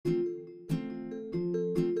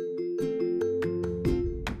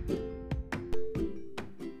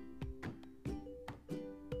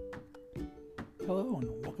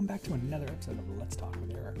another episode of Let's Talk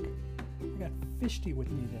with Eric. I got Fishty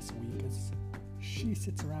with me this week as she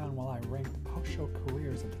sits around while I rank the post-show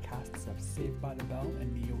careers of the casts of Saved by the Bell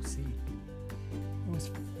and The OC. It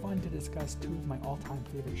was fun to discuss two of my all-time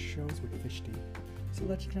favorite shows with Fishty, so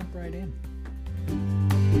let's jump right in.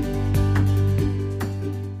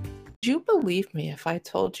 Would you believe me if I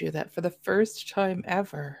told you that for the first time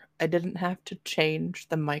ever, I didn't have to change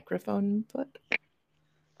the microphone input?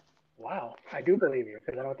 Wow, I do believe you,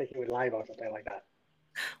 because I don't think you would lie about something like that.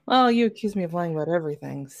 Well, you accuse me of lying about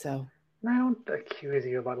everything, so... I don't accuse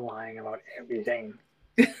you about lying about everything.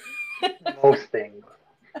 Most things.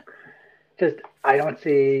 Just, I don't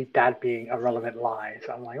see that being a relevant lie.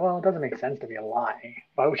 So I'm like, well, it doesn't make sense to be a lie.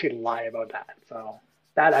 Why would you lie about that? So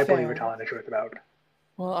that I believe you're telling the truth about.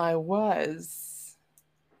 Well, I was.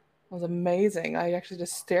 It was amazing. I actually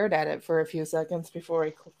just stared at it for a few seconds before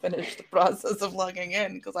I finished the process of logging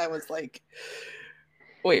in because I was like,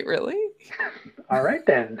 wait, really? All right,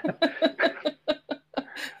 then.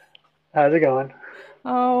 How's it going?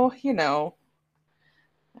 Oh, you know,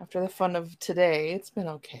 after the fun of today, it's been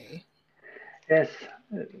okay. Yes.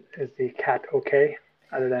 Is the cat okay?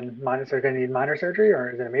 Other than going to need minor surgery, or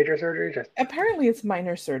is it a major surgery? Apparently it's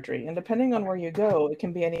minor surgery, and depending on where you go, it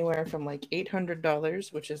can be anywhere from like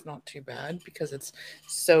 $800, which is not too bad because it's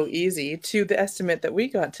so easy, to the estimate that we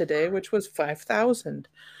got today, which was $5,000.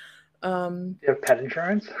 Do you have pet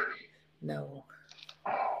insurance? No.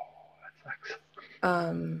 Oh, that sucks.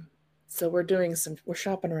 So we're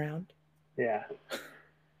shopping around. Yeah.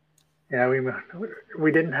 Yeah,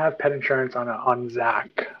 we didn't have pet insurance on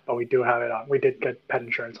Zach, but we do have it on. We did get pet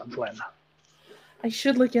insurance on Flynn. I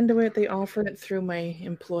should look into it. They offer it through my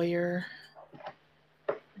employer.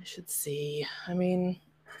 I should see. I mean,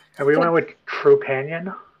 and we went with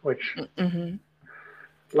Trupanion, which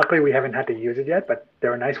luckily we haven't had to use it yet, but they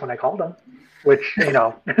were nice when I called them. Which, you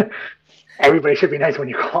know, everybody should be nice when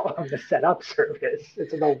you call them to set up service.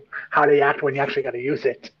 It's about how they act when you actually got to use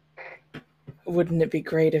it. Wouldn't it be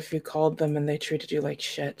great if you called them and they treated you like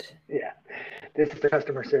shit? Yeah. This is the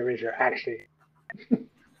customer service you're actually...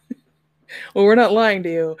 Well, we're not lying to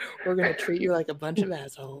you. We're going to treat you like a bunch of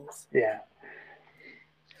assholes. Yeah.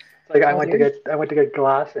 Like I went to get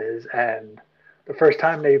glasses, and the first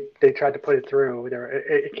time they tried to put it through,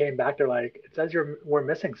 it came back. They're like, it says we're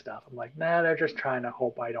missing stuff. I'm like, nah, they're just trying to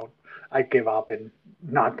hope I give up and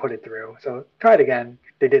not put it through. So try it again.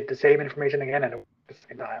 They did the same information again, and it worked at the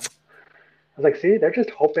same time. I was like, see, they're just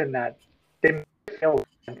hoping that they fail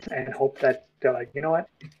and hope that they're like, you know what?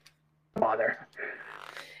 Don't bother.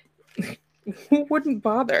 Who wouldn't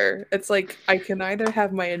bother? It's like I can either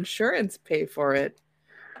have my insurance pay for it,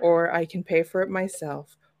 or I can pay for it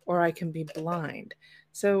myself, or I can be blind.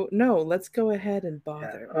 So no, let's go ahead and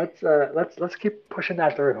bother. Yeah, let's keep pushing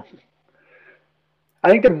that through. I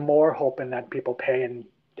think they're more hoping that people pay and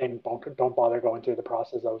don't bother going through the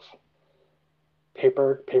process of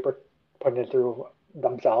paper putting it through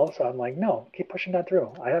themselves. So I'm like, no, keep pushing that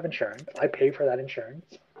through. I have insurance. I pay for that insurance.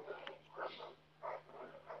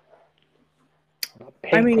 I'm not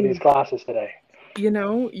paying for these glasses today. You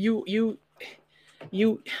know,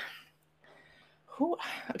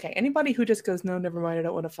 okay, anybody who just goes, no, never mind, I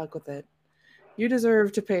don't want to fuck with it. You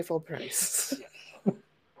deserve to pay full price.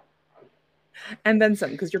 And then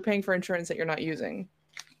some, because you're paying for insurance that you're not using.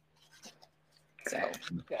 So.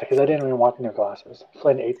 Yeah, because I didn't even want the new glasses.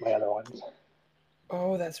 Flynn ate my other ones.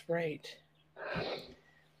 Oh, that's right.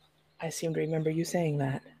 I seem to remember you saying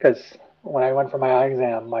that. Because when I went for my eye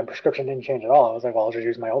exam, my prescription didn't change at all. I was like, well, I'll just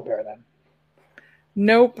use my old pair then.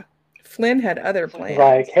 Nope. Flynn had other plans.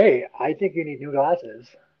 Like, hey, I think you need new glasses.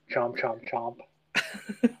 Chomp, chomp, chomp.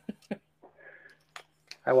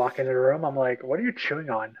 I walk into the room. I'm like, what are you chewing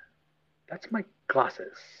on? That's my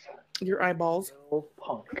glasses. Your eyeballs. Oh,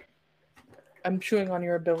 punk. I'm chewing on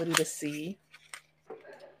your ability to see.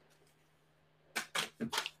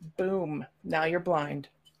 Boom. Now you're blind.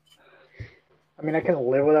 I mean, I can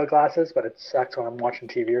live without glasses, but it sucks when I'm watching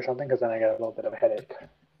TV or something because then I get a little bit of a headache.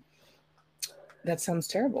 That sounds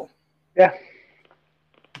terrible. Yeah.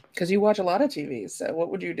 Because you watch a lot of TV, so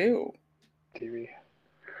what would you do? TV.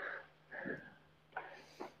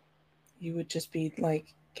 You would just be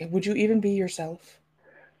like, would you even be yourself?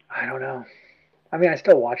 I don't know. I mean, I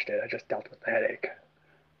still watched it. I just dealt with the headache.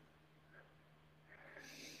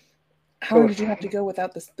 How long did you have to go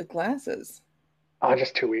without the glasses? Oh,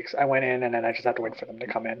 just 2 weeks. I went in, and then I just had to wait for them to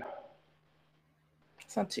come in.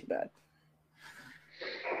 It's not too bad.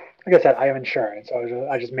 Like I said, I have insurance. So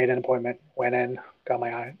I just made an appointment, went in,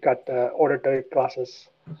 ordered the glasses.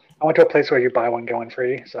 I went to a place where you buy one, get one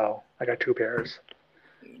free. So I got 2 pairs.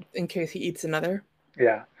 In case he eats another?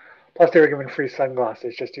 Yeah. Plus, they were giving free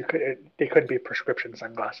sunglasses. Just they couldn't be prescription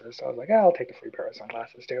sunglasses. So I was like, I'll take a free pair of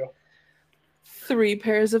sunglasses too. 3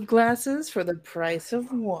 pairs of glasses for the price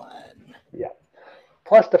of 1. Yeah.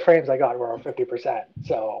 Plus, the frames I got were 50%,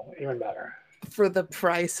 so even better. For the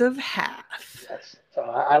price of half. Yes. So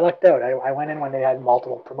I lucked out. I went in when they had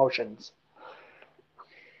multiple promotions.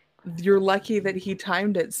 You're lucky that he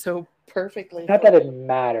timed it so perfectly. Not that it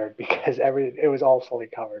mattered because it was all fully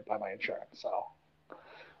covered by my insurance. So,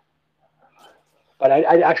 but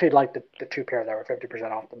I actually liked the 2 pair that were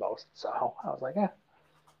 50% off the most. So I was like, yeah,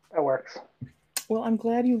 that works. Well, I'm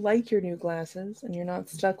glad you like your new glasses and you're not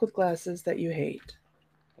stuck with glasses that you hate.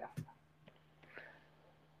 Yeah.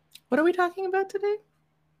 What are we talking about today?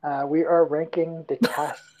 We are ranking the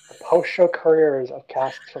post-show careers of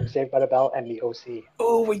casts from Saved by the Bell and the OC.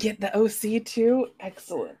 Oh, we get the OC too?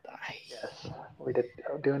 Excellent. Yes, we did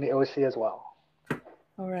doing the OC as well.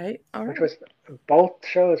 All right. Which was, both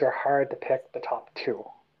shows are hard to pick the top 2.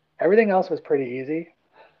 Everything else was pretty easy,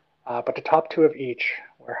 but the top 2 of each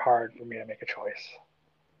were hard for me to make a choice.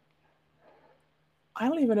 I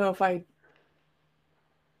don't even know if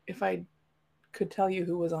I could tell you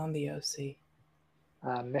who was on the OC.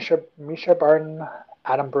 Misha Barton,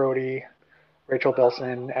 Adam Brody, Rachel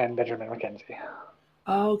Bilson, and Benjamin McKenzie.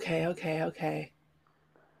 Okay.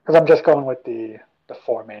 Because I'm just going with the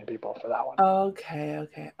 4 main people for that one.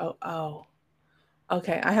 Okay. Oh.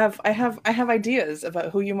 Okay. I have ideas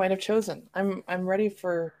about who you might have chosen. I'm ready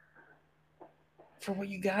for what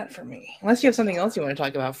you got for me. Unless you have something else you want to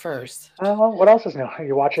talk about first. Well, what else is new? Are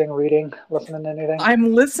you watching, reading, listening to anything?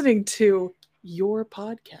 I'm listening to your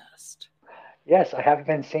podcast. Yes, I have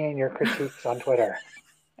been seeing your critiques on Twitter.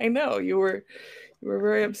 I know you were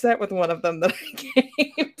very upset with one of them that I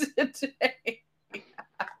gave today.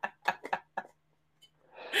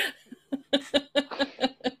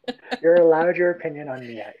 You're allowed your opinion on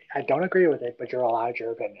me. I don't agree with it, but you're allowed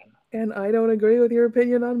your opinion. And I don't agree with your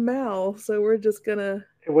opinion on Mal, so we're just gonna.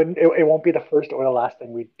 It won't be the first or the last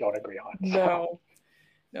thing we don't agree on. So.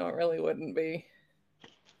 No, it really wouldn't be.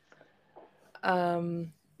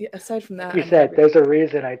 Yeah, aside from that, you said there's a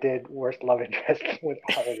reason I did worst love interest with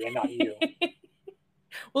Harley and not you.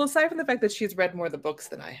 Well, aside from the fact that she's read more of the books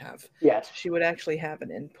than I have, yes, she would actually have an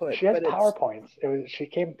input. She has PowerPoints. She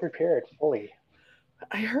came prepared fully.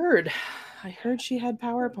 I heard she had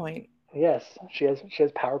PowerPoint. Yes, she has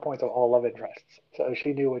PowerPoints of all love interests, so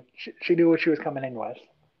she knew what she was coming in with.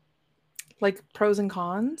 Like pros and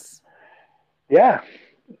cons. Yeah,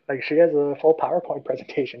 like she has a full PowerPoint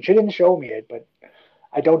presentation. She didn't show me it, but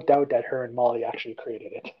I don't doubt that her and Molly actually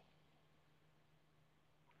created it.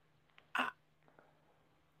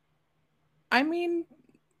 I mean,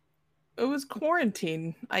 it was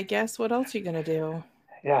quarantine, I guess. What else are you gonna do?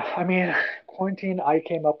 Yeah, I mean, quarantine. I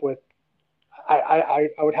came up with. I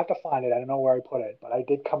would have to find it. I don't know where I put it, but I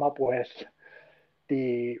did come up with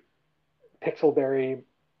the Pixelberry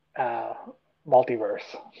multiverse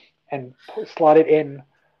and slotted in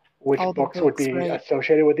which books would be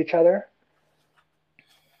associated with each other.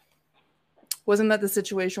 Wasn't that the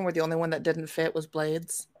situation where the only one that didn't fit was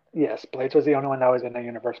Blades? Yes, Blades was the only one that was in a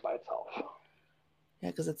universe by itself.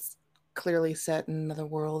 Yeah, because it's clearly set in another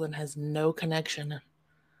world and has no connection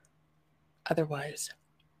otherwise.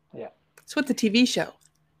 Yeah. So it's a TV show.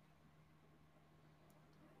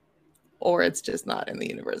 Or it's just not in the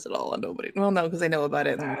universe at all, and nobody. Well, no, because I know about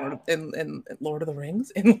it in Lord of the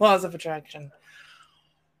Rings, in Laws of Attraction.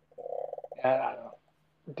 I don't know.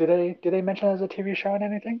 Did they mention it as a TV show and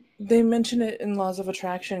anything? They mention it in Laws of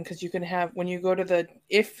Attraction because you can have when you go to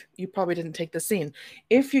if you probably didn't take the scene,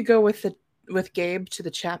 if you go with Gabe to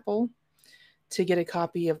the chapel to get a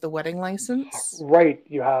copy of the wedding license, right?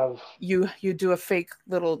 You do a fake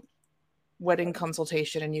little wedding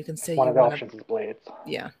consultation, and you can say one of the options is Blades.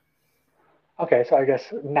 Yeah. Okay, so I guess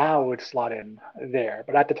now it would slot in there,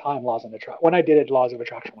 but at the time, when I did it, Laws of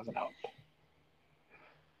Attraction wasn't out.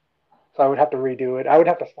 So I would have to redo it. I would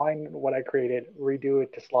have to find what I created, redo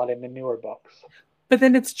it to slot in the newer books. But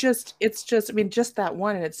then it's just I mean, just that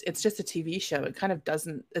one, and it's just a TV show. It kind of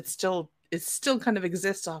doesn't. It still kind of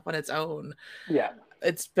exists off on its own. Yeah.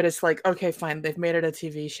 But it's like, okay, fine, they've made it a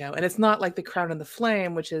TV show, and it's not like The Crown and the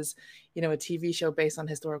Flame, which is a TV show based on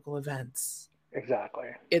historical events. Exactly.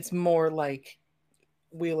 It's more like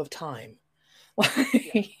Wheel of Time.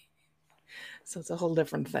 Yeah. So it's a whole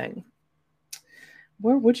different thing.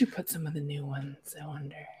 Where would you put some of the new ones, I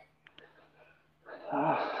wonder?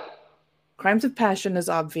 Crimes of Passion is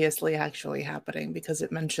obviously actually happening because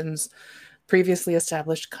it mentions previously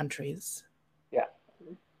established countries. Yeah.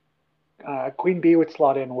 Queen Bee would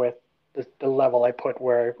slot in with the level I put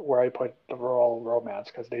where I put the Rural Romance,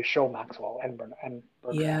 because they show Maxwell and Bertrand.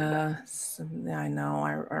 Yeah, I know.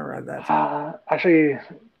 I read that. Actually,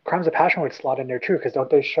 Crimes of Passion would slot in there too, because don't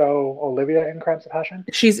they show Olivia in Crimes of Passion?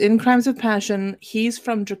 She's in Crimes of Passion. He's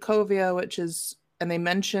from Dracovia, which is, and they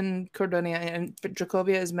mention Cordonia, and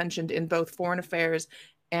Dracovia is mentioned in both Foreign Affairs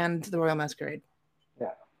and The Royal Masquerade.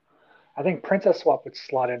 Yeah. I think Princess Swap would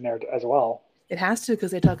slot in there as well. It has to,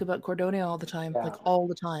 because they talk about Cordonia all the time, like all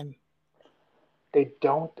the time. They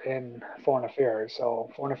don't in Foreign Affairs,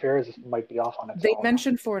 so Foreign Affairs might be off on its own. They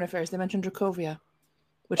mentioned Foreign Affairs. They mentioned Dracovia,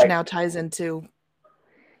 which now ties into.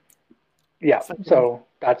 Yeah, so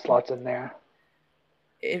that slots in there.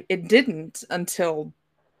 It didn't until.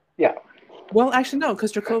 Yeah. Well, actually, no,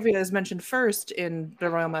 because Dracovia is mentioned first in The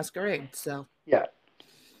Royal Masquerade, so. Yeah.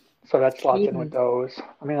 So that slots in with those.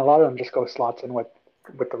 I mean, a lot of them just go slots in with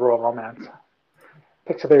the Royal Romance.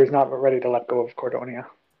 Pixabay is not ready to let go of Cordonia.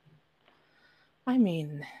 I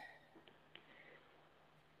mean,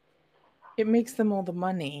 it makes them all the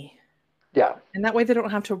money. Yeah. And that way they don't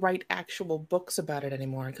have to write actual books about it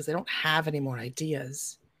anymore, because they don't have any more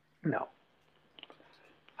ideas. No.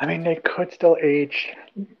 I mean, they could still age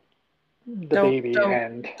the baby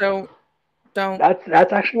and... Don't.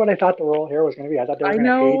 That's actually what I thought the role here was going to be. I thought they were going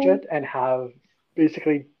to age it and have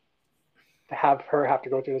her have to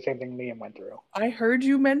go through the same thing Liam went through. I heard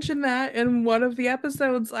you mention that in one of the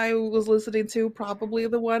episodes I was listening to, probably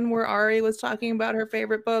the one where Ari was talking about her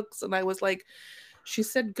favorite books, and I was like, she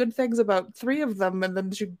said good things about 3 of them, and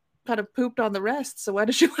then she kind of pooped on the rest, so why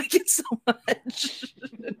does she like it so much?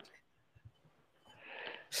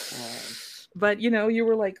 But, you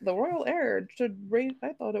were like, the royal heir should rate,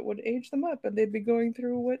 I thought it would age them up, and they'd be going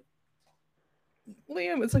through what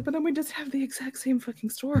Liam, it's like, but then we just have the exact same fucking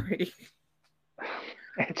story.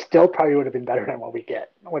 It still probably would have been better than what we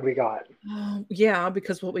got. Yeah,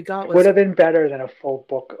 because what we got would have been better than a full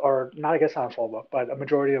book, or not, I guess not a full book, but a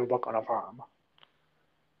majority of a book on a farm.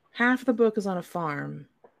 Half the book is on a farm,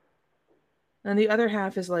 and the other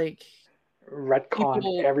half is like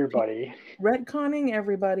retconning everybody,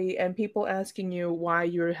 and people asking you why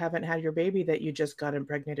you haven't had your baby that you just got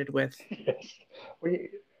impregnated with. Yes.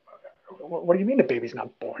 What do you mean the baby's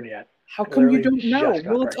not born yet? How come you don't know?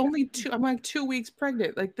 Well, it's only I'm like 2 weeks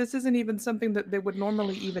pregnant. Like, this isn't even something that they would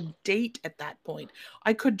normally even date at that point.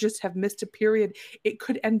 I could just have missed a period. It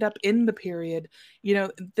could end up in the period.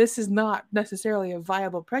 This is not necessarily a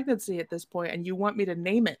viable pregnancy at this point, and you want me to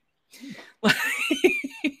name it.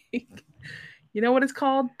 You know what it's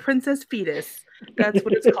called? Princess Fetus. That's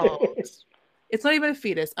what it's called. It's not even a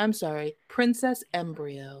fetus. I'm sorry. Princess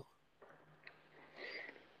Embryo.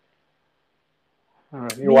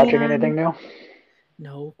 You watching anything new?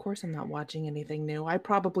 No, of course I'm not watching anything new. I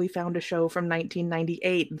probably found a show from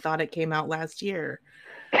 1998 and thought it came out last year.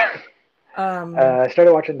 I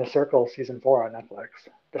started watching The Circle season 4 on Netflix.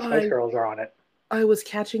 The Spice Girls are on it. I was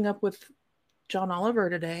catching up with John Oliver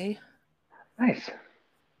today. Nice.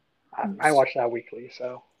 I watch that weekly,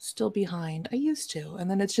 so. Still behind. I used to. And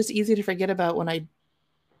then it's just easy to forget about when I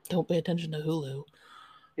don't pay attention to Hulu.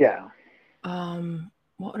 Yeah.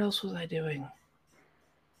 What else was I doing?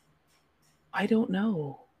 I don't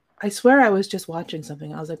know. I swear I was just watching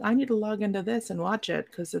something. I was like, I need to log into this and watch it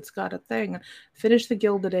because it's got a thing. Finish The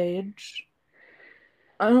Gilded Age.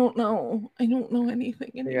 I don't know. I don't know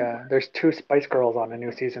anything anymore. Yeah, there's 2 Spice Girls on a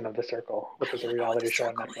new season of The Circle, which is a reality show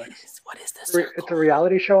on Netflix. What is this? It's a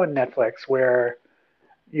reality show on Netflix where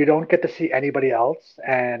you don't get to see anybody else,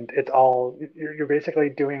 and it's all you're basically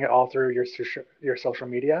doing it all through your social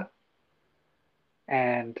media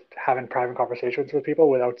and having private conversations with people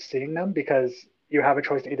without seeing them, because you have a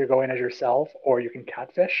choice to either go in as yourself or you can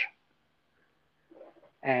catfish.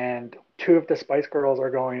 And 2 of the Spice Girls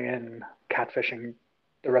are going in catfishing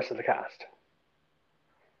the rest of the cast.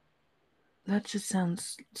 That just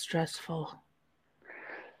sounds stressful.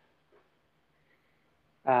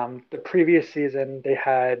 The previous season, they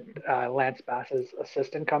had Lance Bass's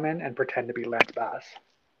assistant come in and pretend to be Lance Bass.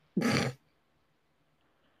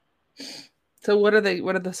 So what are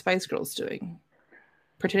the Spice Girls doing?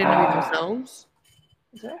 Pretending to be themselves?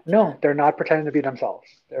 No, they're not pretending to be themselves.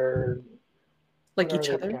 They're like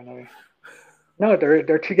each other. No,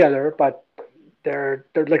 they're together, but they're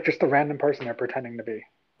like just a random person they're pretending to be.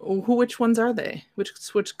 Which ones are they?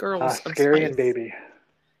 Which girls? Scary and Baby.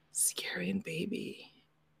 Scary and Baby.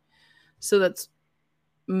 So that's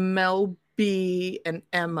Mel B and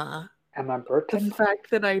Emma. Emma Burton. The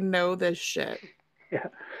fact that I know this shit. Yeah.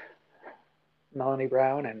 Melanie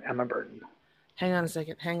Brown and Emma Burton. Hang on a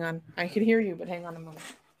second. Hang on. I can hear you, but hang on a moment.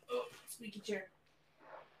 Oh, squeaky chair.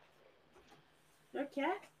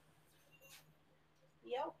 Okay.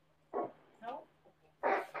 Yep.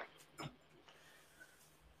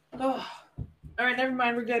 Oh, all right, never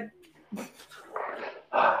mind. We're good.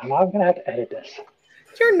 Now I'm gonna have to edit this.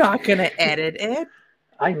 You're not gonna edit it.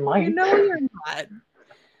 I might. You know you're not.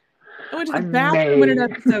 I went to the I bathroom in an may.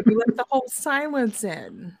 episode. We let the whole silence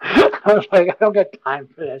in. I was like, I don't got time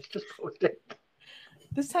for this. Just post it.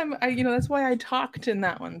 This time, that's why I talked in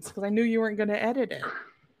that one, because I knew you weren't going to edit it.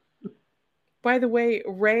 By the way,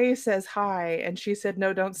 Ray says hi, and she said,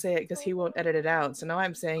 no, don't say it because he won't edit it out. So now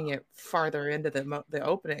I'm saying it farther into the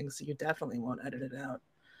opening, so you definitely won't edit it out.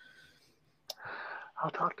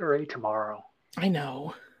 I'll talk to Ray tomorrow. I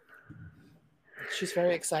know. She's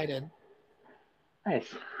very excited.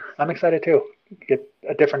 Nice. I'm excited too. Get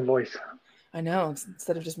a different voice. I know,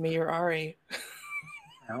 instead of just me or Ari.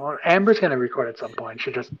 Amber's going to record at some point.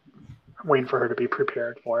 She's just waiting for her to be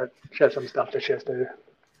prepared for it. She has some stuff that she has to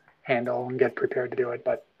handle and get prepared to do it.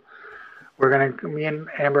 But me and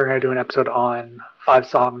Amber are going to do an episode on 5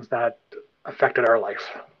 songs that affected our life.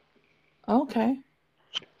 Okay.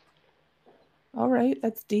 All right,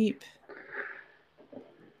 that's deep.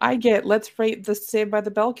 Let's rate the Saved by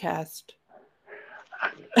the Bell cast.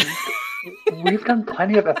 We've done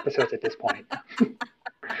plenty of episodes at this point.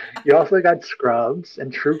 You also got Scrubs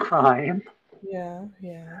and True Crime. Yeah.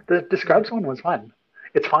 The Scrubs one was fun.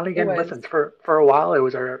 It's finally getting listens. For a while, it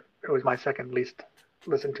was my second least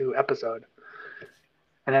listened to episode,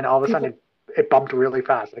 and then all of a sudden it bumped really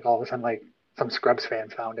fast. Like all of a sudden, like some Scrubs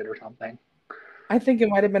fans found it or something. I think it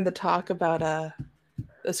might have been the talk about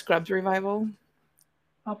the Scrubs revival.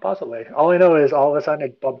 Oh, possibly. All I know is all of a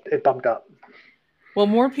sudden it bumped up. Well,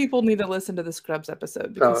 more people need to listen to the Scrubs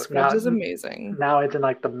episode because Scrubs is amazing. Now it's in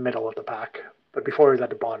like the middle of the pack, but before it was at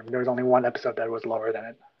the bottom. There was only one episode that was lower than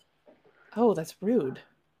it. Oh, that's rude.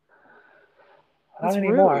 Not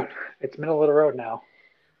anymore. Rude. It's middle of the road now.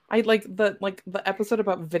 I like the episode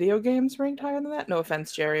about video games ranked higher than that. No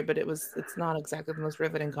offense, Jerry, but it's not exactly the most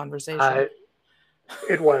riveting conversation.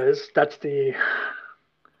 It was. That's the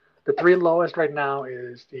 3 lowest right now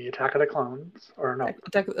is the Attack of the Clones, or no,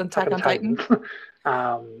 Attack on Titan.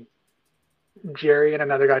 Jerry and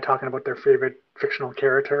another guy talking about their favorite fictional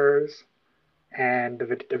characters, and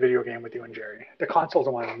the video game with you and Jerry. The consoles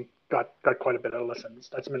one got quite a bit of listens.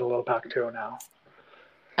 That's middle of the pack too now.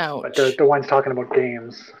 Ouch. But the ones talking about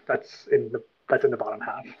games, that's in the bottom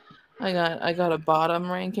half. I got a bottom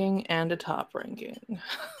ranking and a top ranking.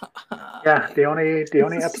 Yeah, the only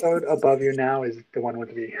episode above you now is the one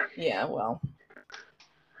with V. Yeah, well,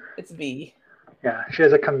 it's V. Yeah, she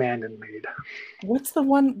has a command and lead. What's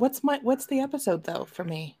the episode though for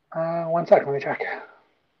me? 1 second, let me check.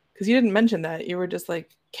 Because you didn't mention that. You were just like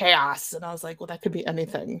chaos, and I was like, well, that could be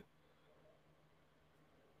anything.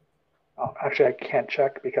 Oh, actually, I can't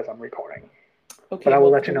check because I'm recording. Okay, but I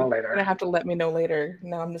will let you know later. You're gonna have to let me know later.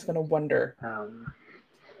 Now I'm just gonna wonder.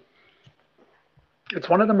 It's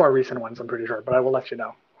one of the more recent ones, I'm pretty sure, but I will let you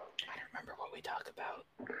know. I don't remember what we talked about.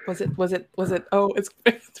 Was it? Oh, it's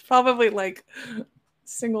probably like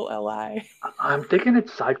single LI. I'm thinking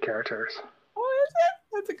it's side characters. Oh, is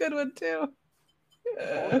it? That's a good one too.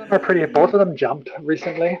 Both of them are pretty. Both of them jumped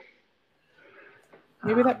recently.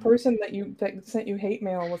 Maybe that person that sent you hate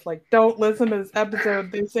mail was like, "Don't listen to this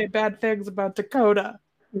episode. They say bad things about Dakota."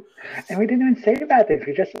 And we didn't even say bad things.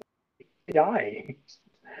 We just die.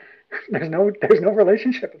 There's no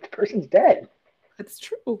relationship if the person's dead. It's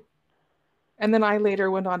true. And then I later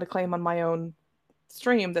went on to claim on my own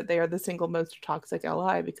stream that they are the single most toxic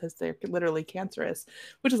LI because they're literally cancerous,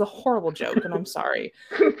 which is a horrible joke, and I'm sorry,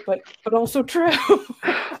 but also true.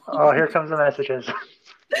 Oh, here comes the messages.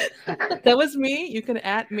 That was me. You can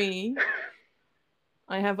 @ me.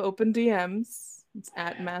 I have open DMs. It's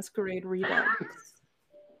 @ Masquerade Redux.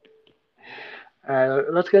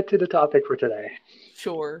 Let's get to the topic for today.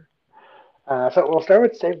 Sure. So we'll start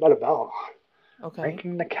with Saved by the Bell. Okay.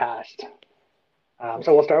 Ranking the cast.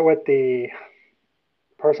 So we'll start with the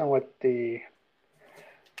person with the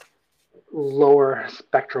lower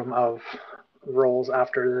spectrum of roles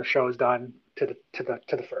after the show is done to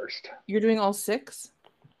the first. You're doing all 6?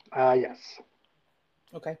 Yes.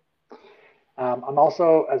 Okay. I'm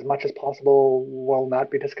also, as much as possible, will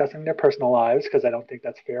not be discussing their personal lives because I don't think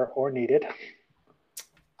that's fair or needed.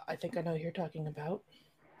 I think I know who you're talking about,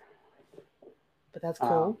 but that's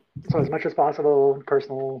cool. So as much as possible,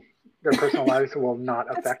 their personal lives will not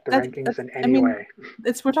affect the rankings in any way.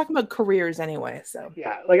 We're talking about careers anyway, so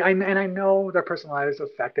yeah. Like I know their personal lives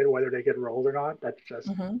affected whether they get roles or not. That's just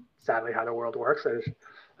sadly how the world works.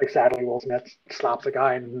 Like sadly, Will Smith slaps a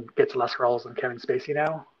guy and gets less roles than Kevin Spacey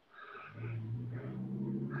now.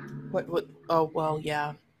 What? Oh well,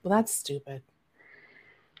 yeah. Well, that's stupid.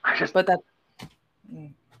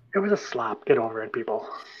 It was a slap. Get over it, people.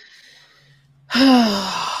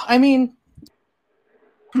 I mean,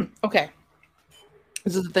 okay.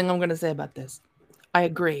 This is the thing I'm going to say about this. I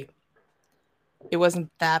agree. It wasn't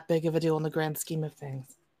that big of a deal in the grand scheme of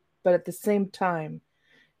things. But at the same time,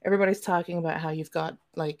 everybody's talking about how you've got,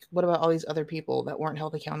 like, what about all these other people that weren't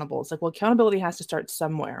held accountable? It's like, well, accountability has to start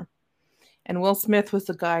somewhere. And Will Smith was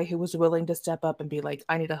the guy who was willing to step up and be like,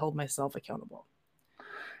 I need to hold myself accountable.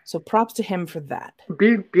 So props to him for that.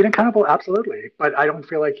 Being accountable, absolutely, but I don't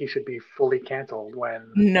feel like he should be fully canceled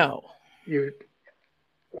when No. you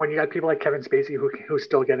got people like Kevin Spacey who's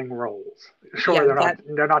still getting roles. Sure, Yeah,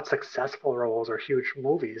 they're not successful roles or huge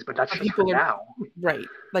movies, but that's just for now. Right.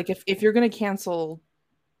 Like if you're going to cancel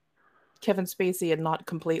Kevin Spacey, and not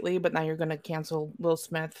completely, but now you're going to cancel Will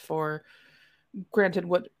Smith for, granted,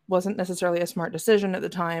 what wasn't necessarily a smart decision at the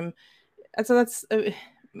time. And so that's.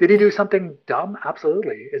 Did he do something dumb?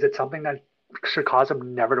 Absolutely. Is it something that should cause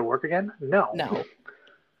him never to work again? No.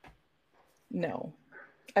 No.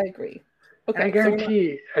 I agree. Okay. And I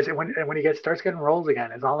guarantee, when he starts getting roles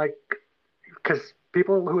again, it's not like, because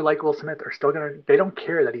people who like Will Smith are still they don't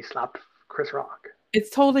care that he slapped Chris Rock. It's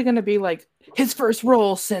totally going to be like his first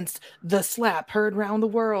role since The Slap heard around the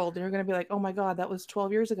world. And you're going to be like, oh my God, that was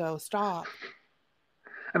 12 years ago. Stop.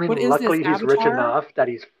 I mean, luckily he's rich enough that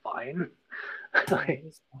he's fine.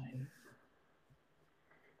 He's fine.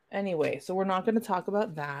 Anyway, so we're not going to talk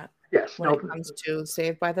about that. Yes. When it comes to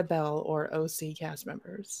Saved by the Bell or OC cast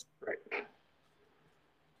members. Right.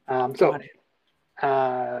 So,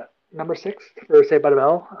 number 6 for Saved by the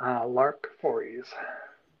Bell, Lark Voorhees.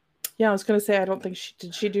 Yeah, I was going to say, I don't think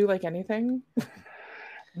did she do like anything?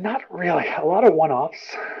 Not really. A lot of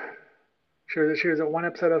one-offs. She was in one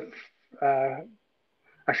episode of,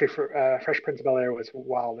 actually, for Fresh Prince of Bel-Air was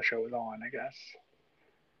while the show was on, I guess.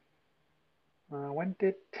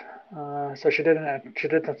 So she did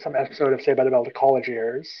some episode of Saved by the Bell, The College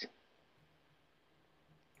Years.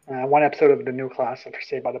 One episode of the new class of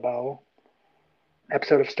Saved by the Bell.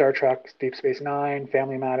 Episode of Star Trek, Deep Space Nine,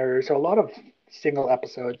 Family Matters. So a lot of single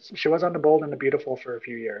episodes. She was on The Bold and the Beautiful for a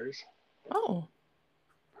few years. Oh.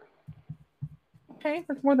 Okay,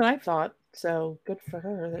 that's more than I thought. So good for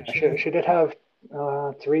her. That she did have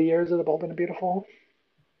 3 years of The Bold and the Beautiful.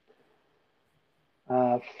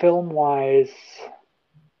 Film-wise,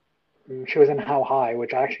 she was in How High,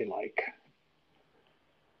 which I actually like.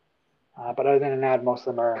 But other than that, most of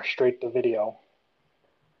them are straight to video.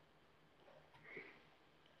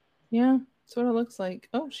 Yeah, that's what it looks like.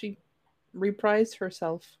 Oh, she reprised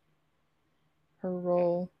herself. Her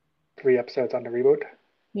role. 3 episodes on the reboot.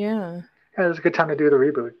 Yeah. Yeah, it was a good time to do the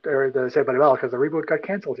reboot, or the Saved by the Bell, because the reboot got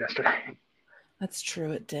canceled yesterday. That's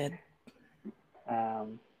true, it did.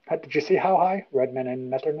 Did you see How High? Redman and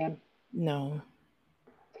Method Man? No.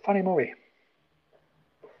 It's a funny movie.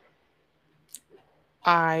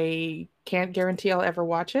 I can't guarantee I'll ever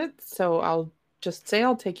watch it, so I'll just say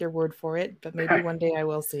I'll take your word for it, but maybe one day I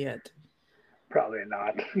will see it. Probably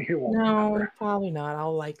not. You won't remember. Probably not.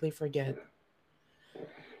 I'll likely forget.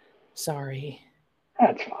 Sorry.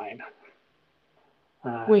 That's fine.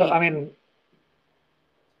 Wait.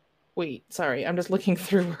 Wait, sorry. I'm just looking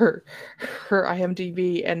through her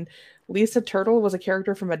IMDb, and Lisa Turtle was a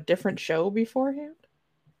character from a different show beforehand?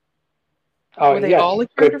 Oh, were they all a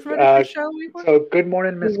character from a different show before? So Good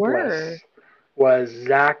Morning Miss Bliss was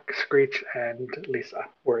Zach, Screech, and Lisa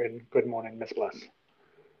were in Good Morning Miss Bliss.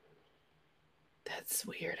 That's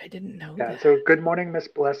weird. I didn't know that. Yeah, so Good Morning Miss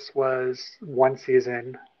Bliss was 1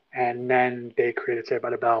 season, and then they created Saved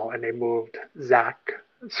by the Bell, and they moved Zach,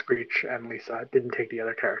 Screech, and Lisa. Didn't take the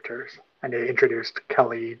other characters, and they introduced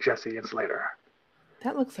Kelly, Jesse, and Slater.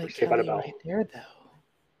 That looks like Kelly right there, though.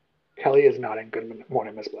 Kelly is not in Good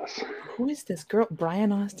Morning Miss Bliss. Who is this girl?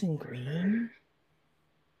 Brian Austin Green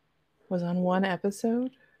was on 1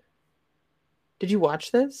 episode. Did you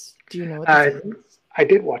watch this? Do you know what this is? I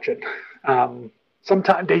did watch it.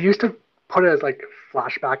 Sometimes they used to put it as like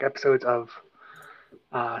flashback episodes of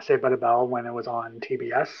Saved by the Bell when it was on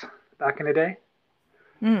TBS back in the day.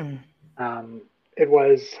 It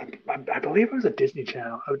was, I believe it was a Disney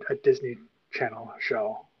Channel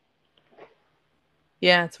show.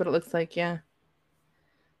 Yeah, that's what it looks like. Yeah.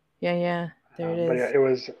 There it is. But yeah, it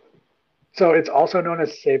was. So it's also known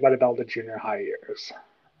as Saved by the Bell: The Junior High Years.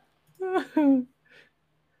 But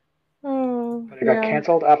it got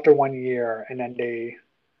canceled after 1 year, and then they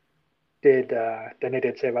did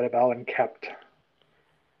Saved by the Bell and kept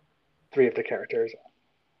 3 of the characters.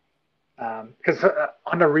 Because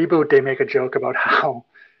on the reboot, they make a joke about how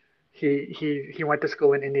he went to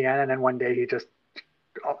school in Indiana, and then one day he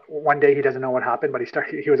doesn't know what happened, but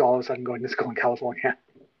he was all of a sudden going to school in California.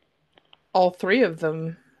 All 3 of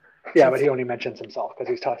them. Yeah, but he only mentions himself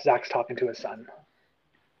because Zach's talking to his son.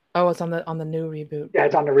 Oh, it's on the new reboot. Yeah,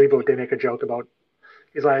 it's on the reboot. They make a joke about.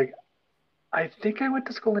 He's like, I think I went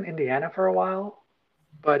to school in Indiana for a while,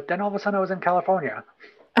 but then all of a sudden I was in California.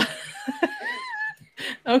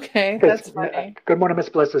 Okay, that's funny. Good Morning Miss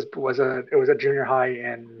Bliss was a junior high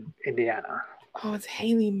in Indiana. Oh, it's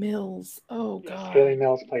Haley Mills. Oh God. Haley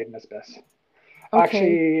Mills played Miss Bliss.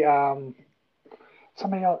 Okay. Actually,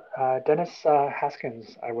 somebody else, Dennis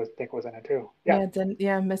Haskins, I think was in it too. Yeah.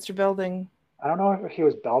 Yeah, Mr. Belding. I don't know if he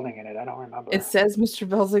was Belding in it. I don't remember. It says Mr.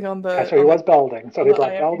 Belding on the. Yeah, so he was Belding. So he's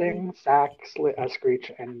like IMDb. Belding, Zach,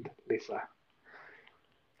 Screech, and Lisa.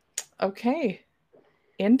 Okay.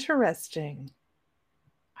 Interesting.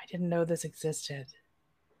 I didn't know this existed.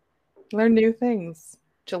 Learn new things.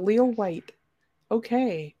 Jaleel White.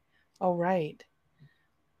 Okay. All right.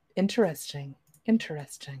 Interesting.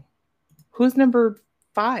 Who's number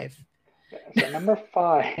 5? So number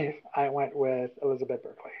 5, I went with Elizabeth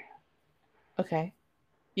Berkley. Okay.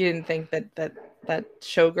 You didn't think that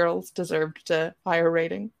Showgirls deserved a higher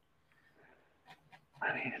rating?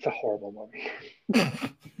 I mean, it's a horrible movie.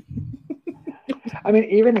 I mean,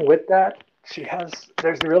 even with that,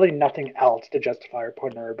 there's really nothing else to justify her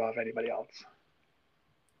putting her above anybody else.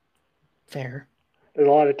 Fair. There's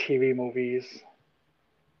a lot of TV movies,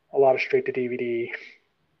 a lot of straight to DVD,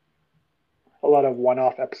 a lot of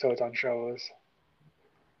one-off episodes on shows.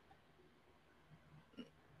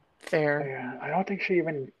 Fair. Yeah, I think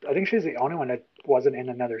she's the only one that wasn't in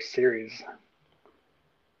another series.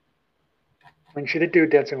 I mean, she did do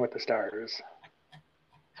Dancing with the Stars.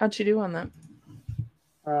 How'd she do on that?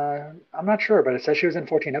 I'm not sure, but it says she was in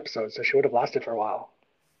 14 episodes, so she would have lasted for a while.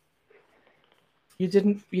 You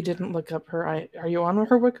didn't look up her. Are you on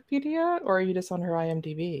her Wikipedia or are you just on her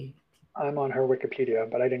IMDb? I'm on her Wikipedia,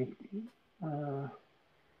 but I didn't.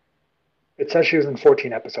 It says she was in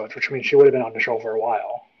 14 episodes, which means she would have been on the show for a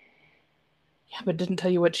while. Yeah, but didn't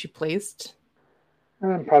tell you what she placed.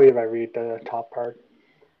 Probably if I read the top part.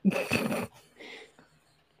 Let's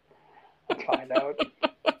find out.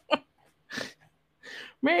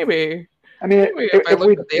 Maybe. I mean, if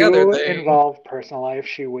we do thing. involve personal life,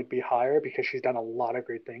 she would be higher because she's done a lot of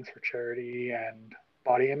great things for charity and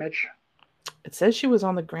body image. It says she was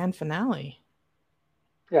on the grand finale.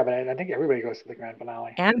 Yeah, but I think everybody goes to the grand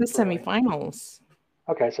finale. And the semifinals.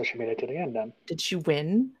 Okay, so she made it to the end then. Did she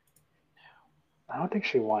win? I don't think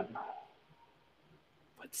she won.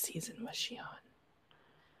 What season was she on?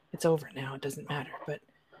 It's over now. It doesn't matter, but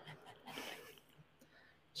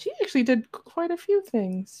she actually did quite a few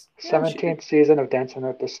things. 17th season of Dancing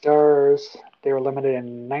with the Stars. They were limited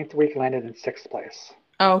in 9th week, landed in 6th place.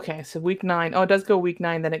 Oh, okay. So week 9. Oh, it does go week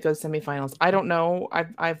 9, then it goes semifinals. I don't know.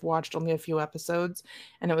 I've watched only a few episodes,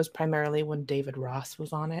 and it was primarily when David Ross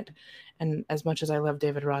was on it. And as much as I love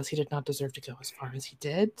David Ross, he did not deserve to go as far as he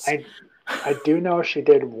did. I do know she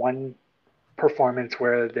did one performance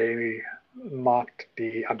where they mocked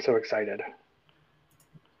the "I'm so excited."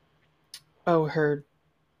 Oh,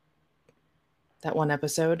 that one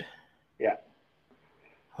episode? Yeah.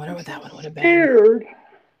 I wonder what that one would have been. Scared.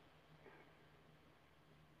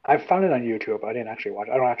 I found it on YouTube. I didn't actually watch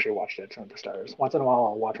it. I don't actually watch Dancing with the Stars. Once in a while,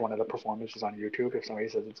 I'll watch one of the performances on YouTube if somebody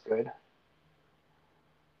says it's good.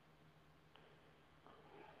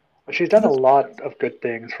 But she's done a lot of good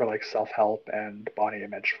things for like self-help and body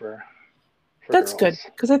image for that's girls.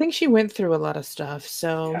 good, because I think she went through a lot of stuff.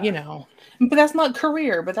 So, yeah. But that's not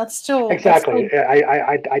career, but that's still... Exactly.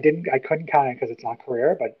 I couldn't count it because it's not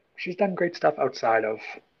career, but she's done great stuff outside of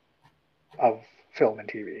film and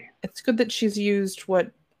TV. It's good that she's used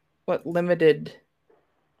what limited,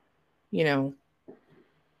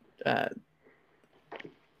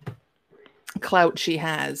 clout she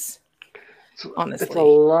has. Honestly, it's a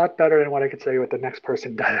lot better than what I could say what the next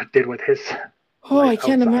person did with his. Oh, I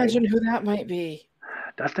can't imagine who that might be.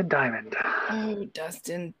 Dustin Diamond. Oh,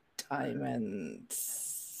 Dustin Diamond.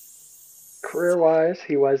 Career-wise,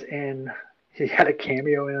 he had a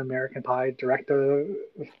cameo in American Pie direct to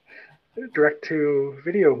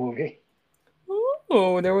video movie.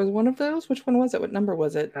 Oh, there was one of those? Which one was it? What number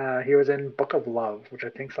was it? He was in Book of Love, which I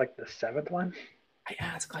think is like the 7th one. I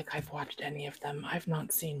ask like I've watched any of them. I've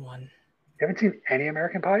not seen one. You haven't seen any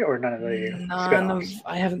American Pie or none of the spin-offs?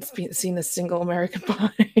 I haven't seen a single American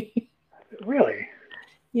Pie. Really?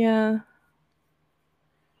 Yeah.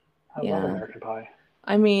 I love American Pie.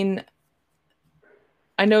 I mean,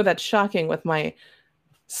 I know that's shocking with my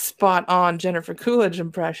spot-on Jennifer Coolidge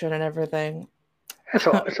impression and everything.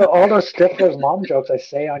 So all those Stifler's mom jokes I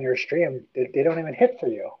say on your stream, they don't even hit for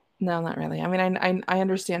you. No, not really. I mean, I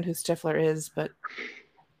understand who Stifler is, but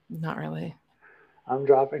not really. I'm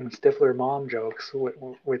dropping Stifler mom jokes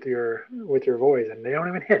with your voice, and they don't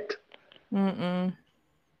even hit. Mm-mm.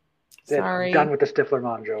 That's it. I'm Sorry. done with the Stifler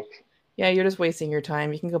mom jokes. Yeah, you're just wasting your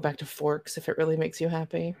time. You can go back to Forks if it really makes you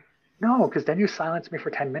happy. No, because then you silence me for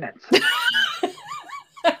 10 minutes.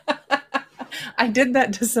 I did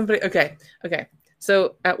that to somebody. Okay.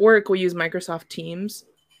 So at work, we use Microsoft Teams.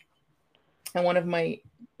 And one of my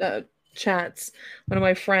chats, one of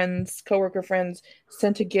my friends, coworker friends,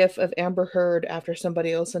 sent a GIF of Amber Heard after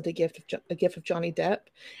somebody else sent a GIF of Johnny Depp.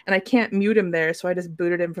 And I can't mute him there, so I just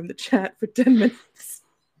booted him from the chat for 10 minutes.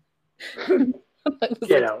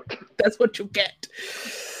 Get out. That's what you get.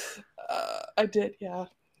 I did, yeah.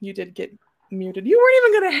 You did get muted. You weren't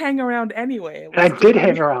even going to hang around anyway. And I did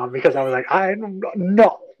hang around because I was like,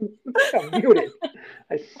 no, I'm muted.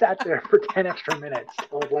 I sat there for 10 extra minutes.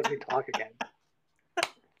 Don't let me talk again.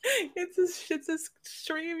 It's a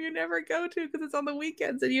stream you never go to because it's on the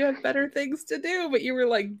weekends and you have better things to do, but you were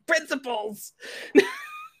like, principles.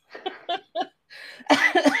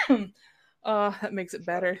 Oh, that makes it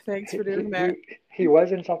better. Thanks for doing that. He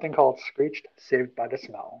was in something called Screeched, Saved by the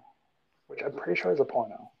Smell, which I'm pretty sure is a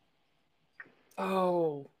porno.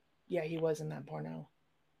 Oh, yeah, he was in that porno.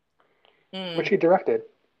 Which he directed.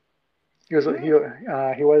 He was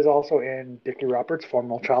also in Dickie Roberts,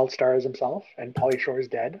 former child stars himself, and Pauly Shore's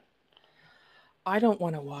Dead. I don't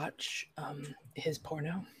want to watch his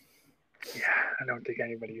porno. Yeah, I don't understand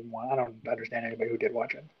anybody who did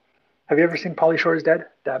watch it. Have you ever seen Pauly Shore's Dead?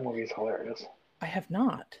 That movie is hilarious. I have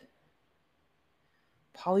not.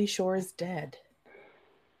 Pauly Shore's Dead.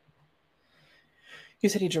 You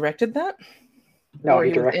said he directed that? No,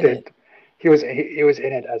 he directed. He was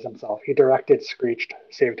in it as himself. He directed Screeched,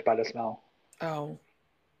 Saved by the Smell. Oh.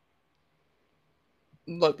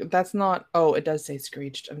 Look, that's not. Oh, it does say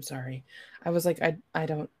Screeched. I'm sorry. I was like, I'm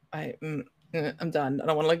done. I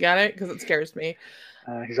don't want to look at it because it scares me.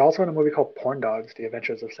 He's also in a movie called Porn Dogs: The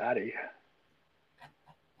Adventures of Sadie.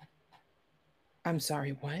 I'm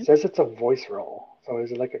sorry, what? It says it's a voice role. So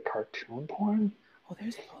is it like a cartoon porn? Oh,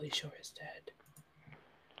 there's Pauly Shore is Dead.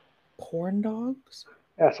 Porn Dogs?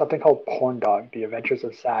 Yeah, something called Porn Dog: The Adventures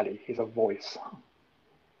of Sadie. He's a voice.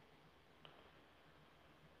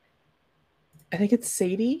 I think it's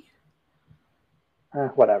Sadie.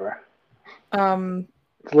 Whatever.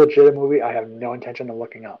 It's a legitimate movie. I have no intention of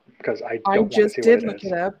looking up because I don't want to see what it is. I just did look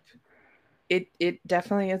it up. It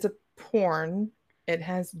definitely is a porn. It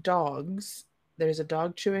has dogs. There's a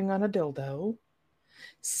dog chewing on a dildo.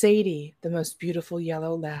 Sadie, the most beautiful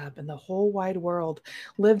yellow lab in the whole wide world,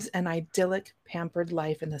 lives an idyllic, pampered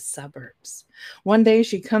life in the suburbs. One day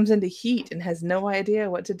she comes into heat and has no idea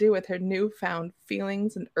what to do with her newfound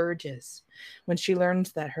feelings and urges. When she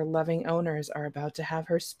learns that her loving owners are about to have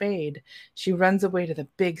her spayed, she runs away to the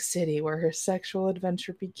big city where her sexual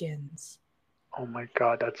adventure begins. Oh my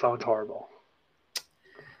God, that sounds horrible.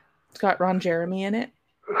 It's got Ron Jeremy in it.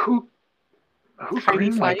 Who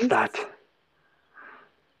greenlights that?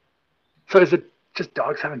 So is it just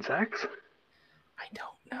dogs having sex? I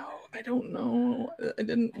don't know. I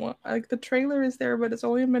didn't want the trailer is there, but it's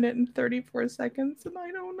only 1 minute and 34 seconds, and I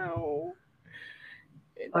don't know.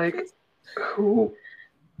 Who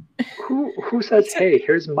says, hey,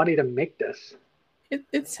 here's money to make this?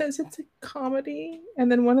 It says it's a comedy, and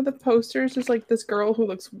then one of the posters is like this girl who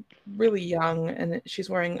looks really young, and she's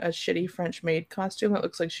wearing a shitty French maid costume that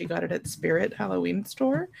looks like she got it at Spirit Halloween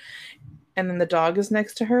store. And then the dog is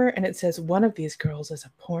next to her, and it says, one of these girls is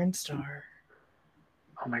a porn star.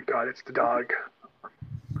 Oh my God, it's the dog.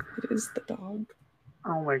 It is the dog.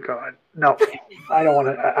 Oh my God. No, I don't want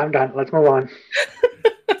to. I'm done. Let's move on.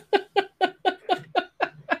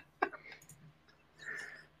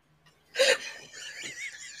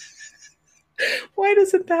 Why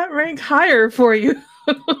doesn't that rank higher for you?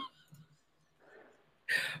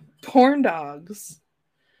 Porn Dogs.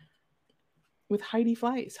 With Heidi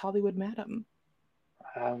Fleiss, Hollywood Madam.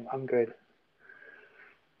 I'm good.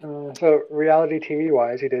 So reality TV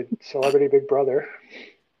wise, he did Celebrity Big Brother.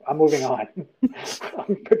 I'm moving on.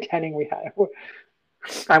 I'm pretending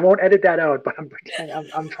I won't edit that out, but I'm pretending.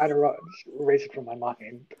 I'm trying to erase it from my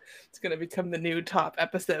mind. It's gonna become the new top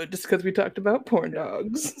episode just because we talked about Porn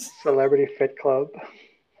Dogs. Celebrity Fit Club.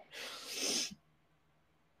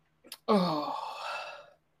 Oh.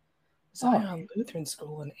 Zion Lutheran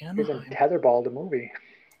School in Anaheim. He's in Tetherball, the movie.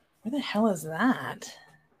 Where the hell is that?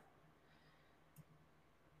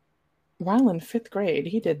 While in 5th grade,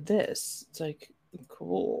 he did this. It's like,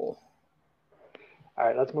 cool. All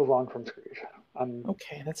right, let's move on from Screech.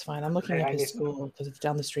 Okay, that's fine. I'm looking at his school because it's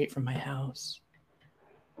down the street from my house.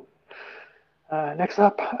 Next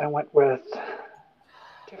up, I went with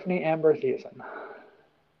Tiffany Amber Thiessen.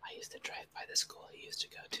 I used to drive by the school he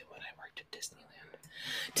worked at Disneyland.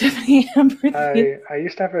 Tiffany Amber. I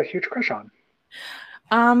used to have a huge crush on.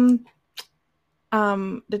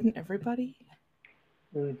 Didn't everybody?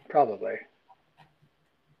 Probably.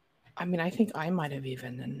 I mean, I think I might have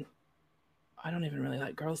even, and I don't even really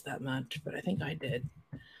like girls that much, but I think I did.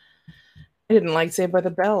 I didn't like Saved by the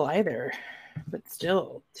Bell either, but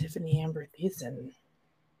still, Tiffany Amber Thiessen.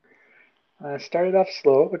 Started off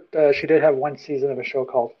slow, but she did have one season of a show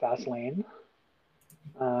called Fastlane.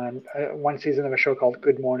 One season of a show called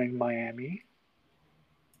Good Morning Miami.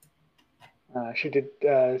 She did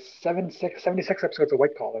 76 episodes of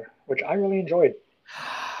White Collar, which I really enjoyed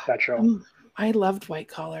that show. I loved White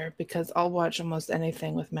Collar because I'll watch almost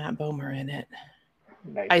anything with Matt Bomer in it.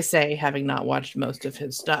 Nice. I say having not watched most of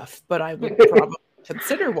his stuff, but I would probably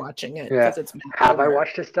consider watching it because it's Matt Have Bomer. I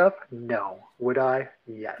watched his stuff? No. Would I?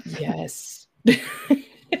 Yes. Yes.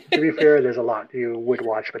 To be fair, there's a lot you would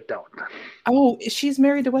watch but don't. Oh, she's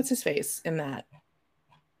married to what's his face in that?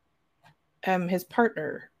 His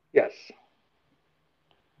partner. Yes.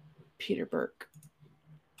 Peter Burke.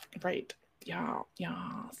 Right. Yeah.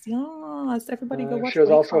 Yes. Everybody go watch. She was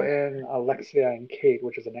also in Alexia and Kate,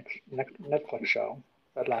 which is a Netflix show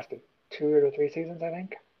that lasted 2 or 3 seasons, I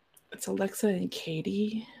think. It's Alexa and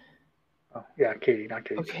Katie. Oh, yeah, Katie, not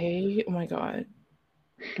Kate. Okay. Oh my God.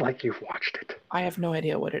 Like you've watched it. I have no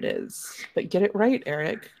idea what it is, but get it right,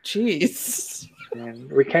 Eric. Jeez.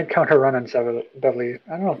 And we can't count her run on Beverly.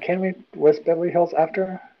 I don't know. Can we? Was Beverly Hills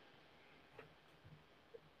after?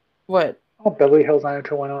 What? Oh, Beverly Hills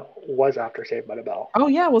 90210 was after Saved by the Bell. Oh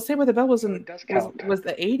yeah, well, Saved by the Bell was in was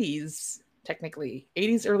the 80s technically,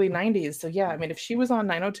 80s early 90s. So yeah, I mean, if she was on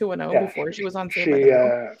 90210 before she was on Saved by the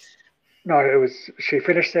Bell. No, it was she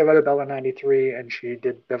finished Saved by the Bell in 93 and she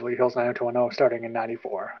did Beverly Hills 90210 starting in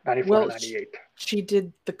 94 to 98. She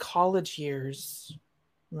did the college years,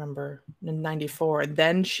 remember, in 94. And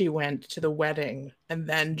then she went to the wedding and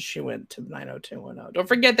then she went to 90210. Don't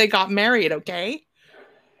forget they got married, okay?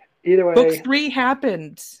 Either way, Book 3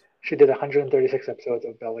 happened. She did 136 episodes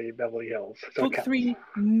of Beverly Hills. So Book 3,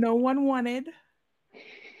 no one wanted.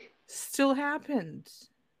 Still happened.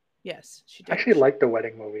 Yes, she did. I actually liked the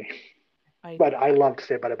wedding movie. But I loved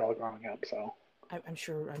Saved by the Bell growing up, so I'm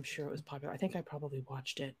sure it was popular. I think I probably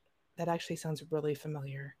watched it. That actually sounds really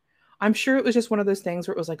familiar. I'm sure it was just one of those things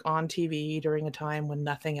where it was like on TV during a time when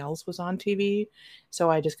nothing else was on TV. So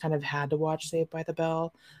I just kind of had to watch Saved by the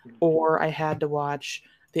Bell, or I had to watch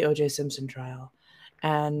the O.J. Simpson trial.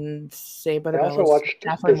 And Saved by the Bell was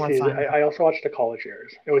definitely more fun. I also watched The College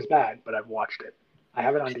Years. It was bad, but I've watched it. I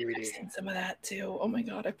have it on DVD. I've seen some of that too. Oh my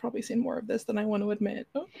God, I've probably seen more of this than I want to admit.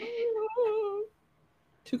 Oh.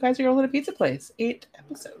 2 Guys, a Girl at a Pizza Place, 8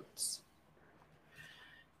 episodes.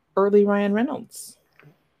 Early Ryan Reynolds.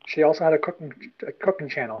 She also had a cooking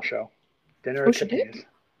channel show. Dinner at Tiffany's. Did?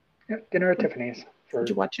 Yeah, Dinner at Tiffany's. Did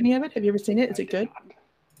you watch any of it? Have you ever seen it? Is it good?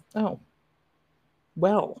 Not. Oh.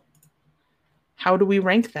 Well, how do we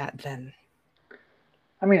rank that then?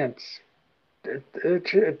 I mean,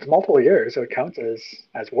 it's multiple years, so it counts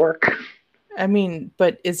as work. I mean,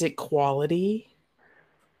 but is it quality?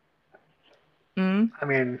 I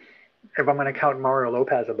mean, if I'm going to count Mario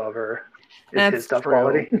Lopez above her, is his stuff true.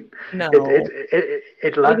 Quality? No,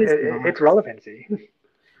 it's relevancy.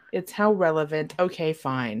 It's how relevant. Okay,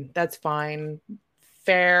 fine. That's fine.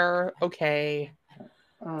 Fair. Okay.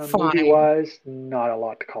 Movie-wise, not a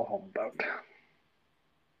lot to call home about.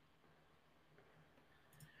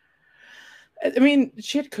 I mean,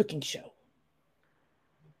 she had a cooking show.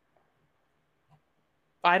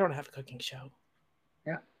 I don't have a cooking show.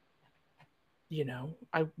 Yeah. You know,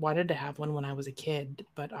 I wanted to have one when I was a kid,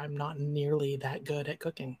 but I'm not nearly that good at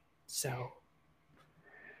cooking. So.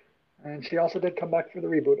 And she also did come back for the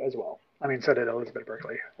reboot as well. I mean, so did Elizabeth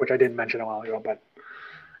Berkley, which I didn't mention a while ago, but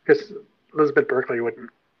because Elizabeth Berkley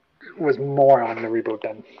was more on the reboot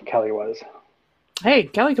than Kelly was. Hey,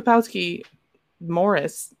 Kelly Kapowski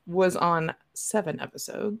Morris was on 7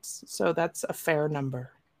 episodes, so that's a fair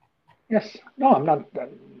number. Yes. No, I'm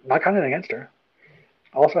not counting against her.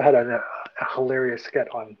 I also had a hilarious skit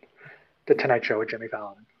on The Tonight Show with Jimmy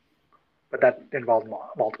Fallon, but that involved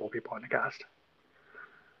multiple people in the cast.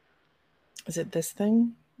 Is it this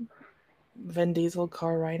thing? Vin Diesel,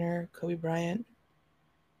 Carl Reiner, Kobe Bryant,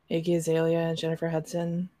 Iggy Azalea, and Jennifer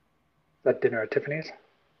Hudson. Is that Dinner at Tiffany's?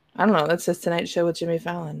 I don't know. That says Tonight Show with Jimmy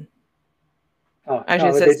Fallon. Oh, actually,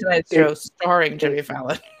 it says Tonight Show starring Jimmy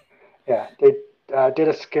Fallon. Yeah, they did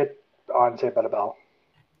a skit on Saved by the Bell.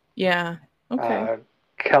 Yeah. Okay.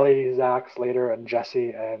 Kelly, Zach Slater, and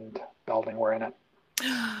Jesse and Belding were in it.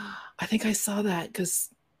 I think I saw that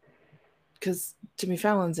because Jimmy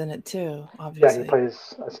Fallon's in it too, obviously. Yeah, he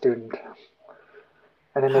plays a student.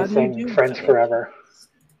 And then How they do you sing do Friends Forever.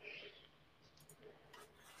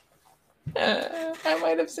 I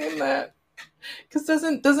might have seen that. Because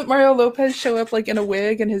doesn't Mario Lopez show up like in a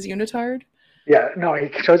wig and his unitard? Yeah, no,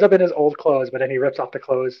 he shows up in his old clothes, but then he rips off the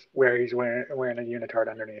clothes where he's wearing a unitard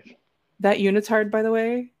underneath. That unitard, by the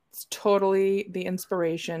way, it's totally the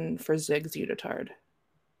inspiration for Zig's unitard.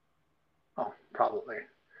 Oh, probably.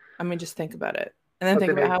 I mean, just think about it. And then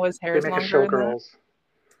think about how his hair is longer.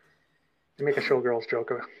 They make a Showgirls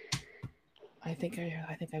joke. I think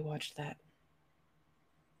I watched that.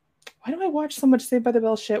 Why do I watch so much Saved by the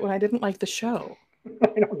Bell shit when I didn't like the show?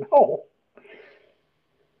 I don't know. Do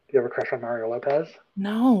you ever crush on Mario Lopez?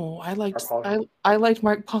 No, I liked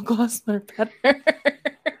Mark Paul Gosselaar better.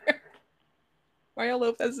 Mario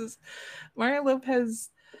Lopez.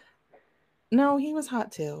 No, he was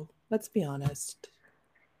hot too. Let's be honest.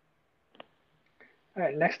 All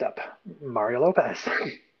right, next up, Mario Lopez.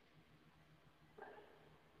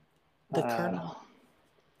 The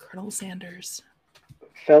Colonel Sanders.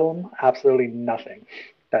 Film, absolutely nothing.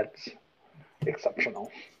 That's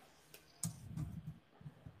exceptional.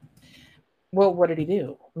 Well, what did he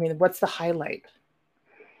do? I mean, what's the highlight?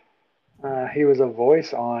 He was a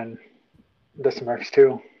voice on The Smurfs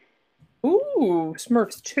 2. Ooh,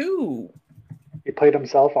 Smurfs 2. He played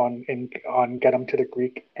himself on Get 'Em to the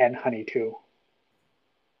Greek and Honey 2.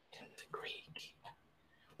 The Greek.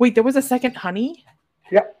 Wait, there was a second Honey?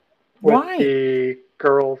 Yep. Why? With the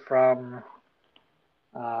girl from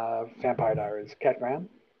Vampire Diaries, Kat Graham.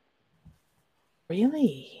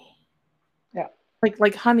 Really? Yeah.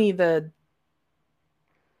 Like Honey, the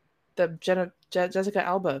Jessica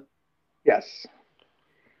Alba. Yes.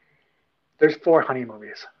 There's 4 Honey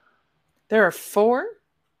movies. There are 4?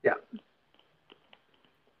 Yeah.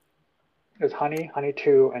 There's Honey, Honey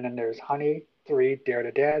 2, and then there's Honey 3, Dare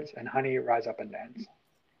to Dance, and Honey, Rise Up and Dance.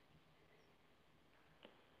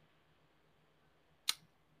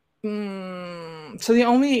 So the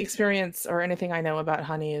only experience or anything I know about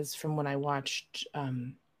Honey is from when I watched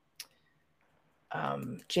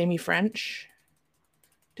Jamie French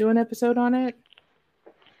do an episode on it.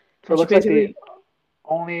 So it looks like the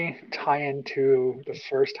only tie-in to the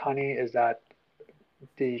first Honey is that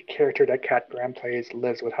the character that Kat Graham plays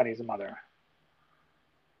lives with Honey's mother.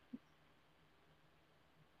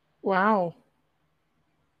 Wow.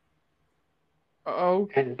 Oh.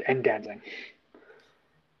 And dancing.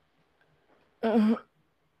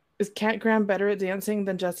 Is Kat Graham better at dancing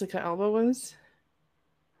than Jessica Alba was?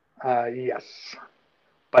 Yes.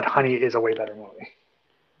 But Honey is a way better movie.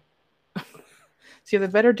 So you have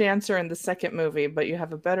a better dancer in the second movie, but you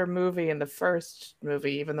have a better movie in the first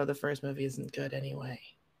movie, even though the first movie isn't good anyway.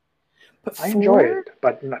 But I enjoy it,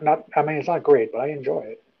 but not. I mean, it's not great, but I enjoy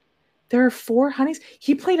it. There are 4 Honeys.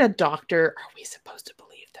 He played a doctor. Are we supposed to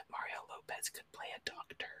believe that Mario Lopez could play a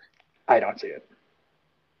doctor? I don't see it.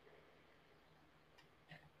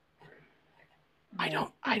 I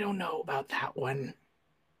don't know about that one.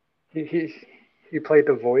 He played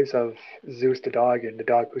the voice of Zeus the dog in The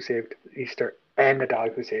Dog Who Saved Easter and The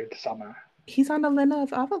Dog Who Saved Summer. He's on Elena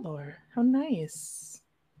of Avalor. How nice.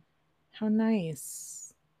 How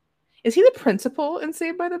nice. Is he the principal in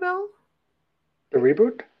Saved by the Bell? The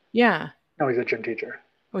reboot? Yeah. No, he's a gym teacher.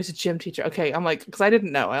 Oh, he's a gym teacher. Okay, I'm like, because I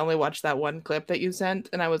didn't know. I only watched that one clip that you sent,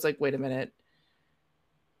 and I was like, wait a minute.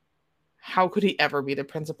 How could he ever be the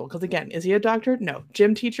principal? Because again, is he a doctor? No.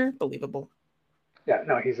 Gym teacher? Believable. Yeah,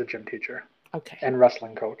 no, he's a gym teacher. Okay. And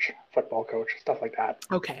wrestling coach, football coach, stuff like that.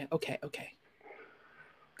 Okay.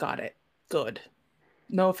 Got it. Good.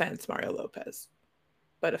 No offense, Mario Lopez.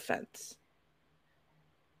 But offense.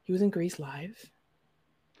 He was in Grease Live?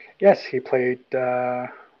 Yes, he played... It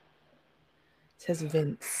says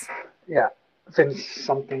Vince. Yeah, Vince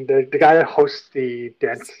something. The guy that hosts the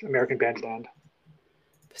American Bandstand.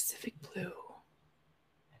 Pacific Blue.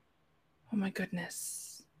 Oh my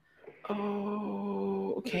goodness.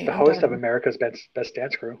 Oh, okay. The host of America's Best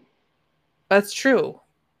Dance Crew. That's true.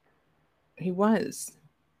 He was.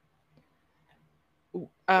 He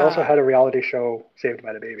also had a reality show, Saved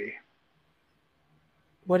by the Baby.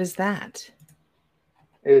 What is that?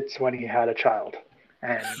 It's when he had a child.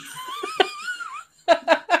 And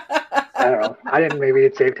I don't know. Maybe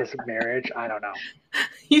it saved his marriage. I don't know.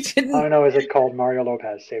 You didn't. I don't know. Is it called Mario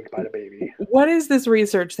Lopez, Saved by the Baby? What is this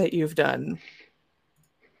research that you've done?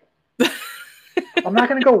 I'm not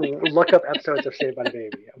going to go look up episodes of Saved by the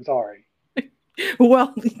Baby. I'm sorry.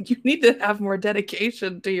 Well, you need to have more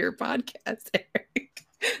dedication to your podcast, Eric.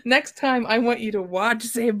 Next time, I want you to watch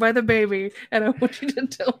Saved by the Baby, and I want you to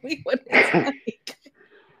tell me what it's like.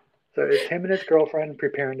 So it's him and his girlfriend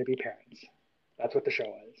preparing to be parents. That's what the show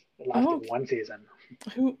is. It lasted 1 season.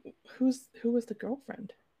 Who was the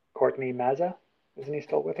girlfriend? Courtney Mazza. Isn't he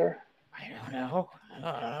still with her? I don't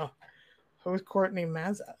know. Who's Courtney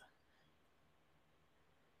Mazza?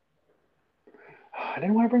 I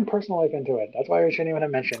didn't want to bring personal life into it. That's why I shouldn't even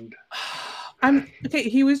have mentioned. I'm okay.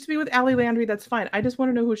 He used to be with Ali Landry. That's fine. I just want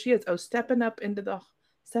to know who she is. Oh, Step into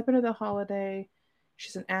the Holiday.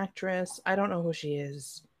 She's an actress. I don't know who she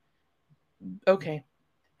is. Okay,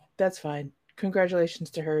 that's fine. Congratulations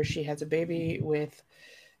to her. She has a baby with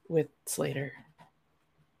Slater.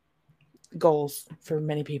 Goals for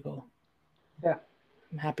many people. Yeah,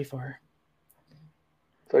 I'm happy for her.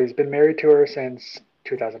 So he's been married to her since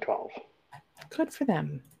 2012. Good for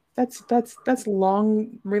them. That's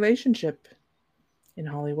long relationship in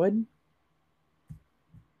Hollywood.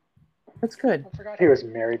 That's good. I forgot he was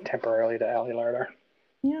married temporarily to Ali Larter.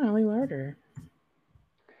 Yeah, Ali Larter.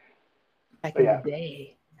 Back But in yeah. the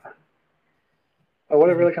day. But what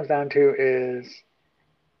it really comes down to is,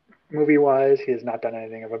 movie-wise, he has not done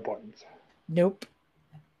anything of importance. Nope.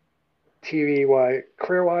 TV-wise,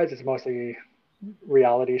 career-wise, it's mostly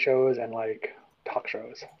reality shows and like talk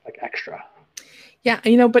shows, like Extra. Yeah,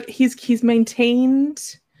 but he's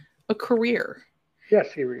maintained a career.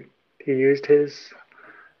 Yes, he used his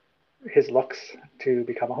looks to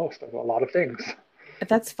become a host of a lot of things.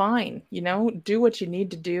 That's fine. Do what you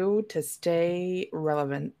need to do to stay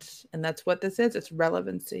relevant. And that's what this is. It's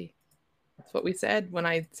relevancy. That's what we said when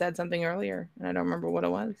I said something earlier. And I don't remember what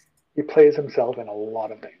it was. He plays himself in a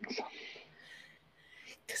lot of things.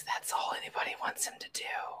 Because that's all anybody wants him to do.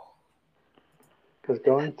 Because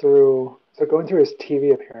going through his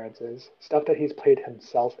TV appearances, stuff that he's played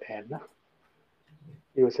himself in,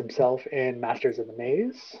 he was himself in Masters of the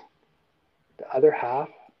Maze, the other half,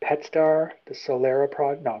 Pet Star, the Solera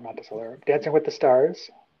Prod, no, not the Solera, Dancing with the Stars.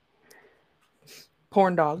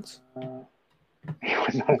 Porn Dogs. He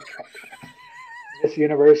was not in Miss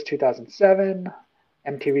Universe 2007,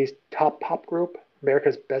 MTV's Top Pop Group,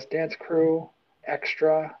 America's Best Dance Crew,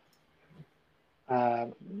 Extra,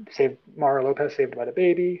 Mario Lopez, Saved by the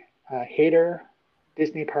Baby, Hater,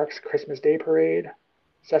 Disney Parks Christmas Day Parade,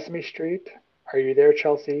 Sesame Street, Are You There,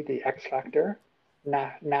 Chelsea, The X Factor,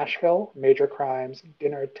 Nashville, Major Crimes,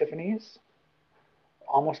 Dinner at Tiffany's,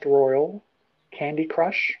 Almost Royal, Candy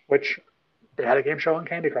Crush, which they had a game show on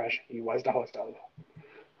Candy Crush. He was the host of.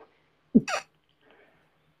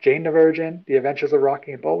 Jane the Virgin, The Adventures of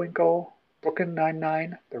Rocky and Bullwinkle, Brooklyn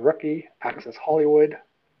Nine-Nine, The Rookie, Access Hollywood,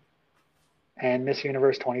 and Miss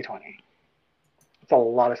Universe 2020. It's a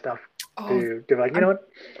lot of stuff to do. Like, you know what?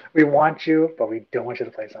 We want you, but we don't want you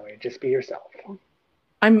to play something. Just be yourself.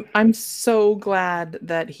 I'm so glad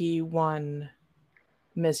that he won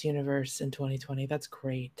Miss Universe in 2020. That's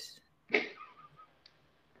great. He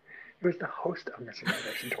was the host of Miss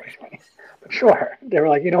Universe in 2020. But sure, they were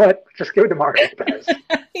like, you know what? Just give it to Mario Lopez.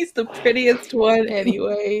 He's the prettiest one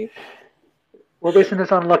anyway. We're basing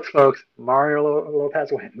this on looks, folks. Mario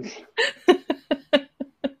Lopez wins.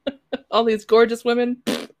 All these gorgeous women.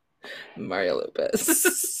 Mario Lopez.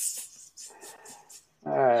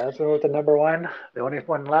 All right, let's go with the number one. The only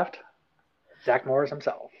one left, Zach Morris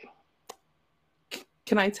himself.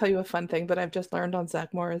 Can I tell you a fun thing that I've just learned on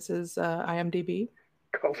Zach Morris's IMDb?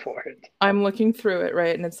 Go for it. I'm looking through it,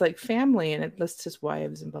 right? And it's like family, and it lists his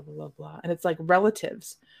wives and blah, blah, blah, blah. And it's like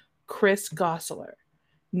relatives. Chris Gosselaar,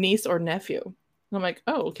 niece or nephew. And I'm like,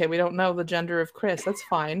 oh, okay, we don't know the gender of Chris. That's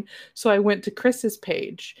fine. So I went to Chris's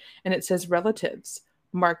page, and it says relatives,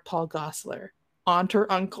 Mark Paul Gosselaar, aunt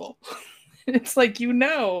or uncle. It's like,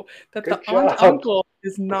 that Good the aunt uncle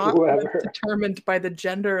is not determined by the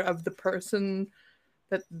gender of the person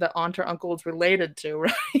that the aunt or uncle is related to,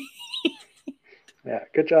 right? Yeah,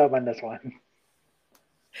 good job on this one.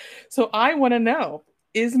 So I want to know,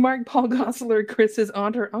 is Mark Paul Gosselaar Chris's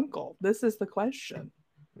aunt or uncle? This is the question.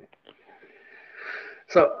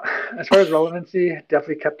 So as far as relevancy,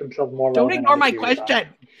 definitely kept himself more relevant. Don't ignore my question.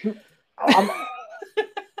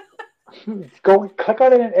 Go click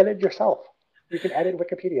on it and edit yourself. You can edit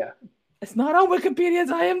Wikipedia. It's not on Wikipedia,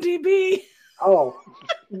 it's IMDb. Oh.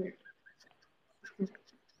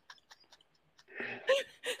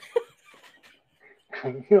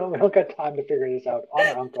 We don't got time to figure this out.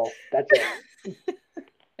 Aunt or uncle. That's it.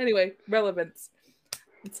 Anyway, relevance.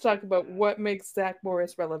 Let's talk about what makes Zach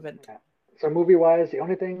Morris relevant. Okay. So movie-wise, the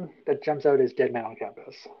only thing that jumps out is Dead Man on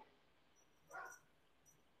Campus.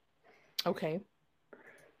 Okay.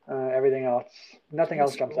 Everything else, nothing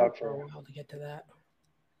else jumps out for a while to get to that.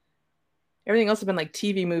 Everything else has been like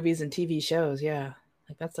TV movies and TV shows. Yeah,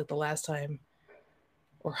 like that's like the last time.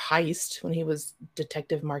 Or Heist when he was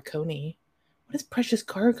Detective Marconi. What is Precious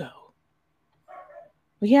Cargo?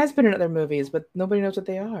 Well, he has been in other movies, but nobody knows what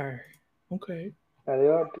they are. Okay. Yeah, they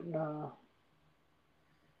are, no.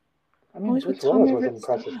 I mean, Always with Bruce Tom Willis was Everett in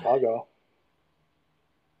Precious Scott. Cargo.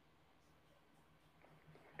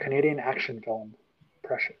 Canadian action film,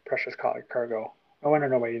 Precious Cargo. No wonder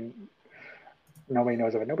nobody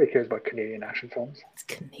knows of it. Nobody cares about Canadian action films. It's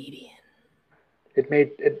Canadian.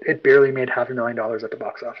 It barely made $500,000 at the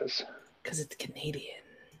box office. Because it's Canadian.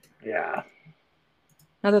 Yeah.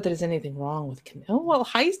 Not that there's anything wrong with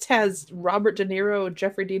Heist has Robert De Niro,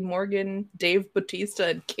 Jeffrey Dean Morgan, Dave Bautista,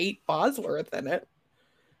 and Kate Bosworth in it.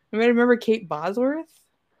 Remember Kate Bosworth?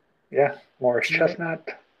 Yeah. Morris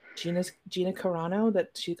Chestnut. Gina Carano, that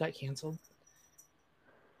she got canceled.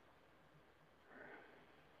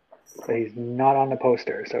 But he's not on the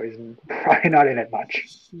poster, so he's probably not in it much.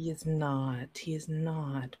 He is not.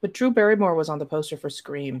 But Drew Barrymore was on the poster for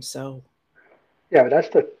Scream, so. Yeah, but that's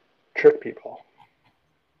to trick people.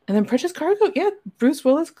 And then Precious Cargo, yeah, Bruce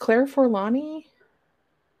Willis, Claire Forlani.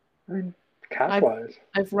 I mean, cast-wise.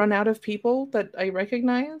 I've run out of people that I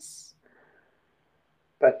recognize.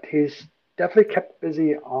 But he's definitely kept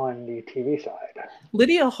busy on the TV side.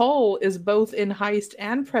 Lydia Hull is both in Heist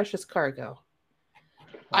and Precious Cargo.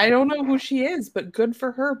 I don't know who she is, but good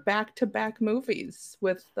for her. Back-to-back movies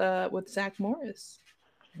with Zach Morris.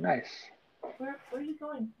 Nice. Where are you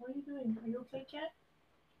going? What are you doing? Are you okay, cat?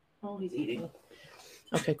 Oh, he's eating.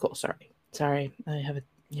 Okay, cool. Sorry. I have a,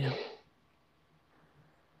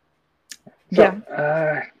 So,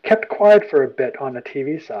 kept quiet for a bit on the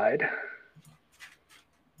TV side.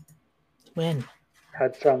 When?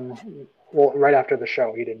 Had some, well, right after the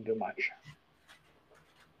show, he didn't do much.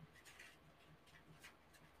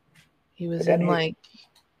 He was in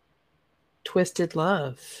Twisted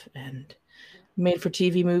Love and made for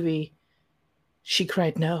TV movie She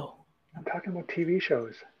Cried No. I'm talking about TV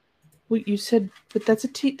shows. Well, you said, but that's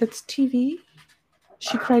TV.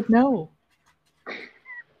 She Cried No.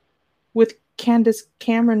 With Candace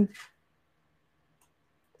Cameron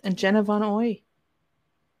and Jenna Von Oy.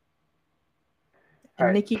 And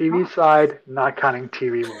right, Nikki TV Cox. side, not counting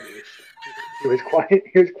TV movies. He was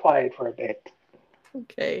quiet for a bit.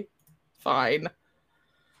 Okay, fine.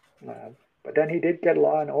 But then he did get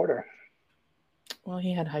Law and Order. Well,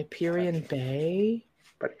 he had Hyperion Bay.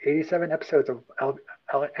 But 87 episodes of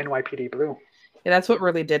NYPD Blue. Yeah, that's what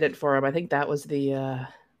really did it for him. I think that was the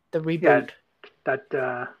reboot. Yeah,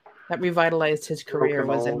 that revitalized his career.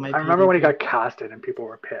 Was NYPD. I remember when he got casted and people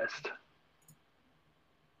were pissed.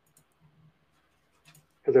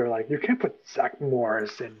 Because they were like, you can't put Zach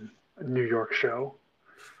Morris in a New York show.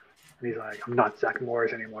 And he's like, I'm not Zach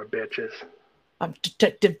Morris anymore, bitches. I'm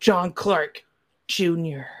Detective John Clark Jr.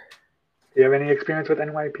 Do you have any experience with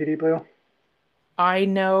NYPD Blue? I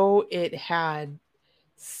know it had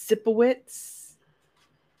Sipowicz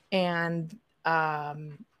and that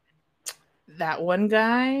one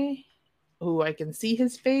guy who I can see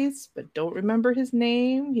his face but don't remember his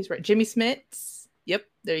name. He's right. Jimmy Smits. Yep,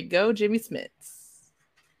 there you go, Jimmy Smits.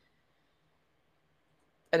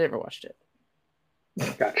 I never watched it.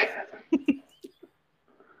 Gotcha.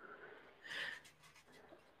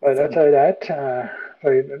 But outside that,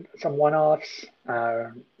 some one-offs.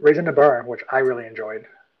 Raising the Bar, which I really enjoyed.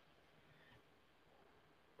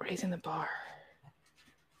 Raising the Bar.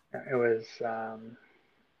 It was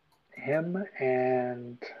him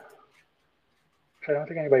and I don't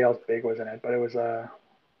think anybody else big was in it, but it was a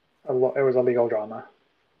legal drama.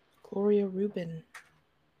 Gloria Rubin.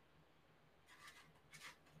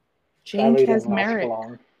 Jane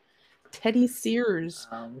Kasmerick. Teddy Sears,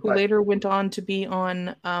 who later went on to be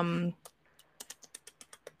on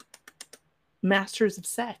Masters of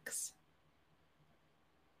Sex.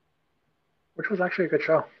 Which was actually a good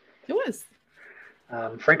show. It was.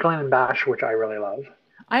 Franklin and Bash, which I really love.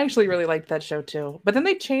 I actually really liked that show too. But then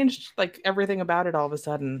they changed everything about it all of a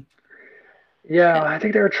sudden. Yeah, I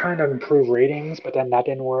think they were trying to improve ratings, but then that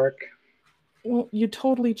didn't work. Well, you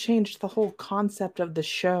totally changed the whole concept of the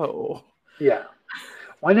show. Yeah.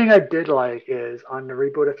 One thing I did like is on the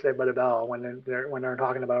reboot of Saved by the Bell, when they're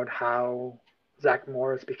talking about how Zach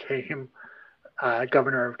Morris became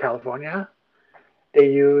governor of California,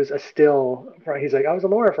 they use a still. He's like, I was a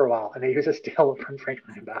lawyer for a while, and they use a still from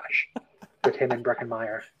Franklin and Bash with him and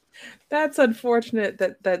Breckenmeyer. That's unfortunate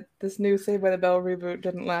that this new Saved by the Bell reboot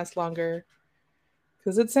didn't last longer,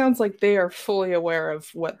 because it sounds like they are fully aware of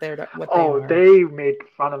what they are. They made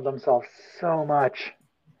fun of themselves so much.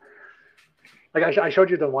 Like I showed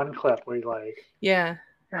you the one clip where he's like, yeah.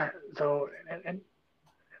 So and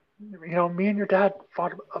me and your dad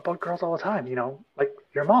fought about girls all the time. Like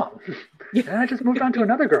your mom. And I just moved on to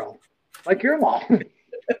another girl, like your mom.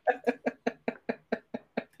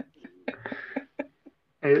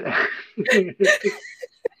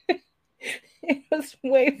 It was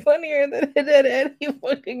way funnier than it had any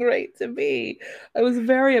fucking right to be. I was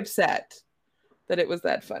very upset that it was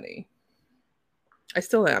that funny. I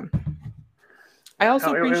still am. I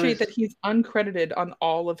also appreciate that he's uncredited on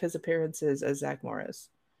all of his appearances as Zach Morris.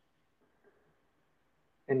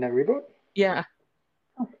 In the reboot? Yeah.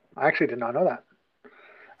 Oh, I actually did not know that.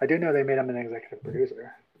 I do know they made him an executive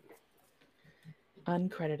producer.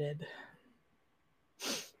 Uncredited.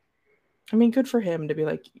 I mean, good for him to be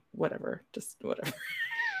like, whatever, just whatever.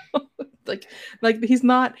 like he's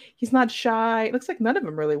not shy. It looks like none of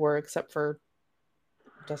them really were, except for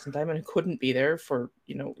Dustin Diamond, who couldn't be there for,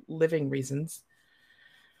 living reasons.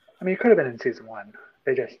 I mean, he could have been in season 1.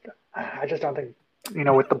 I just don't think,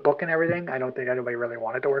 with the book and everything, I don't think anybody really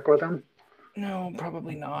wanted to work with him. No,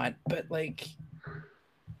 probably not. But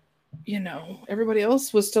everybody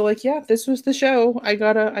else was still like, yeah, this was the show. I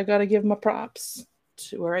gotta give my props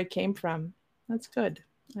to where I came from. That's good.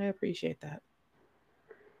 I appreciate that.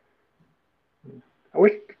 I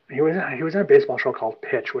wish he was in a baseball show called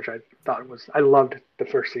Pitch, which I loved the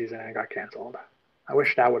first season and it got canceled. I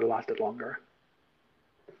wish that would have lasted longer.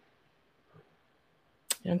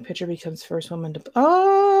 Young pitcher becomes first woman to.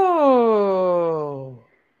 Oh,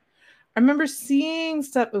 I remember seeing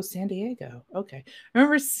stuff. Oh, San Diego. Okay, I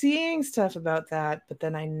remember seeing stuff about that, but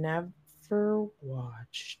then I never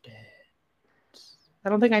watched it. I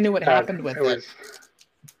don't think I knew what happened with it.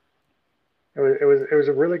 It was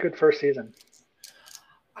a really good first season.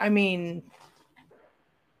 I mean,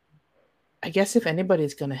 I guess if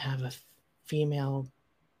anybody's going to have a female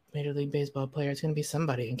Major League Baseball player, it's going to be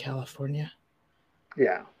somebody in California.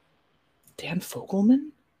 Yeah. Dan Fogelman?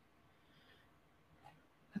 Is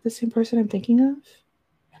that the same person I'm thinking of?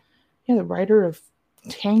 Yeah, the writer of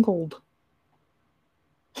Tangled.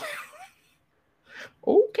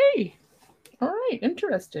 Okay. All right.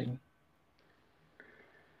 Interesting.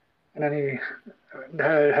 And any,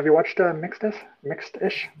 have you watched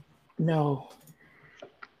Mixed-ish? No.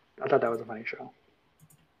 I thought that was a funny show.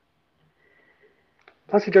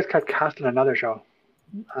 Plus, he just got cast in another show.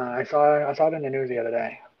 I saw it in the news the other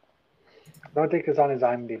day. I don't think it's on his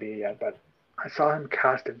IMDb yet, but I saw him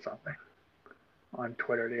cast in something on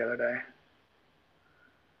Twitter the other day.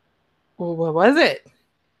 Well, what was it?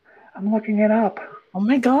 I'm looking it up. Oh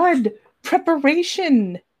my God.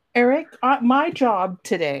 Preparation. Eric, my job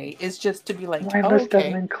today is just to be like, my list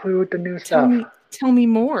doesn't include the new stuff. stuff. Tell me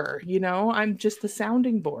more. I'm just the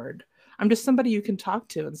sounding board. I'm just somebody you can talk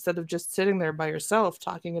to instead of just sitting there by yourself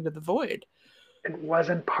talking into the void. It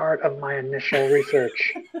wasn't part of my initial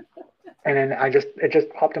research. And then it just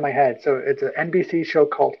popped in my head. So it's an NBC show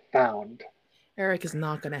called Found. Eric is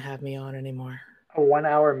not going to have me on anymore. A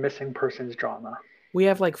 1-hour missing persons drama. We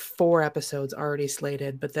have 4 episodes already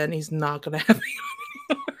slated, but then he's not going to have me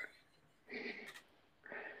on anymore.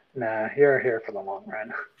 Nah, you're here for the long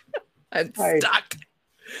run. I'm stuck.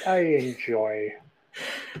 I enjoy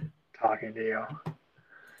talking to you.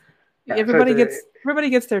 Yeah, everybody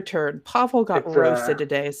gets their turn. Pavel got roasted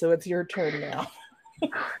today, so it's your turn now.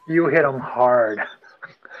 You hit him hard.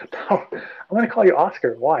 I'm going to call you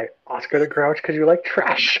Oscar. Why? Oscar the Grouch, because you like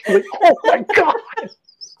trash. I'm like, oh my God.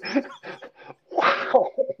 Wow.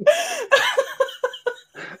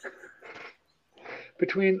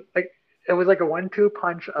 Between, it was like a 1-2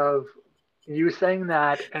 punch of you saying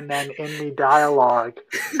that, and then in the dialogue,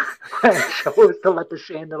 I chose to let the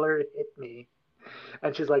chandelier hit me.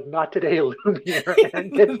 And she's like, not today, Lumiere.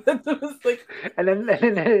 And then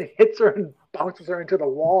it hits her and bounces her into the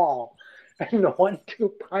wall. And the 1-2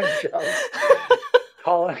 punch of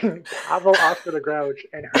calling Pavel Oscar the Grouch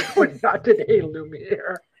and her going, not today,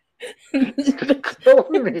 Lumiere. Killed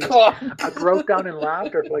me. I broke down in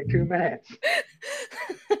laughter for 2 minutes.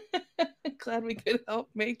 Glad we could help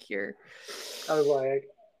make your. I was like,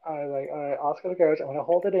 all right, Oscar the Grouch, I'm going to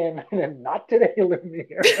hold it in. And then, not today,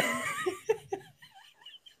 Lumiere.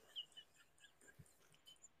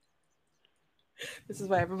 This is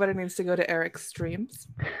why everybody needs to go to Eric's streams.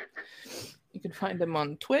 You can find him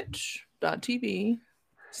on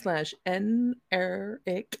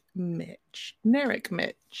twitch.tv/NericMitch. Neric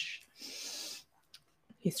Mitch.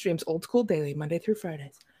 He streams Old School daily, Monday through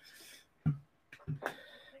Fridays.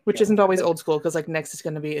 Which isn't always old school, because next is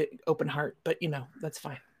going to be Open Heart, but that's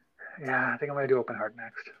fine. Yeah, I think I'm going to do Open Heart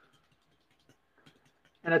next.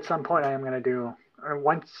 And at some point I am going to do, or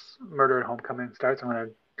once Murder at Homecoming starts, I'm going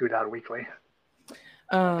to do that weekly.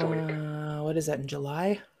 What is that, in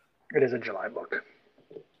July? It is a July book.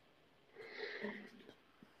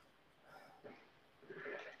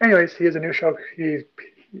 Anyways, he has a new show. He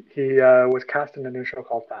was cast in a new show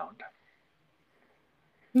called Found.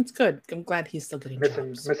 That's good. I'm glad he's still getting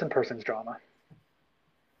missing persons drama.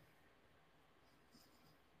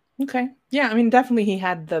 Okay. Yeah, I mean, definitely he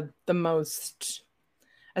had the most,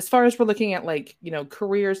 as far as we're looking at, like,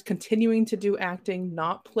 careers, continuing to do acting,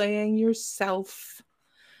 not playing yourself,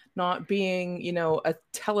 not being, a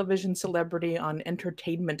television celebrity on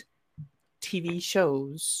entertainment TV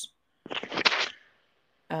shows.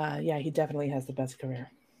 Yeah, he definitely has the best career.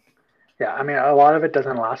 Yeah, I mean, a lot of it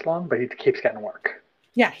doesn't last long, but he keeps getting work.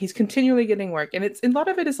 Yeah, he's continually getting work, and a lot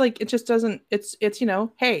of it is like, it just doesn't. It's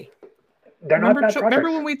hey, They're not bad projects.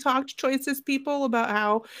 remember when we talked Choices People about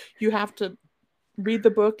how you have to read the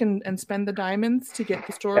book and spend the diamonds to get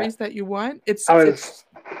the stories that you want?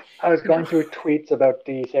 I was going through tweets about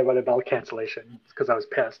the Saved by the Bell cancellation because I was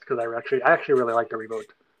pissed because I actually really like the reboot.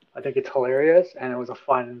 I think it's hilarious and it was a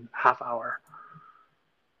fun half hour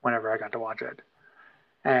whenever I got to watch it.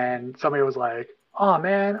 And somebody was like, "Oh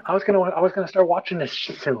man, I was gonna start watching this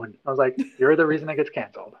soon." I was like, "You're the reason it gets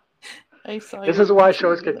canceled. I saw This is why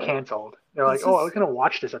shows get canceled." They're like, "Oh, I was gonna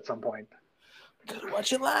watch this at some point." Gotta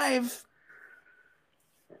watch it live,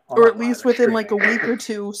 Well, or not at live, least within like a streaming. week or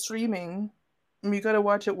two streaming. You gotta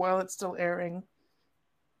watch it while it's still airing.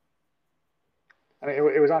 I mean,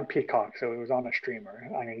 it was on Peacock, so it was on a streamer.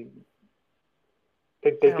 I mean,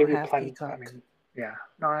 they I don't give you have plenty. Peacock. I mean, yeah.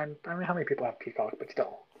 No, I mean, how many people have Peacock, but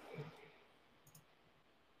still.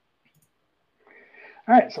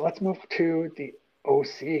 All right, so let's move to the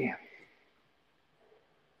OC.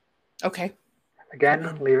 Okay.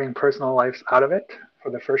 Again, leaving personal lives out of it.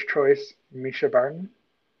 For the first choice, Misha Barton.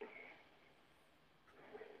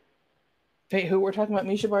 Wait, who we're talking about?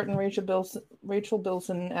 Misha Barton, Rachel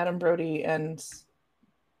Bilson, Adam Brody, and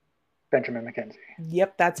Benjamin McKenzie.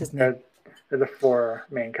 Yep, that's his name. They're the four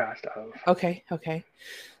main cast of. Okay.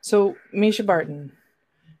 So Misha Barton,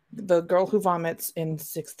 the girl who vomits in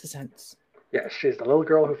Sixth Sense. Yes, she's the little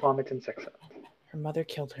girl who vomits in Sixth Sense. Her mother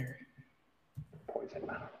killed her.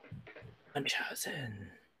 Poison. Munchausen.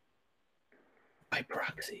 By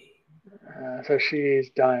proxy. So she's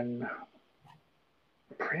done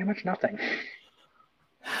pretty much nothing.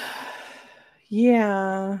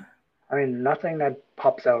 Yeah. I mean, nothing that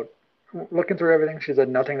pops out. Looking through everything, she's had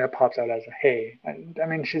nothing that pops out as a hey. I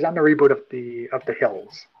mean, she's on the reboot of the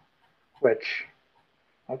Hills, which,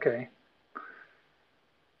 okay.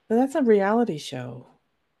 But that's a reality show.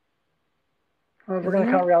 Well, if we're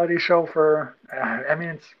gonna count reality show for, I mean,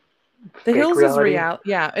 it's The Hills reality. Is real.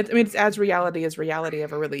 Yeah, I mean, it's as reality as reality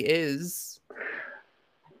ever really is.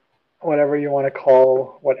 Whatever you want to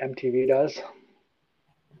call what MTV does.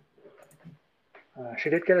 She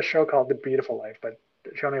did get a show called The Beautiful Life, but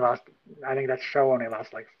she only lost. I think that show only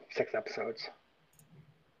lost like 6 episodes.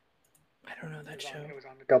 I don't know that show. It was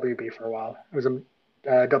on the WB for a while. It was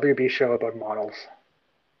a WB show about models.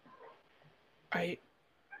 Right.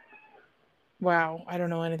 Wow, I don't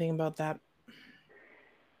know anything about that.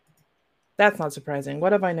 That's not surprising.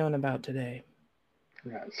 What have I known about today?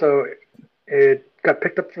 Yeah, so it got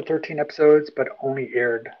picked up for 13 episodes, but only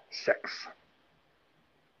aired 6.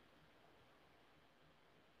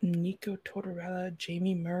 Nico Tortorella,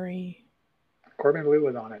 Jamie Murray. Corbin Bleu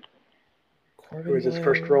was on it. It was his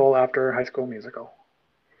first role after High School Musical.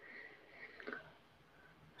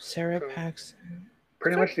 Sarah Paxton.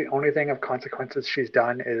 Pretty much the only thing of consequences she's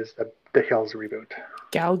done is the Hills reboot.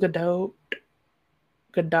 Gal Gadot,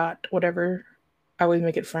 whatever. I always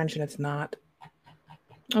make it French and it's not.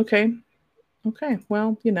 Okay.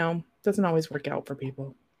 Well, doesn't always work out for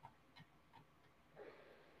people.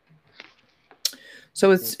 So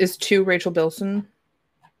is 2 Rachel Bilson?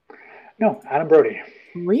 No, Adam Brody.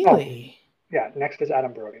 Really? Oh, yeah, next is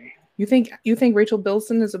Adam Brody. You think Rachel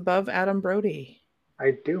Bilson is above Adam Brody?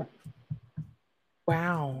 I do.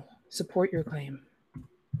 Wow. Support your claim.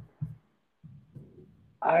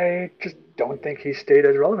 I just don't think he stayed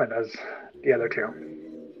as relevant as the other 2.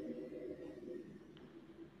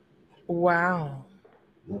 Wow.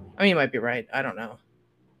 I mean, you might be right. I don't know.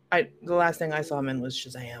 The last thing I saw him in was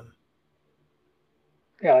Shazam.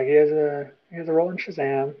 Yeah, like he has a role in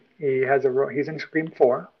Shazam. He has a role. He's in Scream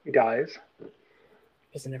 4. He dies.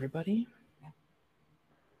 Isn't everybody?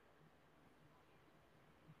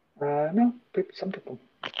 No, some people.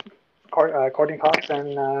 Courtney Cox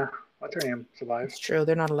and what's her name survives. It's true.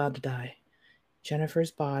 They're not allowed to die.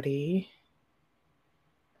 Jennifer's Body.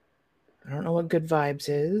 I don't know what Good Vibes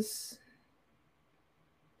is.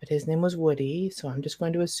 But his name was Woody, so I'm just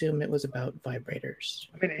going to assume it was about vibrators.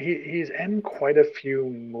 I mean, he's in quite a few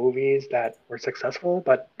movies that were successful,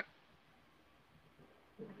 but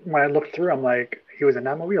when I looked through, I'm like, he was in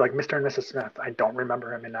that movie, like Mr. and Mrs. Smith. I don't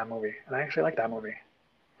remember him in that movie, and I actually like that movie.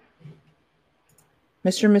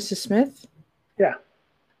 Mr. and Mrs. Smith? Yeah.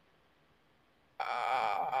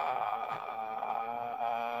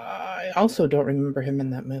 I I also don't remember him in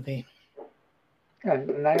that movie. Yeah,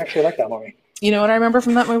 and I actually like that movie. You know what I remember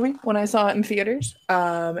from that movie when I saw it in theaters?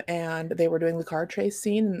 And they were doing the car chase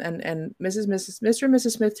scene, and Mr. and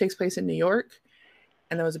Mrs. Smith takes place in New York,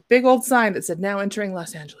 and there was a big old sign that said "Now entering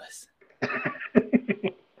Los Angeles."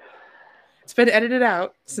 It's been edited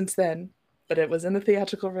out since then, but it was in the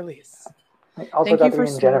theatrical release. I also Thank got you to for be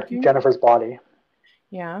in smoking. Jennifer's Body.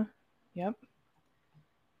 Yeah. Yep.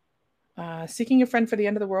 Seeking a Friend for the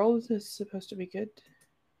End of the World is supposed to be good.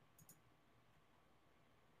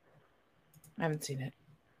 I haven't seen it.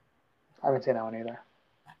 I haven't seen that one either.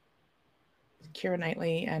 Keira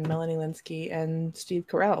Knightley and Melanie Linsky and Steve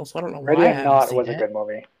Carell. So I don't know Ready why I or haven't Not seen was it. a good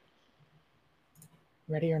movie.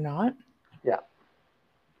 Ready or Not? Yeah.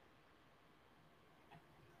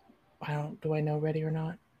 Do I know Ready or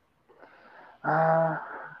Not?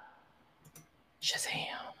 Shazam.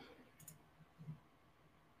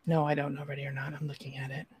 No, I don't know Ready or Not. I'm looking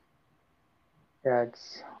at it. Yeah,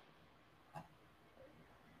 it's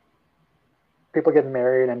people get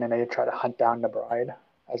married and then they try to hunt down the bride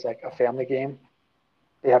as like a family game.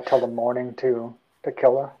 They have till the morning to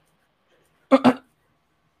kill her.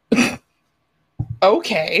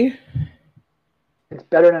 Okay. It's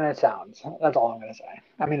better than it sounds. That's all I'm going to say.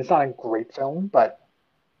 I mean, it's not a great film, but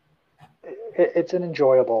it's an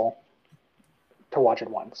enjoyable to watch it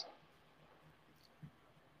once.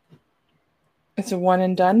 It's a one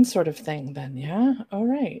and done sort of thing then, yeah? All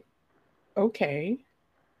right. Okay.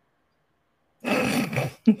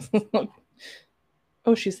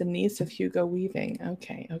 Oh, she's the niece of Hugo Weaving.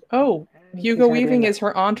 Okay. Oh, Hugo Weaving is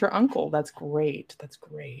her aunt or uncle. That's great. That's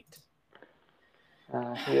great.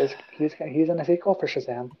 He's in a sequel for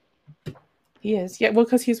Shazam. He is. Yeah, well,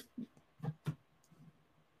 because he's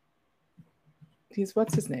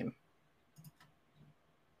what's his name?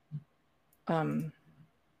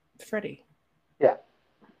 Freddy. Yeah.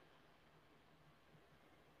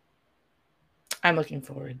 I'm looking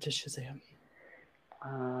forward to Shazam.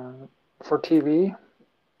 For TV,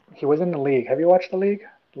 he was in The League. Have you watched The League?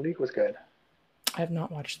 The League was good. I have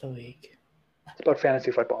not watched The League. It's about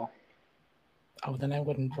fantasy football. Oh, then I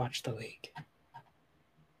wouldn't watch The League.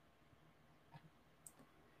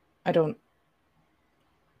 I don't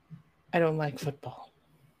like football.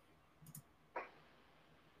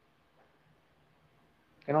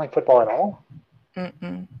 You don't like football at all?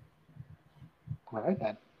 Mm-mm. All right,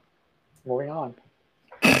 then. Moving on.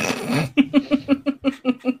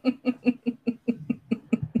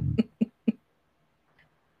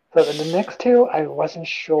 So the next two, I wasn't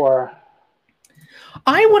sure.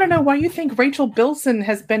 I want to know why you think Rachel Bilson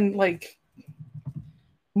has been like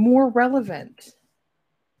more relevant.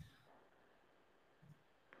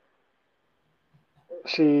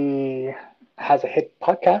 She has a hit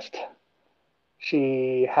podcast.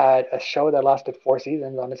 She had a show that lasted 4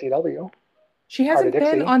 seasons on the CW. She hasn't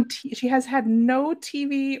been on. She has had no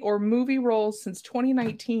TV or movie roles since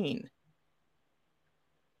 2019.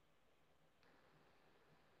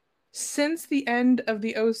 Since the end of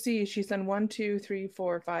the OC, she's done 1, 2, 3,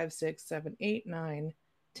 4, 5, 6, 7, 8, 9,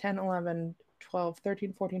 10, 11, 12,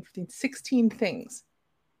 13, 14, 15, 16 things.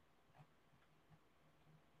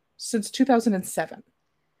 Since 2007.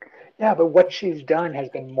 Yeah, but what she's done has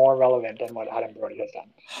been more relevant than what Adam Brody has done.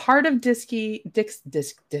 Heart of Dixie.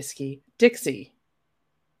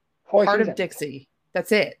 Heart of Dixie.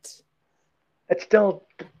 That's it. It's still...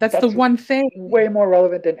 That's the one thing. Way more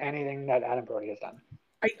relevant than anything that Adam Brody has done.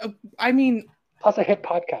 I mean... Plus a hit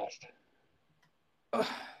podcast.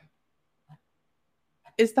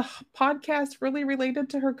 Is the podcast really related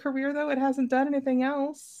to her career, though? It hasn't done anything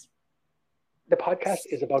else. The podcast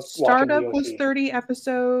is about Startup was 30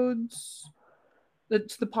 episodes. The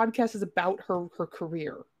podcast is about her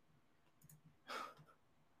career.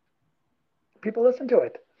 People listen to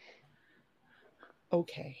it.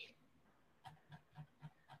 Okay.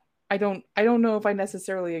 I don't know if I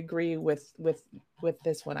necessarily agree with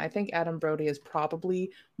this one. I think Adam Brody is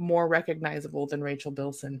probably more recognizable than Rachel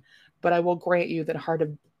Bilson, but I will grant you that Heart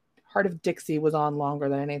of Dixie was on longer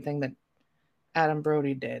than anything that Adam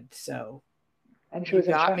Brody did. So, and she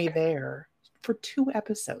got me there for 2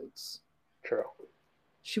 episodes. True.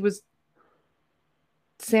 She was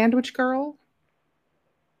Sandwich Girl.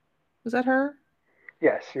 Was that her?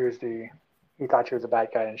 Yes, she was he thought she was a bad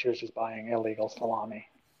guy and she was just buying illegal salami.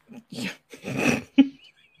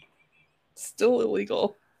 Still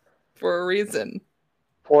illegal for a reason.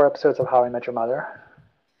 4 episodes of How I Met Your Mother.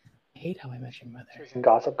 I hate How I Met Your Mother. She was in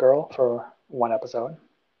Gossip Girl for 1 episode.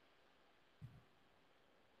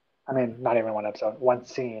 I mean, not even 1 episode, 1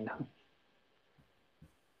 scene.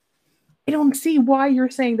 I don't see why you're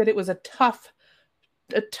saying that it was a tough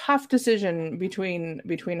a tough decision between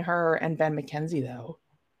her and Ben McKenzie, though.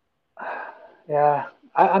 Yeah,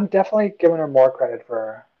 I'm definitely giving her more credit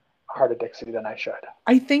for Heart of Dixie than I should.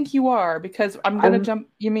 I think you are, because I'm gonna jump.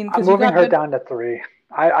 You mean I'm because you moving got her the, down to 3.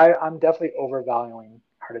 I'm definitely overvaluing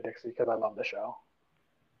Heart of Dixie because I love the show.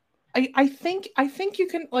 I think you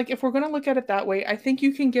can, like, if we're going to look at it that way, I think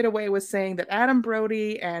you can get away with saying that Adam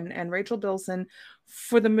Brody and Rachel Bilson,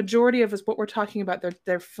 for the majority of us, what we're talking about,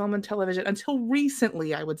 their film and television until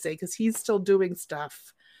recently, I would say, because he's still doing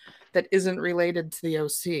stuff that isn't related to the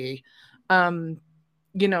OC.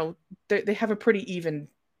 You know, they have a pretty even,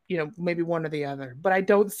 you know, maybe one or the other. But I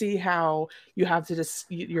don't see how you have to just,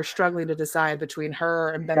 you're struggling to decide between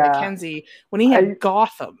her and Ben McKenzie when he had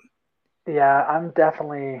Gotham. Yeah, I'm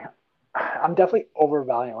definitely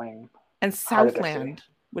overvaluing and Southland,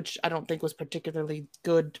 which I don't think was particularly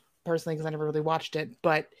good personally because I never really watched it,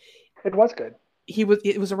 but it was good.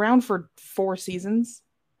 It was around for 4 seasons.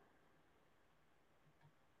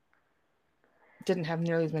 Didn't have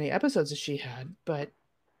nearly as many episodes as she had, but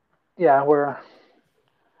yeah, we're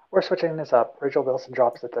switching this up. Rachel Bilson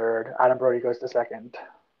drops to 3rd. Adam Brody goes to 2nd.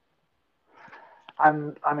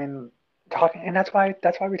 Talking, and that's why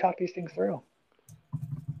we talk these things through.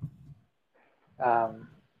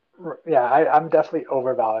 Yeah, I'm definitely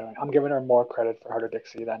overvaluing. I'm giving her more credit for Heart of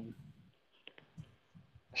Dixie than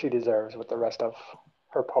she deserves with the rest of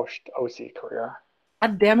her post OC career.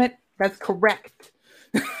 God damn it, that's correct.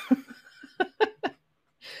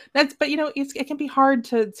 But you know, it can be hard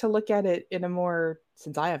to look at it in a more,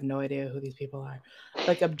 since I have no idea who these people are,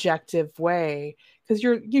 like objective way, because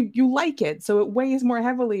you like it, so it weighs more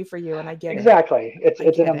heavily for you, and I get exactly.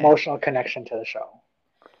 It's an emotional connection to the show,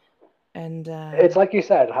 and it's like you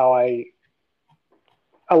said, how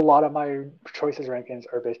a lot of my choices rankings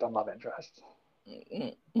are based on love interest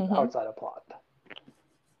outside of plot.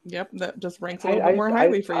 Yep, that just ranks a little bit more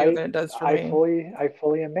highly for you than it does for me. I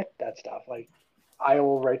fully admit that stuff. Like, I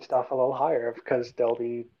will rate stuff a little higher because there'll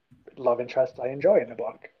be love interests I enjoy in the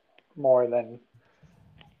book more than.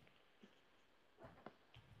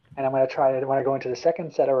 And I'm going to try it when I go into the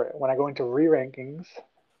second set, or when I go into re-rankings,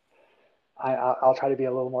 I'll try to be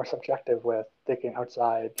a little more subjective with thinking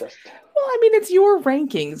outside just. Well, I mean, it's your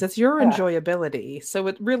rankings, it's your enjoyability, so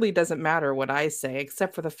it really doesn't matter what I say,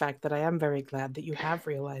 except for the fact that I am very glad that you have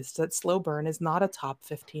realized that Slow Burn is not a top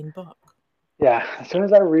 15 book. Yeah, as soon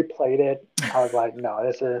as I replayed it, I was like,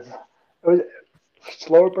 no,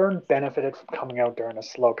 Slow Burn benefited from coming out during a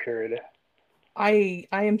slow period.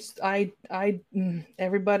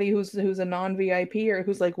 Everybody who's a non-VIP or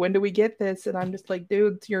who's like, when do we get this? And I'm just like,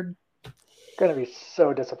 dude, you're gonna be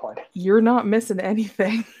so disappointed. You're not missing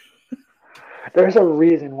anything. There's a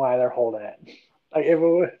reason why they're holding it. Like, if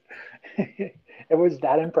it was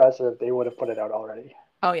that impressive, they would have put it out already.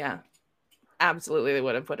 Oh yeah, absolutely, they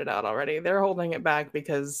would have put it out already. They're holding it back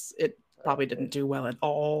because it probably didn't do well at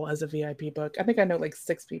all as a VIP book. I think I know like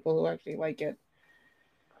 6 people who actually like it,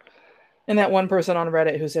 and that one person on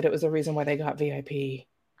Reddit who said it was the reason why they got VIP.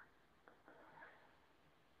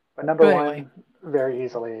 But number one, very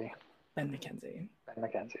easily, Ben McKenzie.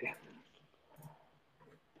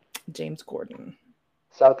 James Gordon.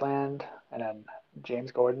 Southland, and then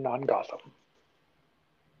James Gordon on Gotham.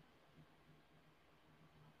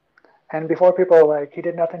 And before people are like, he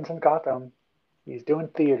did nothing since Gotham, he's doing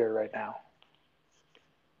theater right now.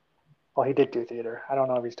 Well, he did do theater. I don't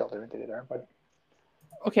know if he's still doing theater, but.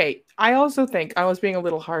 Okay, I also think I was being a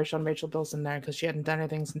little harsh on Rachel Bilson there because she hadn't done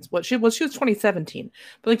anything since she was 2017.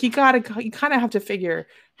 But like, you kind of have to figure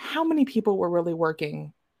how many people were really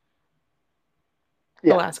working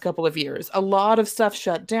the last couple of years. A lot of stuff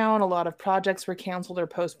shut down, a lot of projects were canceled or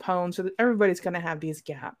postponed, so that everybody's going to have these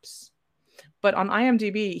gaps. But on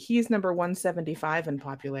IMDb, he's number 175 in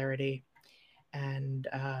popularity, and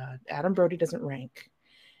Adam Brody doesn't rank.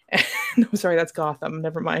 No, sorry, that's Gotham.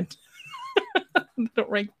 Never mind. They don't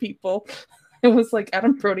rank people. It was like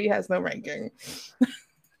Adam Brody has no ranking.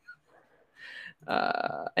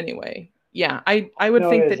 Anyway, yeah, I would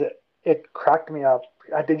think that it cracked me up.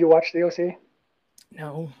 Did you watch the OC?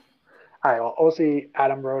 No. All right, well, OC,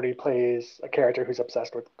 Adam Brody plays a character who's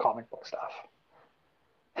obsessed with comic book stuff.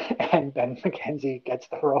 And Ben McKenzie gets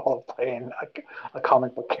the role of playing a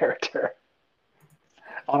comic book character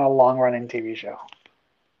on a long-running TV show.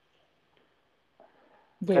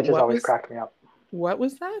 Wait, that just always cracked me up. What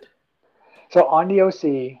was that? So on the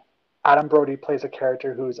OC, Adam Brody plays a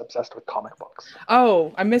character who's obsessed with comic books.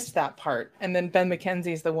 Oh, I missed that part. And then Ben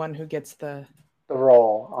McKenzie is the one who gets the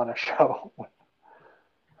role on a show.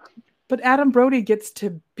 But Adam Brody gets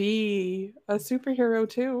to be a superhero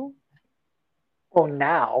too. Well,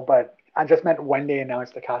 now, but I just meant when they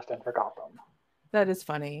announced the casting for Gotham. That is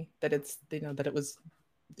funny that it's that it was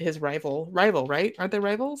his rival, right? Aren't they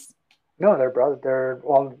rivals? No, they're brothers.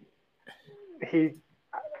 He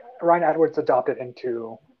Ryan Edwards adopted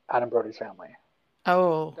into Adam Brody's family.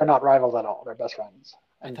 Oh, They're not rivals at all. They're best friends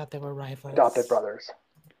I and thought they were rivals. adopted brothers.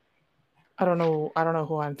 I don't know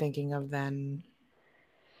who I'm thinking of then.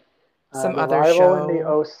 Some The other rival in the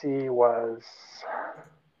show. OC was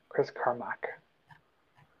Chris Carmack,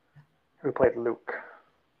 who played Luke.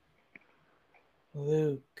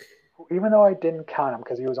 Luke. Even though I didn't count him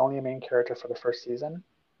because he was only a main character for the first season,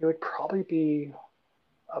 he would probably be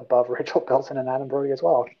above Rachel Bilson and Adam Brody as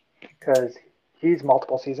well, because he's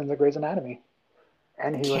multiple seasons of Grey's Anatomy,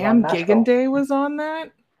 and he was on Cam Nashville. Giganday was on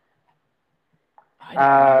that?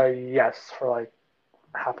 I didn't know. Yes, for like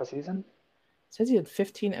half a season. It says he had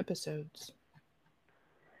 15 episodes.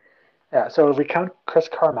 Yeah, so if we count Chris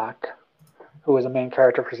Carmack, who was a main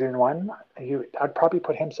character for season 1, I'd probably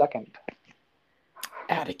put him second.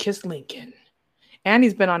 Atticus Lincoln. And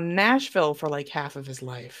he's been on Nashville for like half of his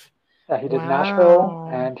life. Yeah, he did Wow. Nashville,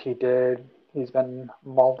 and he's been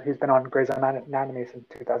on Grey's Anatomy since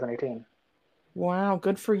 2018. Wow,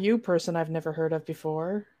 good for you, person I've never heard of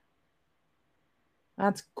before.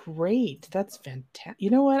 That's great. That's fantastic. You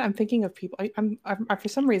know what? I'm thinking of people. I'm for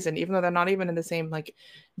some reason, even though they're not even in the same like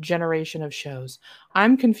generation of shows,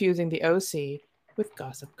 I'm confusing the OC with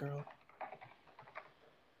Gossip Girl.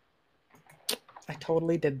 I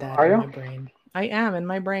totally did that in my brain. I am in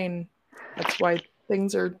my brain. That's why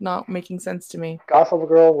things are not making sense to me. Gossip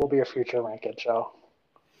Girl will be a future ranked show.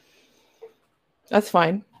 That's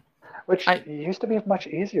fine. Which used to be much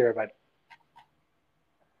easier, but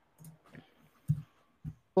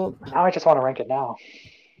now I just want to rank it now.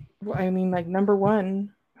 Well, I mean, like number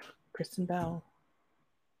 1, Kristen Bell.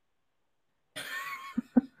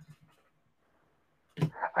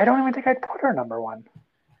 I don't even think I'd put her number 1.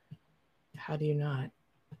 How do you not?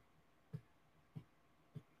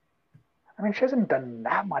 I mean, she hasn't done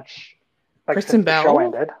that much. Like, Kristen Bell? The show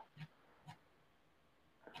ended.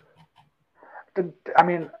 I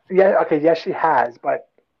mean, yeah, okay, yes, she has, but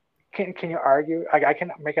can you argue? I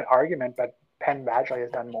can make an argument, but Penn Badgley has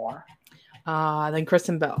done more. Than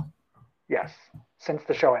Kristen Bell. Yes, since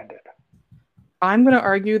the show ended. I'm going to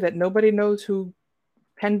argue that nobody knows who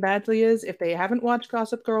Penn Badgley is if they haven't watched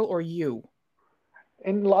Gossip Girl or you.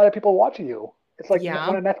 And a lot of people watch you. It's like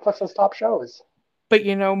one of Netflix's top shows. But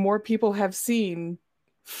more people have seen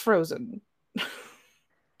Frozen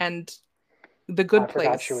and The Good Place.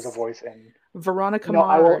 I forgot she was a voice in Veronica Mars.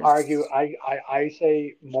 I will argue. I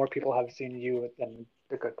say more people have seen you than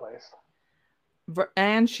The Good Place.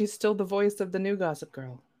 And she's still the voice of the new Gossip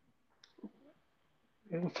Girl.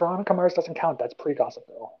 Veronica Mars doesn't count. That's pre-Gossip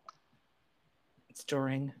Girl. It's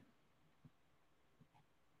during.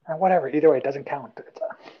 And whatever. Either way, it doesn't count.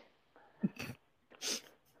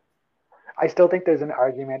 I still think there's an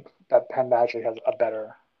argument that Penn Badgley has a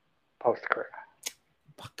better post-career.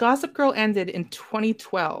 Gossip Girl ended in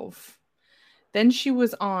 2012. Then she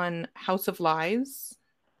was on House of Lies.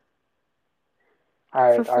 All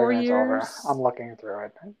right, for 4 years. Over. I'm looking through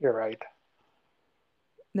it. You're right.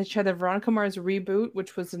 Then she had the Veronica Mars reboot,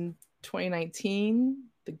 which was in 2019.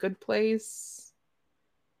 The Good Place.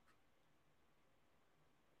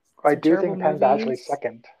 I do think Penn Badgley's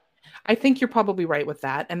second. I think you're probably right with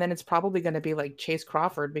that. And then it's probably going to be like Chase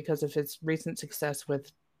Crawford because of his recent success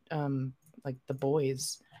with like The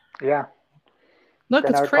Boys. Yeah. Look,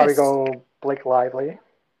 then it's I would Chris. Probably go Blake Lively.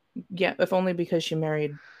 Yeah, if only because she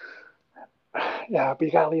married. Yeah, but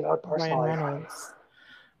you gotta leave out personal Ryan Reynolds.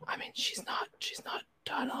 I mean, she's not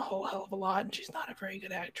done a whole hell of a lot, and she's not a very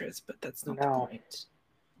good actress, but that's not the point.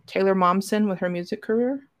 Taylor Momsen with her music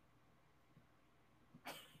career.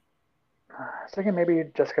 I was thinking maybe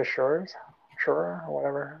Jessica Schurer or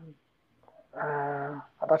whatever.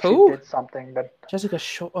 I thought she did something that Jessica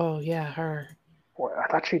Schurer. Oh yeah, her. I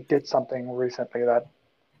thought she did something recently that.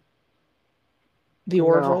 The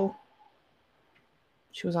Orville.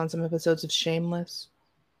 She was on some episodes of Shameless.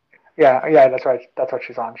 Yeah, that's right. That's what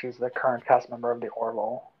she's on. She's the current cast member of The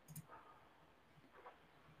Orville.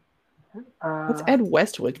 What's Ed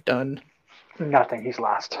Westwick done? Nothing. He's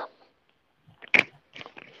last.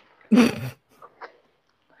 He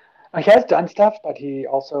has done stuff, but he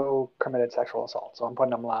also committed sexual assault, so I'm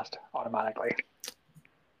putting him last automatically.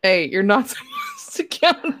 Hey, you're not supposed to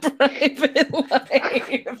count private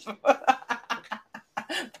life.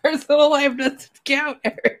 Personal life doesn't count,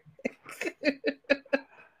 Eric.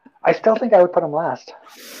 I still think I would put him last.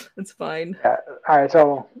 That's fine. Yeah. All right,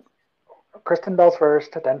 so Kristen Bell's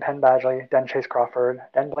first, then Penn Badgley, then Chase Crawford,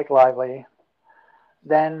 then Blake Lively,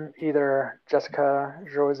 then either Jessica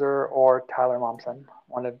Joyzer or Tyler Momsen.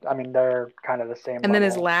 I mean, they're kind of the same And then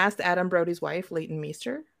his level. last, Adam Brody's wife, Leighton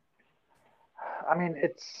Meester. I mean,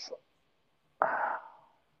 it's.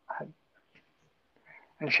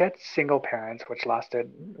 And she had single parents, which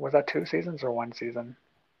lasted, was that 2 seasons or 1 season?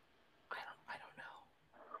 I don't know.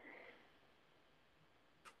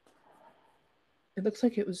 It looks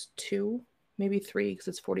like it was 2, maybe 3, because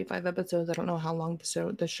it's 45 episodes. I don't know how long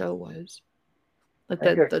the show was. Like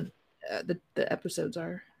the episodes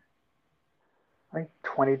are. I think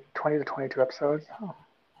 20 to 22 episodes.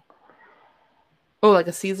 Oh, like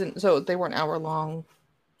a season. So they were an hour long.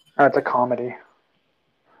 Oh, it's a comedy.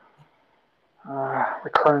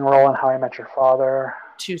 Recurring role in How I Met Your Father.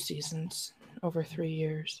 2 seasons over 3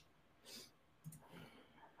 years.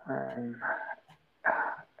 And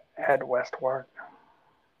Ed Westward.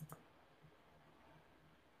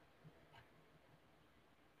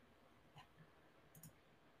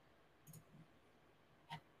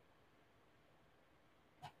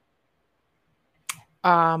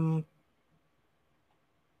 I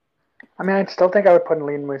mean, I still think I would put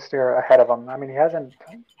Leighton Meester ahead of him. I mean, he hasn't.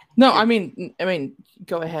 No, I mean,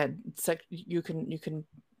 go ahead. It's like you can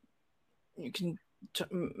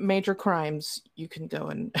major crimes. You can go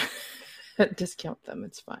and discount them.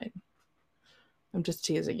 It's fine. I'm just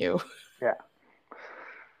teasing you. Yeah.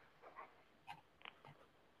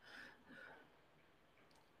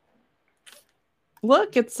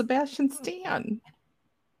 Look, it's Sebastian Stan.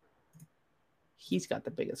 He's got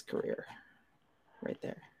the biggest career, right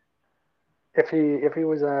there. If he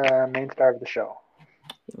was a main star of the show.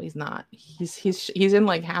 He's not. He's in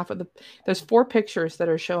like half of the. There's 4 pictures that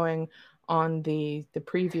are showing on the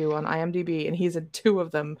preview on IMDb, and he's in 2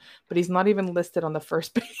 of them, but he's not even listed on the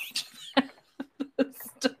first page of the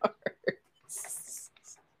stars.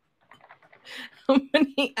 How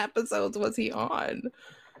many episodes was he on?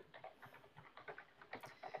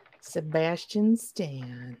 Sebastian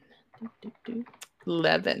Stan.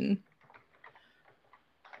 11.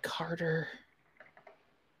 Carter.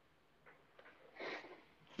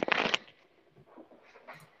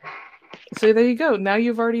 So there you go. Now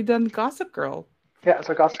you've already done Gossip Girl. Yeah,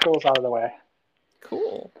 so Gossip Girl is out of the way.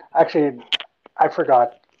 Cool. Actually, I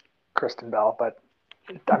forgot Kristen Bell, but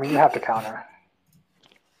I mean, you have to count her.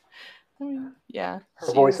 I mean, yeah.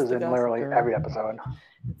 Her voice is in literally every episode.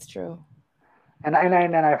 It's true. And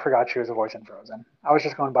I forgot she was a voice in Frozen. I was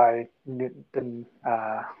just going by the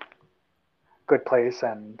Good Place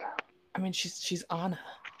and. I mean, she's Anna.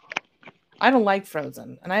 I don't like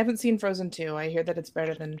Frozen, and I haven't seen Frozen 2. I hear that it's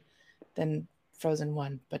better than Frozen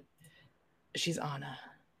 1, but she's Anna.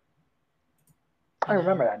 I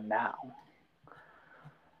remember that now.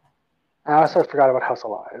 I also forgot about House of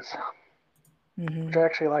Lies, which I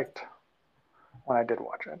actually liked when I did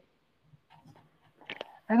watch it.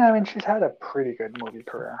 And I mean, she's had a pretty good movie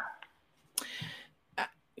career. I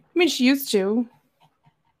mean, she used to.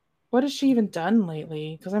 What has she even done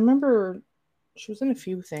lately? Because I remember she was in a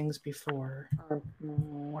few things before.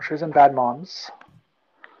 She was in Bad Moms.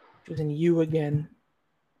 She was in You Again.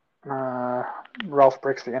 Ralph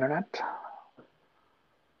Breaks the Internet.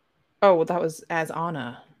 Oh, well, that was as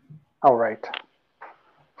Anna. Oh, right.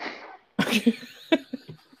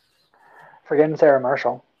 Forgetting Sarah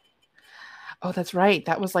Marshall. Oh, that's right.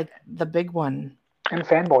 That was like the big one. And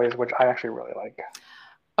Fanboys, which I actually really like.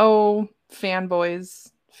 Oh,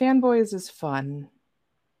 Fanboys. Fanboys is fun.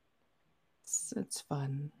 It's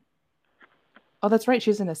fun. Oh, that's right.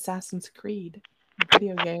 She's in Assassin's Creed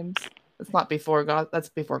video games. It's not before that's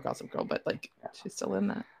before Gossip Girl, but like she's still in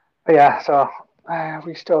that. But yeah, so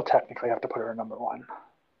we still technically have to put her at number 1.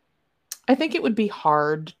 I think it would be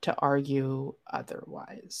hard to argue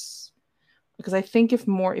otherwise, because I think if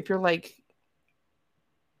you're like,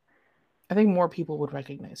 I think more people would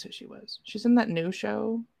recognize who she was. She's in that new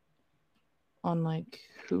show on like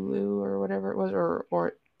Hulu or whatever it was,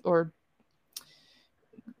 or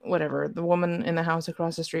whatever, the woman in the house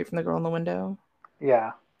across the street from the girl in the window.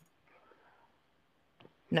 Yeah.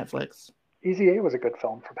 Netflix. Easy A was a good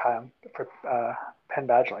film for Penn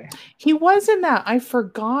Badgley. He was in that. I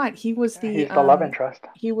forgot. He was he's the love interest.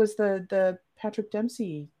 He was the Patrick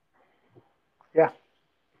Dempsey. Yeah.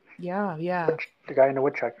 Yeah. The guy in the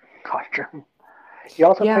woodchuck costume. He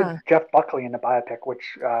also played Jeff Buckley in the biopic,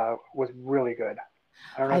 which was really good.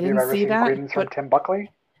 I don't know if you've ever seen Greetings from Tim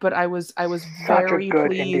Buckley. But I was very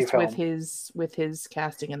pleased with his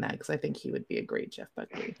casting in that, because I think he would be a great Jeff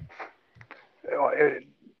Buckley.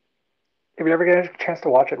 If you ever get a chance to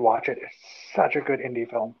watch it, watch it. It's such a good indie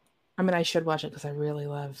film. I mean, I should watch it because I really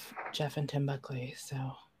love Jeff and Tim Buckley.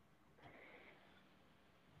 So,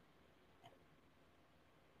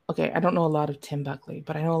 okay, I don't know a lot of Tim Buckley,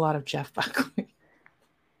 but I know a lot of Jeff Buckley.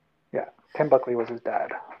 Yeah, Tim Buckley was his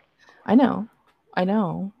dad. I know.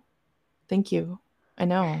 Thank you. I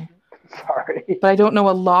know. Sorry. But I don't know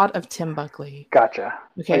a lot of Tim Buckley. Gotcha.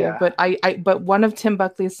 Okay, yeah. but one of Tim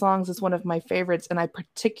Buckley's songs is one of my favorites, and I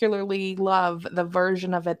particularly love the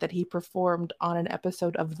version of it that he performed on an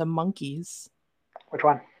episode of The Monkees. Which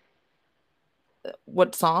one?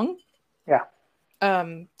 What song? Yeah.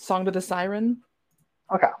 Song to the Siren.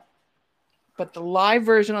 Okay. But the live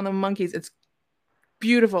version on The Monkees, it's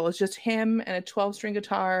beautiful. It's just him and a 12-string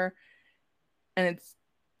guitar, and it's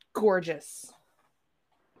gorgeous.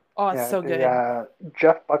 Oh, it's so good.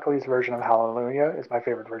 Jeff Buckley's version of Hallelujah is my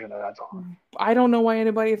favorite version of that song. I don't know why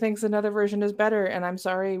anybody thinks another version is better, and I'm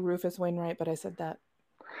sorry, Rufus Wainwright, but I said that.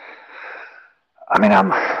 I mean,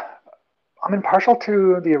 I'm impartial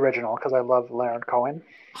to the original because I love Leonard Cohen.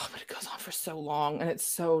 Oh, but it goes on for so long, and it's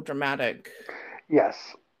so dramatic.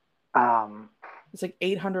 Yes. It's like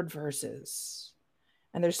 800 verses.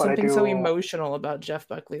 And there's something so emotional about Jeff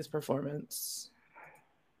Buckley's performance.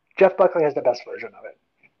 Jeff Buckley has the best version of it.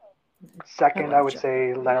 Second, I would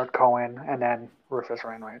say Leonard Cohen, and then Rufus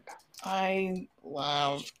Wainwright. I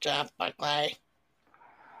love Jeff Buckley.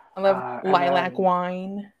 I love Lilac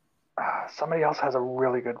Wine. Somebody else has a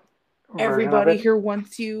really good version Everybody of it. Here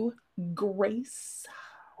Wants You. Grace.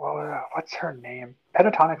 Well, what's her name?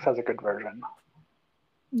 Pentatonics has a good version.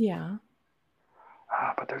 Yeah.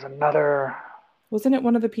 But there's another. Wasn't it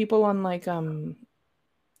one of the people on like one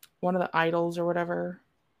of the Idols or whatever?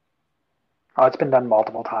 Oh, it's been done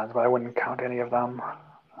multiple times, but I wouldn't count any of them.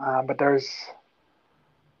 But there's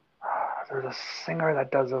a singer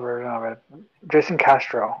that does a version of it. Jason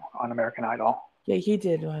Castro on American Idol. Yeah, he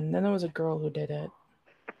did one. Then there was a girl who did it.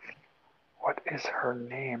 What is her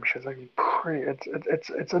name? She's like pretty.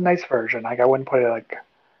 It's a nice version. Like I wouldn't put it like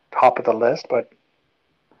top of the list, but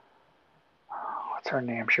what's her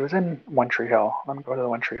name? She was in One Tree Hill. Let me go to the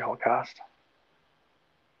One Tree Hill cast.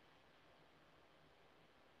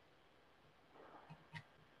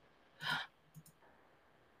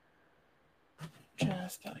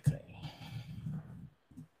 Jeff Buckley.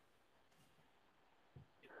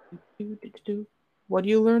 What do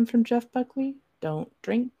you learn from Jeff Buckley? Don't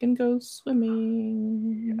drink and go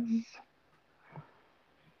swimming. Yes.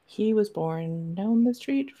 He was born down the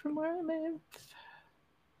street from where I live.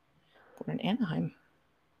 Born in Anaheim.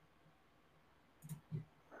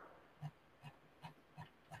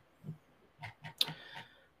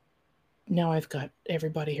 Now I've got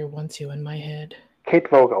Everybody Here Wants You in my head. Kate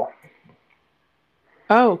Vogel.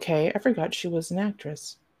 Oh, okay. I forgot she was an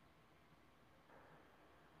actress.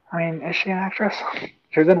 I mean, is she an actress?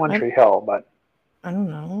 She was in One Tree Hill, but... I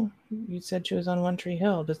don't know. You said she was on One Tree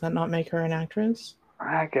Hill. Does that not make her an actress?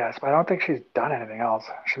 I guess, but I don't think she's done anything else.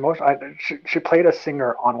 She played a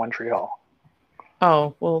singer on One Tree Hill.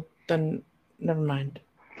 Oh, well, then never mind.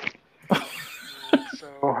 The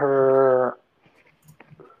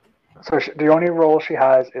only role she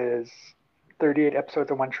has is 38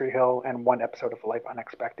 episodes of One Tree Hill and 1 episode of Life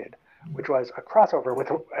Unexpected, which was a crossover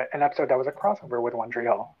with an episode that was a crossover with One Tree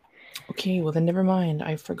Hill. Okay, well then never mind.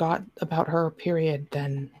 I forgot about her, period,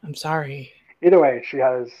 then. I'm sorry. Either way, she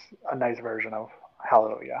has a nice version of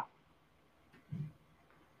Hallelujah.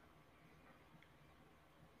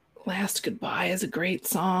 Last Goodbye is a great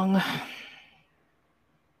song.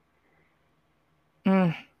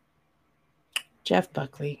 Jeff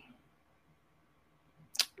Buckley.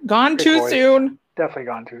 Gone Great too voice. soon. Definitely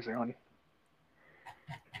gone too soon.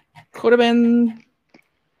 Could have been.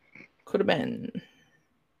 Could have been.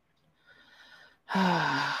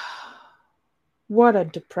 What a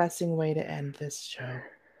depressing way to end this show.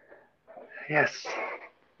 Yes.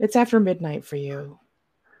 It's after midnight for you.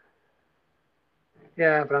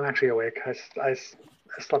 Yeah, but I'm actually awake. I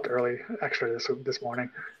slept early, actually, this morning.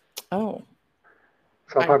 Oh.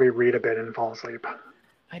 So I'll probably read a bit and fall asleep.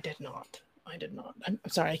 I did not. I'm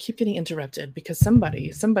sorry. I keep getting interrupted because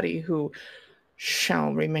somebody who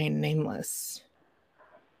shall remain nameless,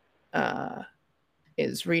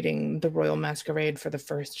 is reading The Royal Masquerade for the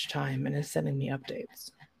first time and is sending me updates.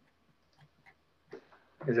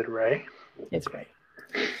 Is it Ray? It's Ray.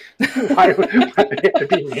 Why would it have to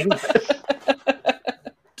be nameless?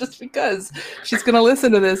 Just because she's going to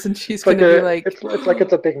listen to this and she's going to be like... It's like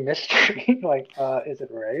it's a big mystery. Like, is it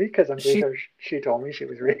Ray? Because I'm pretty sure she told me she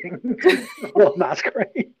was reading The Royal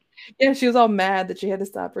Masquerade. Yeah, she was all mad that she had to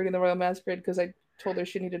stop reading The Royal Masquerade because I told her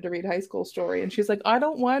she needed to read High School Story. And she's like, I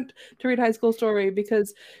don't want to read High School Story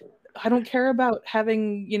because I don't care about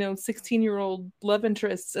having, 16-year-old love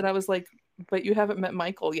interests. And I was like, but you haven't met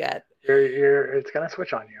Michael yet. It's going to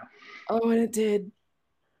switch on you. Oh, and it did.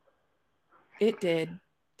 It did.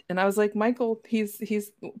 And I was like, Michael,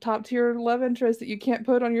 he's top tier love interest that you can't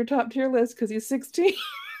put on your top tier list because he's 16.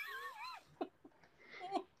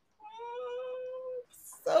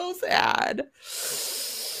 So sad.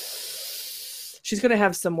 She's gonna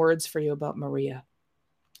have some words for you about Maria.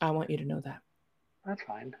 I want you to know that. That's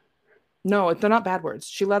fine. No, they're not bad words.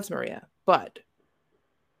 She loves Maria, but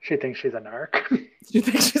she thinks she's a narc. She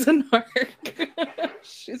thinks she's a narc.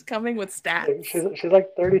 She's coming with stats. She's like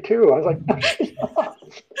 32. I was like, no, she's not.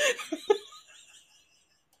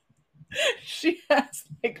 She has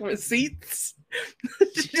like receipts.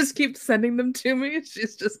 She just keeps sending them to me.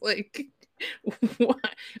 She's just like,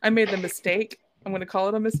 what? I made the mistake. I'm going to call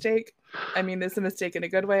it a mistake. I mean, this is a mistake in a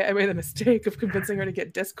good way. I made the mistake of convincing her to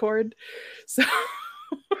get Discord. So,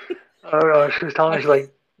 oh no, she was telling me, she's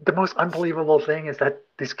like, the most unbelievable thing is that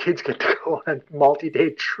these kids get to go on a multi-day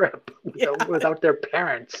trip without their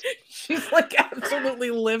parents. She's like absolutely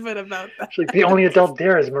livid about that. She's like, the only adult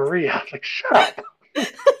there is Maria. I was like, shut up.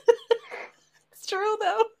 It's true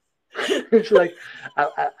though. She's like,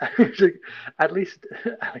 at least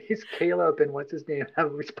Caleb and what's his name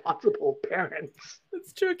have responsible parents.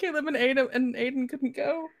 It's true. Caleb and Aiden couldn't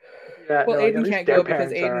go. Yeah, well, no, Aiden can't go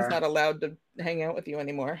because Aiden's are not allowed to hang out with you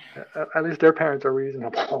anymore. At least their parents are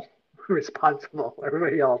reasonable, responsible.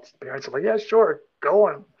 Everybody else's parents are like, yeah, sure, go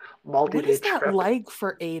on multi-day What is that trip. like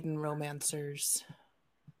for Aiden romancers?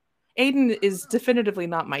 Aiden is definitively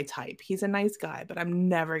not my type. He's a nice guy, but I'm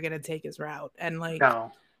never gonna take his route. And like,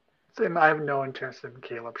 no. I have no interest in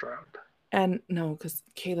Caleb's route. And no, because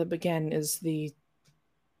Caleb again is the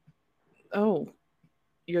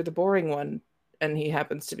you're the boring one, and he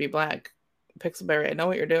happens to be black. Pixelberry, I know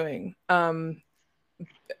what you're doing. But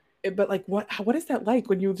like, what is that like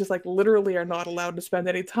when you just like literally are not allowed to spend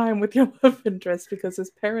any time with your love interest because his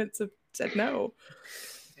parents have said no?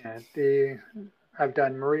 Yeah, I've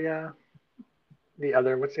done Maria,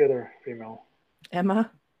 what's the other female? Emma,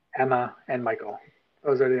 and Michael.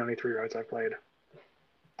 Those are the only 3 routes I've played.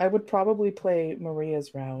 I would probably play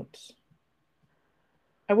Maria's route.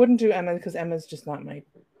 I wouldn't do Emma because Emma's just not my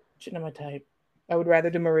type. I would rather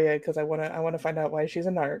do Maria because I want to find out why she's a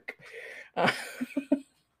narc.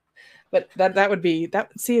 But that would be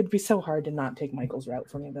that. See, it'd be so hard to not take Michael's route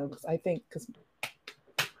for me though, because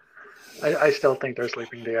I still think they're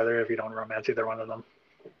sleeping together if you don't romance either one of them.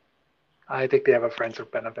 I think they have a friends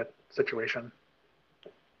with benefit situation.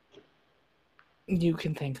 You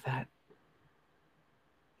can think that.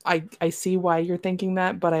 I see why you're thinking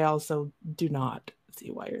that, but I also do not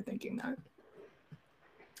see why you're thinking that.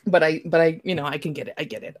 But I I can get it. I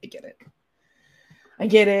get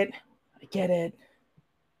it.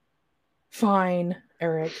 Fine,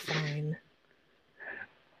 Eric, fine.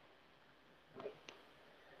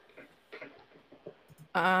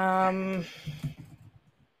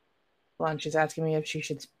 She's asking me if she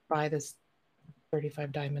should buy this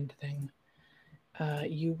 35 diamond thing.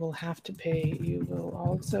 You will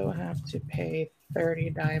also have to pay 30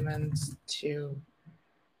 diamonds to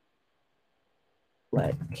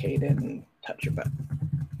let Caden touch your butt.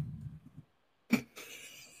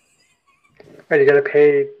 Right, you gotta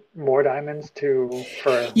pay more diamonds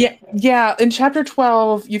for yeah. In chapter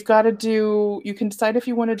 12, you can decide if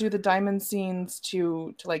you want to do the diamond scenes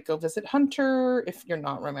to like go visit Hunter if you're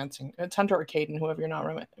not romancing. It's Hunter or Caden, whoever you're not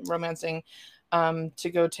romancing, to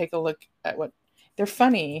go take a look at what they're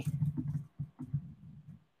funny.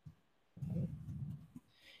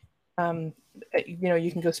 You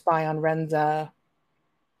can go spy on Renza,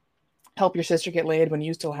 help your sister get laid when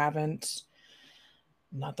you still haven't.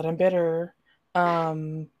 Not that I'm bitter.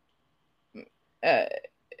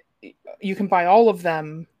 You can buy all of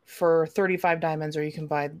them for 35 diamonds, or you can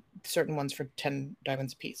buy certain ones for 10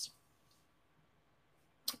 diamonds a piece.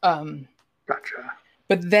 Gotcha.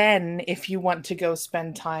 But then if you want to go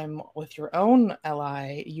spend time with your own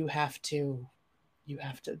ally, you have to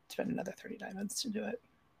spend another 30 diamonds to do it.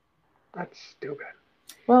 That's stupid.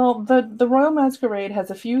 Well, the Royal Masquerade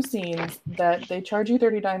has a few scenes that they charge you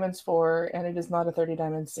 30 diamonds for, and it is not a 30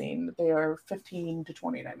 diamond scene. They are 15 to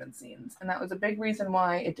 20 diamond scenes. And that was a big reason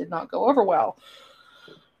why it did not go over well.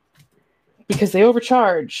 Because they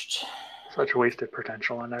overcharged. Such wasted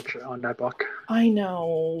potential on that book. I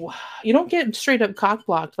know. You don't get straight up cock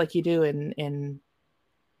blocked like you do in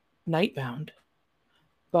Nightbound.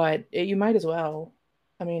 But you might as well.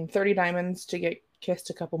 I mean, 30 diamonds to get kissed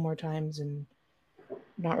a couple more times and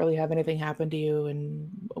not really have anything happen to you, and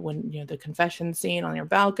when the confession scene on your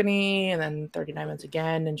balcony, and then 30 diamonds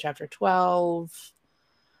again in chapter 12,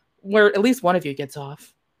 where at least one of you gets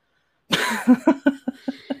off.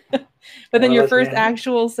 But then your first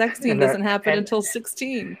actual sex scene doesn't happen until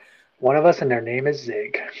 16. One of us, and their name is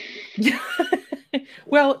Zig.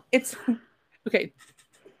 Well, it's okay.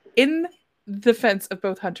 In defense of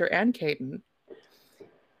both Hunter and Caden,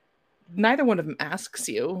 neither one of them asks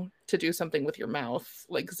you to do something with your mouth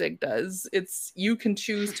like Zig does. It's you can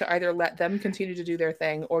choose to either let them continue to do their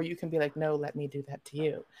thing, or you can be like, no, let me do that to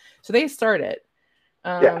you. So they start it.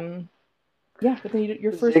 Yeah, but then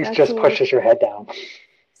your first Ziggs just pushes your head down.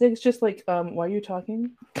 Zig's just like, why are you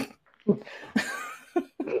talking?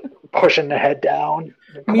 Pushing the head down.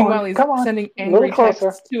 Meanwhile, he's sending angry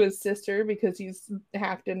texts to his sister because he's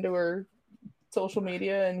hacked into her social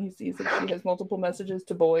media and he sees that she has multiple messages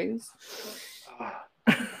to boys.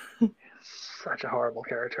 Such a horrible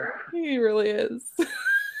character. He really is.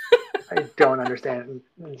 I don't understand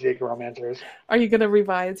Zig romancers. Are you gonna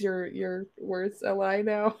revise your worst ally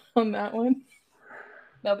now on that one?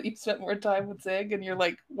 Now that you've spent more time with Zig and you're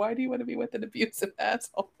like, why do you want to be with an abusive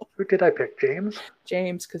asshole? Who did I pick? James?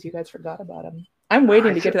 James, because you guys forgot about him. I'm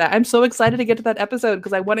waiting to get to that. I'm so excited to get to that episode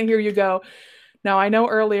because I want to hear you go. Now, I know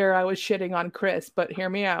earlier I was shitting on Chris, but hear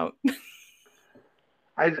me out.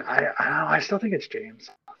 I don't know. I still think it's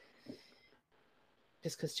James.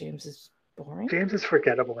 Just because James is boring? James is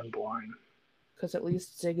forgettable and boring. Because at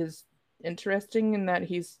least Zig is interesting in that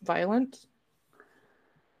he's violent?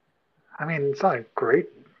 I mean, it's not a great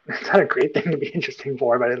thing to be interesting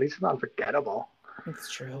for, but at least it's not forgettable.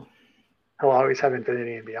 It's true. He'll always have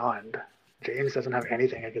Infinity and Beyond. James doesn't have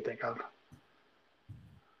anything I could think of.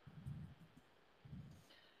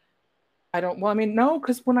 No,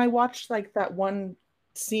 because when I watched like that one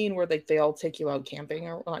scene where like they all take you out camping,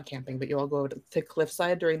 or well, not camping, but you all go to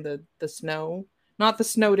cliffside during the snow. Not the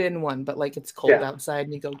snowed in one, but like it's cold outside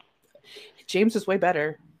and you go, James is way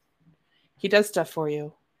better. He does stuff for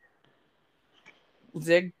you.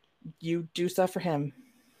 Zig, you do stuff for him.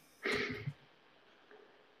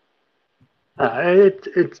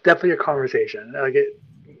 It's definitely a conversation.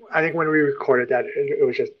 I think when we recorded that, it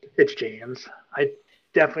was just it's James. I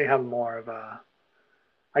definitely have more of a.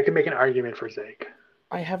 I can make an argument for Zig.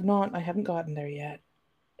 I haven't gotten there yet.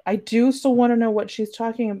 I do still want to know what she's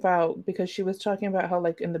talking about because she was talking about how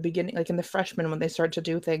like in the beginning, like in the freshmen when they start to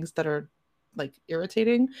do things that are like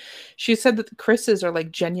irritating, she said that the Chris's are like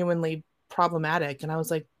genuinely problematic, and I was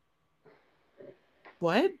like,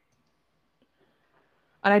 what?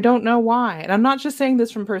 And I don't know why. And I'm not just saying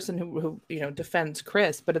this from a person who defends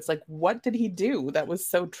Chris, but it's like, what did he do that was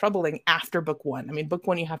so troubling after book one? I mean, book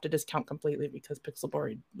one you have to discount completely because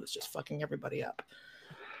Pixelborn was just fucking everybody up.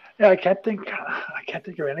 Yeah, I can't think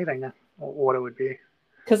of anything what it would be.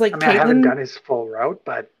 Because like I haven't done his full route,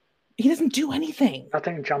 but he doesn't do anything.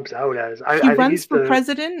 Nothing jumps out as he runs for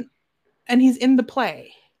president, and he's in the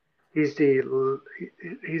play. He's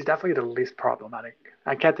definitely the least problematic.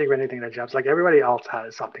 I can't think of anything that jumps. Like everybody else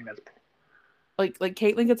has something that's like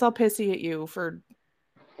Caitlin gets all pissy at you for.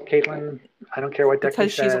 Caitlin, I don't care what Decky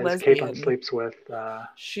says. She's a lesbian. Caitlin sleeps with.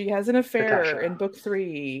 She has an affair Natasha. In book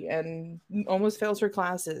 3 and almost fails her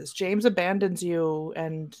classes. James abandons you,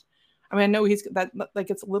 and I mean I know he's that like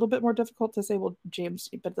it's a little bit more difficult to say. Well, James,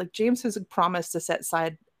 but like James has promised to set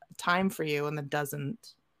aside time for you, and then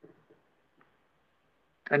doesn't.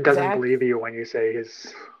 And doesn't believe you when you say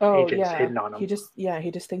his agent's hidden on him. He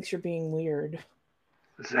just thinks you're being weird.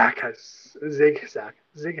 Zig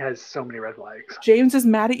has so many red flags. James is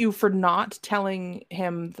mad at you for not telling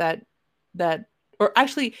him that or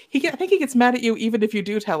actually I think he gets mad at you even if you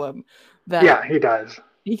do tell him that. Yeah, he does.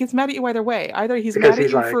 He gets mad at you either way. Either he's mad at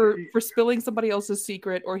you for spilling somebody else's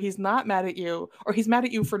secret, or he's not mad at you, or he's mad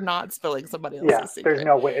at you for not spilling somebody else's secret. There's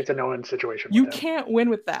no way. It's a no-win situation. You can't win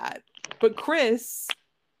with that. But Chris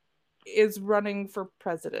is running for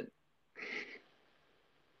president.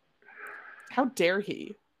 How dare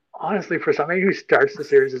he? Honestly, for somebody who starts the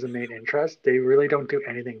series as a main interest, they really don't do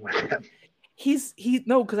anything with him.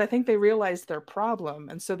 Because I think they realize their problem,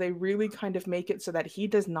 and so they really kind of make it so that he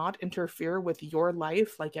does not interfere with your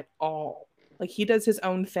life like at all. Like he does his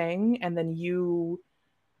own thing, and then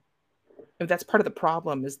that's part of the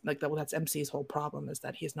problem is like that's MC's whole problem is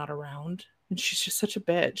that he's not around, and she's just such a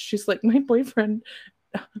bitch. She's like, my boyfriend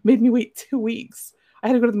made me wait 2 weeks. I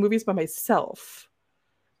had to go to the movies by myself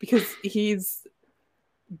because he's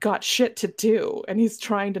got shit to do and he's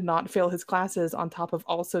trying to not fail his classes on top of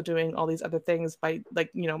also doing all these other things by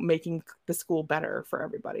making the school better for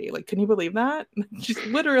everybody. Like, can you believe that? She's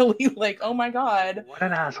literally like, oh my god, what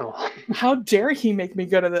an asshole. How dare he make me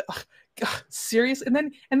go to the serious? And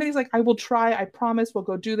then he's like, I will try, I promise we'll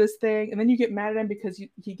go do this thing. And then you get mad at him because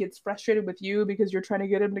he gets frustrated with you because you're trying to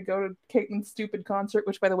get him to go to Caitlin's stupid concert,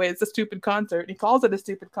 which by the way is a stupid concert, and he calls it a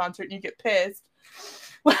stupid concert and you get pissed.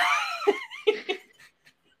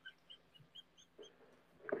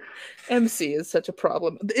 MC is such a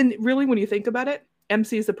problem. And really, when you think about it,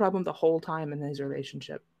 MC is the problem the whole time in his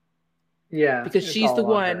relationship. Yeah. Because it's she's all the on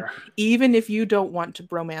one, her. even if you don't want to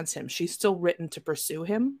bromance him, she's still written to pursue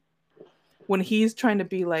him. When he's trying to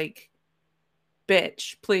be like,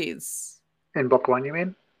 bitch, please. In book 1, you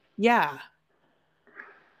mean? Yeah.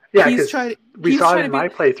 Yeah, He's because trying we saw it to in be- my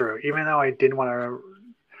playthrough. Even though I didn't want to,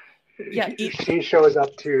 Yeah, she shows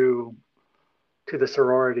up to the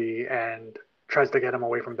sorority and tries to get him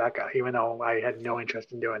away from Becca, even though I had no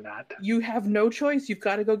interest in doing that. You have no choice. You've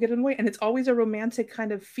got to go get him away. And it's always a romantic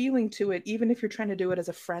kind of feeling to it, even if you're trying to do it as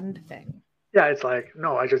a friend thing. Yeah, it's like,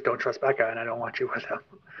 no, I just don't trust Becca, and I don't want you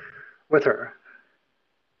with her.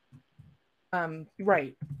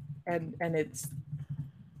 Right. And it's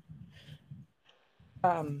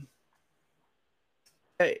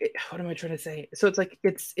what am I trying to say? So it's like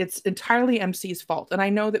it's entirely MC's fault. And I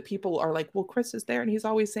know that people are like, well, Chris is there and he's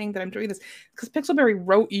always saying that I'm doing this because Pixelberry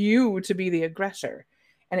wrote you to be the aggressor,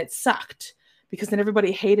 and it sucked because then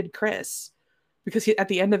everybody hated Chris because at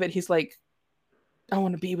the end of it he's like, I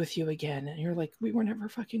want to be with you again, and you're like, we were never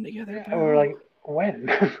fucking together. And we're like, when?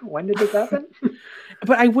 When did this happen?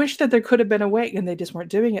 But I wish that there could have been a way, and they just weren't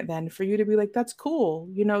doing it then, for you to be like, that's cool,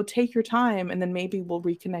 you know, take your time, and then maybe we'll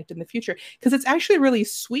reconnect in the future. Because it's actually really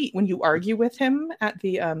sweet when you argue with him at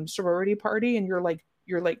the sorority party, and you're like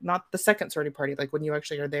not the second sorority party, like when you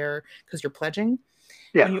actually are there because you're pledging.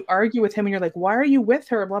 Yeah. When you argue with him and you're like, why are you with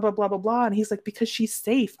her? Blah, blah, blah, blah, blah. And he's like, because she's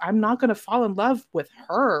safe. I'm not going to fall in love with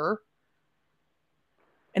her.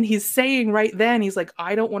 And he's saying right then, he's like,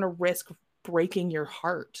 I don't want to risk breaking your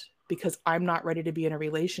heart because I'm not ready to be in a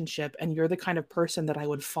relationship, and you're the kind of person that I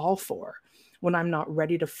would fall for when I'm not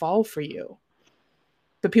ready to fall for you.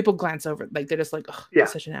 But people glance over, like they're just like, oh, Yeah.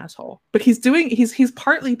 he's such an asshole. But he's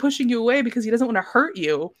partly pushing you away because he doesn't want to hurt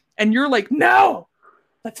you, and you're like, no,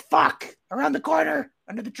 let's fuck around the corner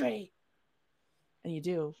under the tree. And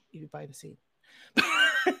you buy the seat.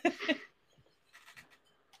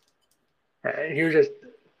 He was just,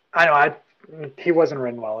 I know, he wasn't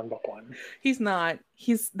written well in book 1. He's not.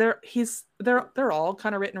 They're all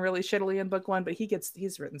kind of written really shittily in book 1, but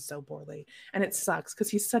he's written so poorly, and it sucks because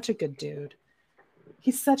he's such a good dude.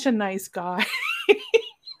 He's such a nice guy.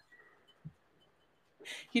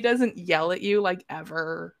 He doesn't yell at you like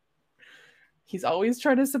ever. He's always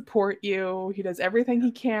trying to support you. He does everything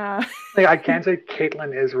he can. Like, I can say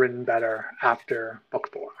Caitlin is written better after book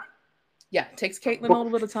 4. Yeah, it takes Caitlin a little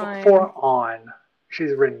bit of time. Book 4 on,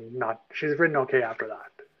 she's written okay after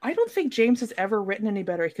that. I don't think James has ever written any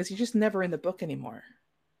better because he's just never in the book anymore.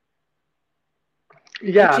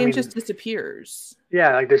 Yeah, like James just disappears.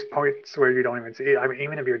 Yeah, like there's points where you don't even see. I mean,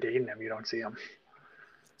 even if you're dating him, you don't see him.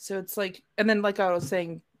 So it's like, and then like I was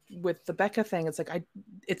saying with the Becca thing, it's like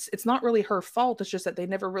it's not really her fault. It's just that they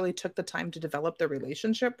never really took the time to develop their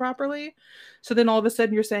relationship properly. So then all of a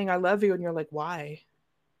sudden you're saying I love you, and you're like, why?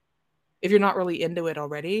 If you're not really into it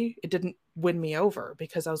already, it didn't win me over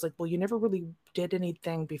because I was like, well, you never really did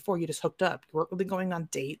anything before. You just hooked up. You weren't really going on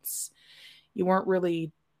dates. You weren't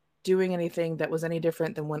really doing anything that was any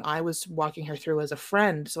different than when I was walking her through as a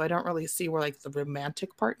friend. So I don't really see where like the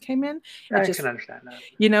romantic part came in. I can understand that.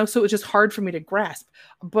 You know, so it was just hard for me to grasp.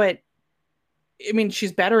 But I mean,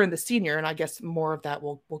 she's better in the senior, and I guess more of that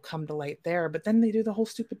will come to light there. But then they do the whole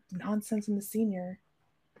stupid nonsense in the senior.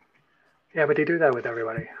 Yeah, but they do that with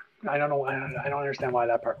everybody. I don't know. I don't understand why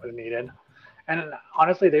that part was needed. And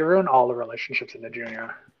honestly, they ruin all the relationships in the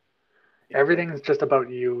junior. Everything's just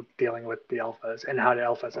about you dealing with the alphas and how the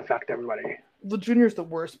alphas affect everybody. The junior's the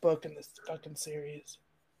worst book in this fucking series.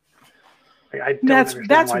 Like, that's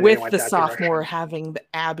with the sophomore direction. Having the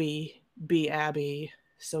Abby be Abby.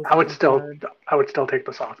 So I would still take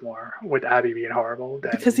the sophomore with Abby being horrible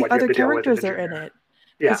because the other characters are in it.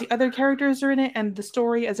 Yeah. Because the other characters are in it, and the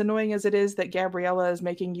story, as annoying as it is that Gabriella is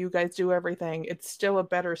making you guys do everything, it's still a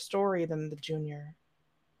better story than the junior.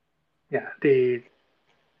 Yeah, the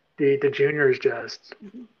junior is just,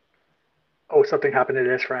 oh, something happened to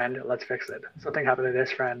this friend, let's fix it. Something happened to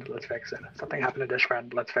this friend, let's fix it. Something happened to this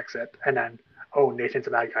friend, let's fix it. And then, oh, Nathan's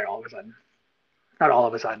a bad guy all of a sudden. Not all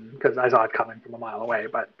of a sudden, because I saw it coming from a mile away,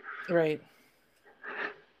 but... Right.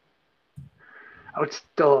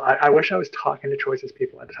 I wish I was talking to Choices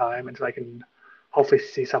people at the time, and so I can hopefully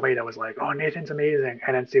see somebody that was like, oh, Nathan's amazing,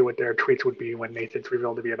 and then see what their tweets would be when Nathan's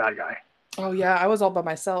revealed to be a bad guy. Oh, yeah, I was all by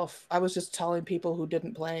myself. I was just telling people who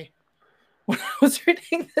didn't play. When I was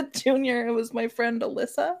reading the junior, it was my friend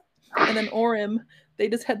Alyssa, and then Orim. They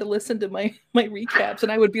just had to listen to my recaps,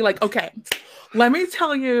 and I would be like, okay, let me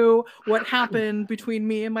tell you what happened between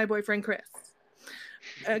me and my boyfriend, Chris.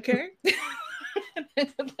 Okay? And I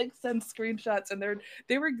would like send screenshots, and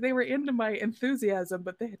they were into my enthusiasm,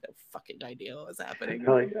 but they had no fucking idea what was happening.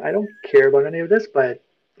 Like, I don't care about any of this, but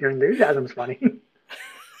your enthusiasm's funny.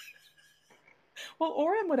 Well,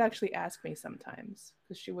 Oren would actually ask me sometimes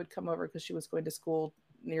because she would come over because she was going to school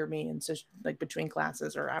near me, and so like between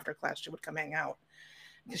classes or after class, she would come hang out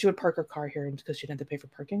because she would park her car here because she didn't have to pay for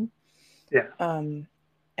parking. Yeah.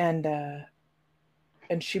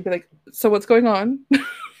 And she'd be like, "So what's going on?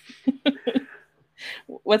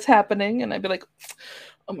 What's happening?" And I'd be like,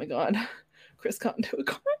 "Oh my god, Chris got into a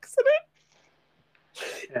car accident."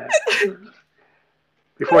 Yeah.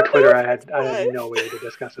 Before Twitter, I had no way to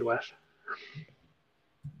discuss it with.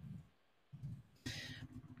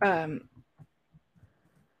 I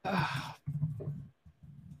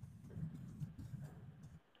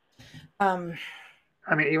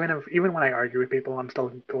mean, even when I argue with people, I'm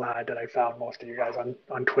still glad that I found most of you guys on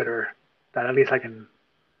Twitter that at least I can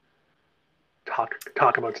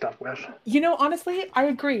talk about stuff with. You know, honestly, I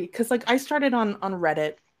agree because like I started on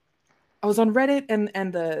Reddit. I was on Reddit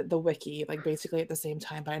and the wiki like basically at the same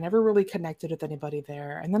time, but I never really connected with anybody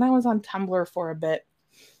there. And then I was on Tumblr for a bit,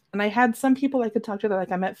 and I had some people I could talk to. That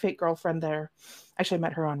like I met Fake Girlfriend there. Actually, I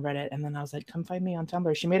met her on Reddit, and then I was like, "Come find me on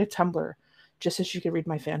Tumblr." She made a Tumblr just so she could read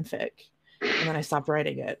my fanfic, and then I stopped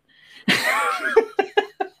writing it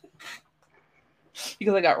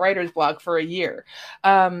because I got writer's block for a year.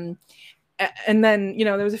 And then, you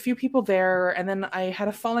know, there was a few people there, and then I had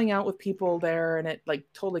a falling out with people there, and it like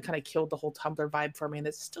totally kind of killed the whole Tumblr vibe for me. And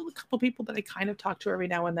there's still a couple people that I kind of talk to every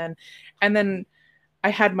now and then. And then I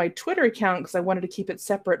had my Twitter account because I wanted to keep it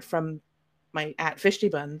separate from my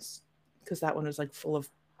 @FishtyBuns because that one was like full of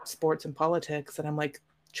sports and politics. And I'm like,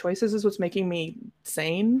 choices is what's making me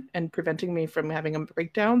sane and preventing me from having a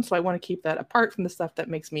breakdown. So I want to keep that apart from the stuff that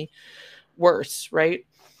makes me worse, right?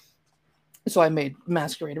 So I made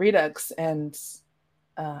Masquerade Redux, and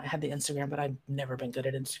I had the Instagram, but I've never been good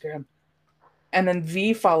at Instagram. And then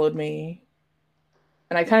V followed me,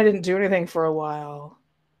 and I kind of didn't do anything for a while.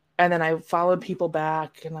 And then I followed people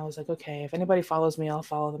back, and I was like, okay, if anybody follows me, I'll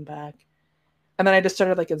follow them back. And then I just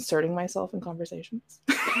started like inserting myself in conversations.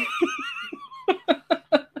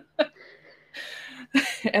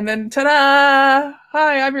 And then ta-da!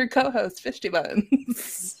 Hi, I'm your co-host,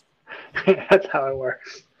 FishtyBuns. That's how it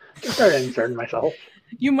works. I started inserting myself.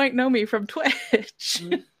 You might know me from Twitch.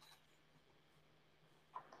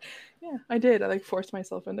 Yeah, I did. I like forced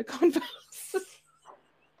myself into convos.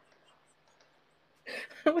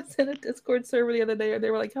 I was in a Discord server the other day, and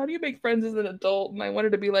they were like, "How do you make friends as an adult?" And I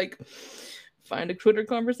wanted to be like, find a Twitter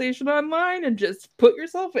conversation online and just put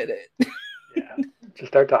yourself in it. Yeah, just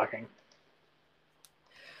start talking.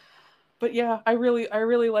 But yeah, I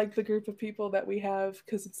really like the group of people that we have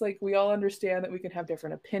because it's like we all understand that we can have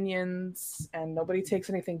different opinions and nobody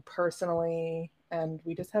takes anything personally, and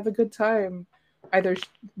we just have a good time either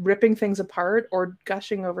ripping things apart or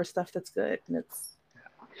gushing over stuff that's good, and it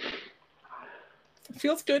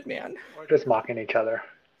feels good, man. Or just mocking each other.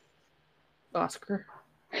 Oscar.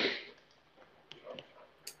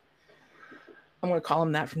 I'm going to call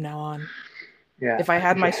him that from now on. Yeah. If I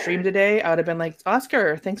had my stream today, I would have been like,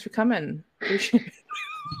 Oscar, thanks for coming. Appreciate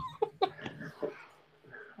it.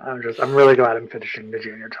 I'm really glad I'm finishing the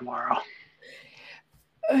junior tomorrow.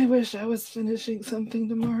 I wish I was finishing something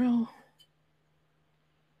tomorrow.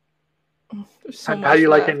 There's so much how do you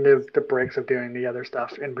left. like in the breaks of doing the other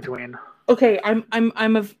stuff in between? Okay, I'm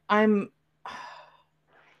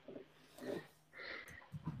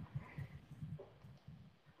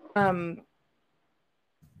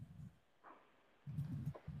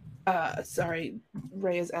sorry,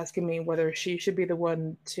 Ray is asking me whether she should be the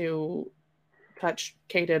one to touch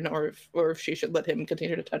Caden or if she should let him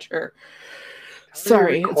continue to touch her.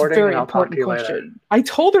 Sorry, it's a very important question. I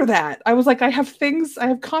told her that. I was like, I have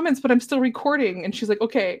comments, but I'm still recording. And she's like,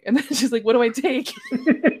 okay. And then she's like, what do I take?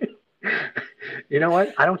 You know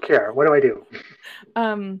what? I don't care. What do I do?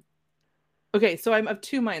 Okay, so I'm of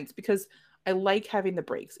two minds because I like having the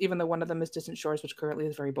breaks, even though one of them is Distant Shores, which currently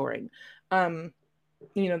is very boring.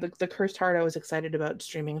 You know, the Cursed Heart I was excited about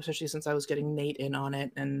streaming, especially since I was getting Nate in on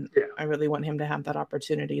it, and yeah. I really want him to have that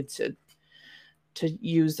opportunity to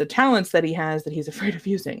use the talents that he has that he's afraid of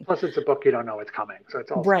using. Plus, it's a book you don't know it's coming, so it's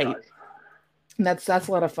all right. surprise. And that's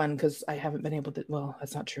a lot of fun because I haven't been able to. Well,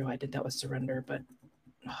 that's not true. I did that with Surrender, but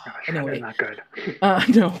anyway, not good.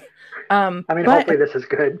 No. I mean, hopefully this is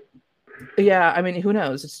good. Yeah, I mean, who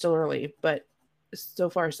knows? It's still early, but so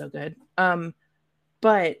far so good.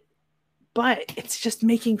 But it's just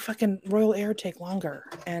making fucking Royal Air take longer,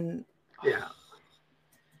 and yeah.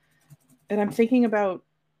 And I'm thinking about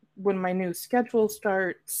when my new schedule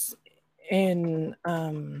starts in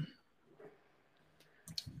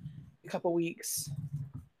couple weeks.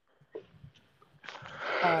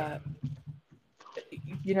 I'm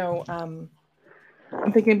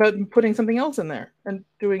thinking about putting something else in there and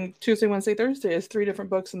doing Tuesday, Wednesday, Thursday as 3 different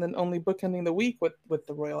books, and then only bookending the week with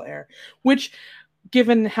the Royal Heir. Which,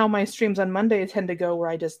 given how my streams on Monday tend to go,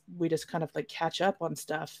 where we just kind of like catch up on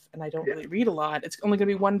stuff, and I don't really read a lot. It's only going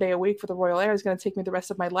to be 1 day a week for the Royal Heir. It's going to take me the rest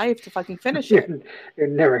of my life to fucking finish it. You're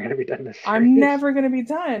never going to be done this series. I'm never going to be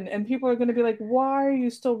done, and people are going to be like, "Why are you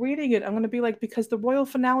still reading it?" I'm going to be like, "Because the royal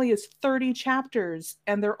finale is 30 chapters,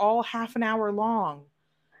 and they're all half an hour long."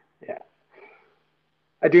 Yeah.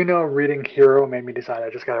 I do know reading Hero made me decide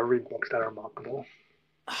I just got to read books that are mockable.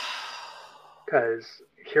 Because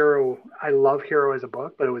Hero, I love Hero as a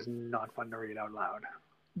book, but it was not fun to read out loud.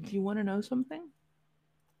 Do you want to know something?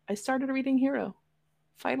 I started reading Hero.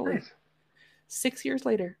 Finally. Nice. 6 years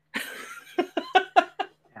later. Yeah.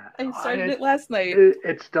 I started it last night.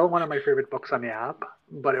 It's still one of my favorite books on the app,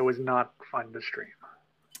 but it was not fun to stream.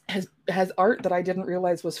 Has art that I didn't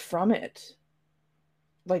realize was from it.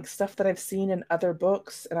 Like stuff that I've seen in other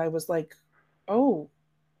books, and I was like, oh,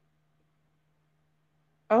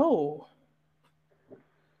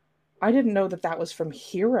 I didn't know that was from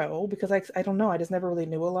Hero, because I don't know, I just never really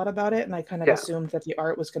knew a lot about it, and I kind of assumed that the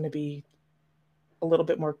art was going to be a little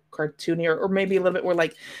bit more cartoony, or maybe a little bit more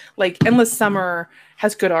like Endless Summer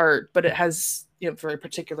has good art, but it has very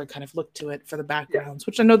particular kind of look to it for the backgrounds,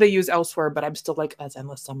 which I know they use elsewhere, but I'm still like, that's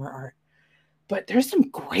Endless Summer art. But there's some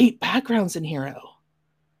great backgrounds in Hero.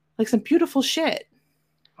 Like some beautiful shit.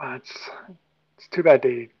 It's too bad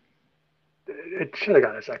it should have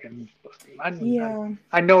got a second book. I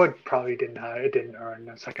know it probably didn't earn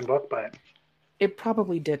a second book, but it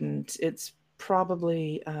probably didn't. It's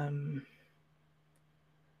probably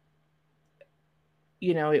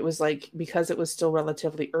it was like, because it was still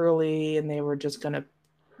relatively early and they were just gonna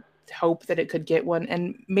hope that it could get one,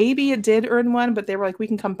 and maybe it did earn one, but they were like, we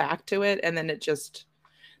can come back to it, and then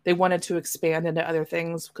they wanted to expand into other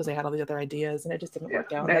things because they had all the other ideas, and it just didn't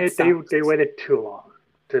work out. They waited too long.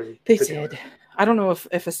 They did. I don't know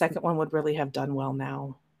if a second one would really have done well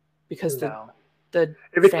now, because if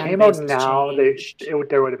it came out now,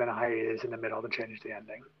 there would have been a hiatus in the middle to change the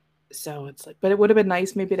ending. So it's like, but it would have been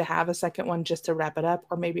nice maybe to have a second one just to wrap it up,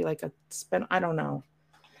 or maybe like a spin. I don't know.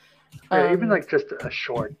 Even like just a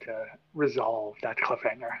short to resolve that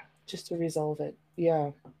cliffhanger. Just to resolve it, yeah.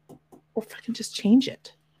 Or fucking just change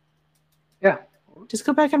it. Yeah. Just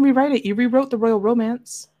go back and rewrite it. You rewrote the Royal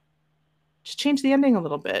Romance. Just change the ending a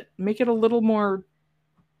little bit. Make it a little more...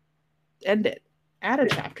 End it. Add a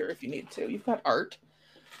chapter if you need to. You've got art.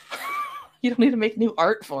 You don't need to make new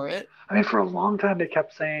art for it. I mean, for a long time, they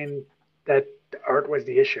kept saying that art was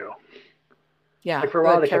the issue. Yeah. Like for a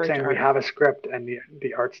while, they kept saying we have a script and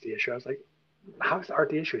the art's the issue. I was like, how is the art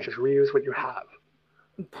the issue? Just reuse what you have.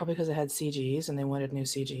 Probably because it had CGs and they wanted new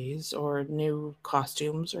CGs or new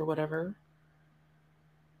costumes or whatever.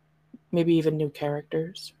 Maybe even new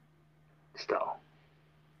characters. Still.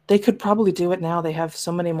 They could probably do it now. They have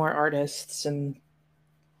so many more artists,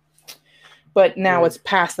 but now it's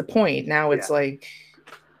past the point. Now it's like,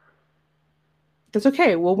 that's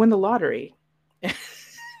okay. We'll win the lottery.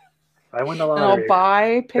 I win the lottery. And I'll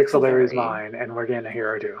buy Pixelary's mine, and we're getting a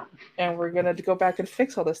Hero too. And we're gonna go back and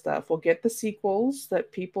fix all this stuff. We'll get the sequels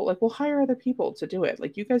that people like. We'll hire other people to do it.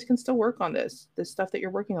 Like, you guys can still work on this stuff that you're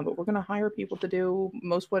working on, but we're gonna hire people to do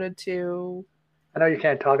Most Wanted 2. I know you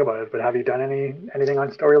can't talk about it, but have you done anything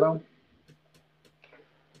on Storyloom?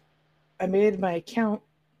 I made my account.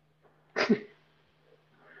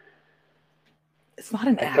 It's not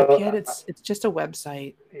an app yet. It's just a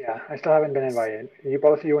website. Yeah, I still haven't been invited.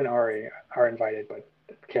 Both you and Ari are invited, but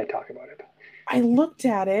can't talk about it. I looked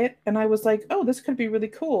at it and I was like, "Oh, this could be really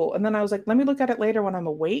cool." And then I was like, "Let me look at it later when I'm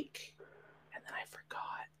awake." And then I forgot.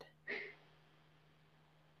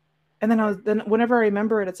 And then whenever I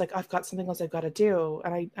remember it, it's like, I've got something else I've got to do,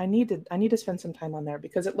 and I need to spend some time on there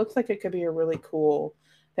because it looks like it could be a really cool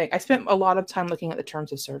thing. I spent a lot of time looking at the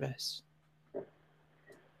terms of service.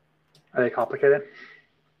 Are they complicated?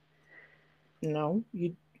 No,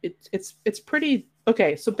 it's pretty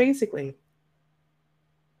okay. So basically,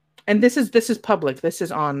 and this is public. This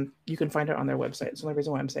is on. You can find it on their website. It's the only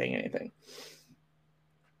reason why I'm saying anything.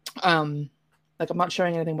 Like, I'm not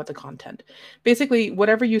showing anything but the content. Basically,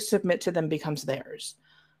 whatever you submit to them becomes theirs,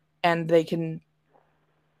 and they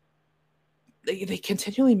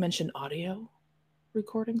continually mention audio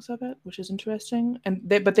recordings of it, which is interesting,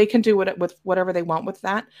 but they can do it with whatever they want with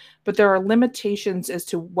that, but there are limitations as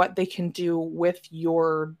to what they can do with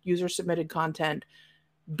your user submitted content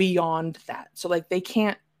beyond that. So like, they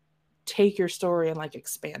can't take your story and like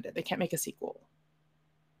expand it. They can't make a sequel,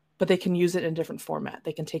 but they can use it in a different format.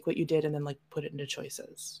 They can take what you did and then like put it into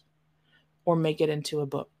choices or make it into a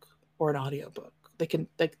book or an audiobook. They can,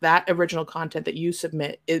 like, that original content that you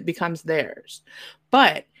submit, it becomes theirs.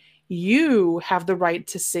 But you have the right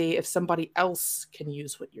to see if somebody else can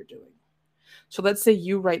use what you're doing. So let's say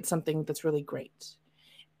you write something that's really great,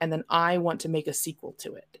 and then I want to make a sequel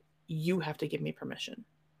to it. You have to give me permission.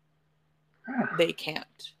 They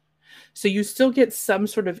can't. So you still get some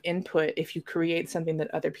sort of input if you create something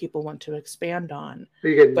that other people want to expand on.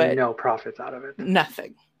 You get no profits out of it.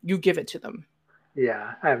 Nothing. You give it to them.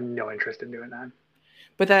 Yeah, I have no interest in doing that.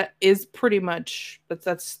 But that is pretty much,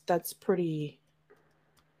 that's pretty...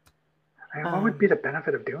 I mean, what would be the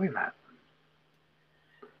benefit of doing that?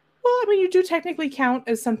 Well, I mean, you do technically count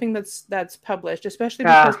as something that's published, especially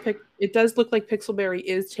because it does look like Pixelberry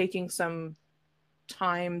is taking some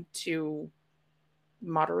time to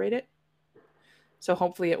moderate it. So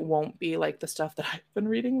hopefully it won't be like the stuff that I've been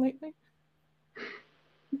reading lately.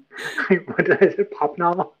 What is it? Pop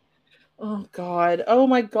novel? Oh God! Oh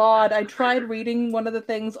my God! I tried reading one of the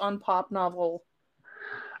things on Pop Novel.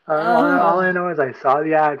 All I know is I saw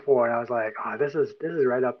the ad for it, and I was like, "Oh, this is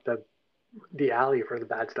right up the alley for the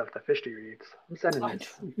bad stuff that Fishty reads." I'm sending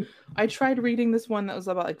this. I tried reading this one that was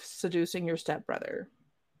about like seducing your stepbrother,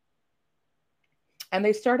 and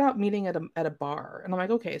they start out meeting at a bar, and I'm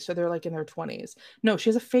like, okay, so they're like in their 20s. No, she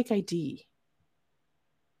has a fake ID.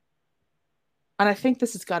 And I think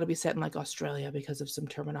this has got to be set in like Australia because of some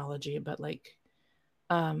terminology, but like,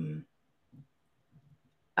 so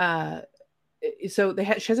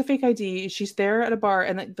she has a fake ID. She's there at a bar,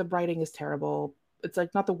 and like, the writing is terrible. It's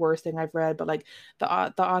like not the worst thing I've read, but like the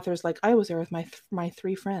author's like, I was there with my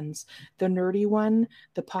three friends, the nerdy one,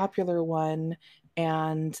 the popular one,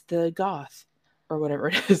 and the goth, or whatever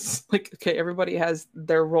it is. Like, okay, everybody has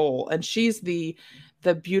their role, and she's the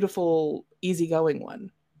beautiful, easygoing one.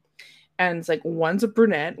 And it's like, one's a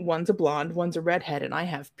brunette, one's a blonde, one's a redhead, and I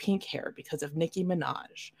have pink hair because of Nicki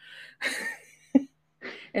Minaj.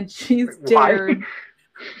 And she's dared.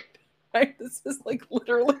 Right? This is like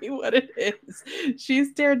literally what it is.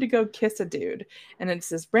 She's dared to go kiss a dude, and it's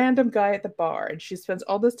this random guy at the bar, and she spends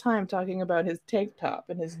all this time talking about his tank top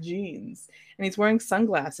and his jeans, and he's wearing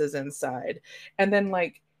sunglasses inside. And then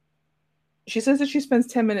like, she says that she spends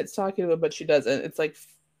 10 minutes talking to him, but she doesn't. It's like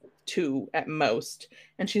 2 at most,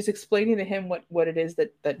 and she's explaining to him what it is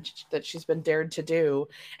that she's been dared to do,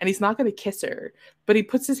 and he's not going to kiss her, but he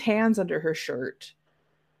puts his hands under her shirt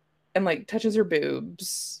and like touches her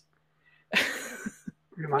boobs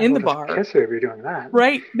in the bar. Kiss her if you're doing that,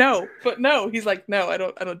 right? No, he's like, no, I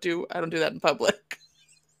don't do that in public.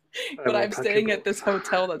 But I'm staying at this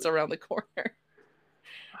hotel that's around the corner.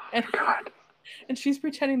 And God. And she's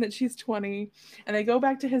pretending that she's 20, and they go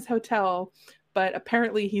back to his hotel. But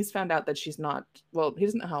apparently he's found out that she's not. Well, he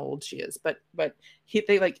doesn't know how old she is. But she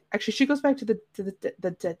goes back to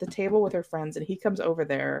the table with her friends, and he comes over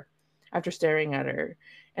there after staring at her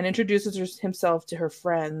and introduces himself to her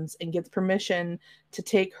friends and gets permission to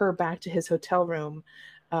take her back to his hotel room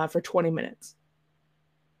for 20 minutes.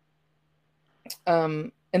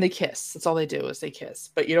 And they kiss. That's all they do is they kiss.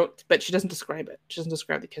 But she doesn't describe it. She doesn't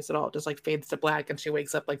describe the kiss at all. It just like fades to black, and she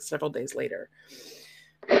wakes up like several days later.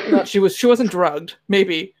 Not she wasn't drugged,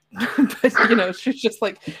 maybe, but she's just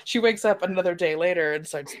like, she wakes up another day later and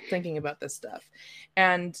starts thinking about this stuff,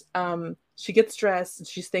 and she gets dressed and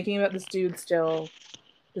she's thinking about this dude still,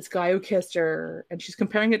 this guy who kissed her, and she's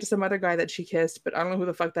comparing it to some other guy that she kissed, but I don't know who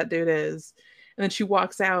the fuck that dude is. And then she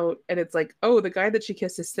walks out, and it's like, oh, the guy that she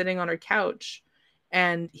kissed is sitting on her couch.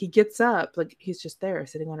 And he gets up, like he's just there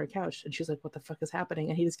sitting on her couch, and she's like, what the fuck is happening?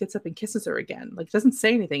 And he just gets up and kisses her again. Like, doesn't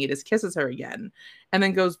say anything. He just kisses her again, and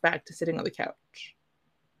then goes back to sitting on the couch.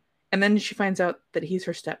 And then she finds out that he's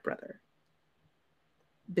her stepbrother,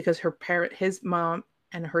 because his mom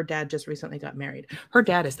and her dad just recently got married. Her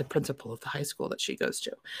dad is the principal of the high school that she goes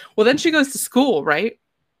to. Well, then she goes to school, right?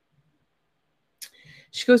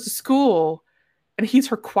 She goes to school, and he's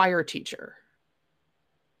her choir teacher.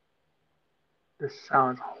 This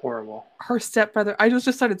sounds horrible. Her stepbrother, I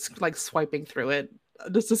just started like swiping through it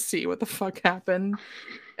just to see what the fuck happened.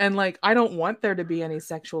 And like, I don't want there to be any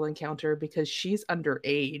sexual encounter because she's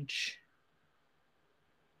underage.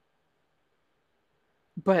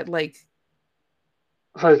 But like,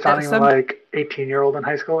 so it's not even like 18-year-old in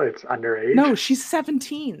high school, it's underage? No, she's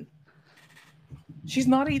 17. She's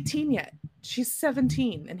not 18 yet. She's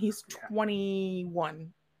 17, and he's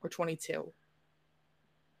 21 or 22.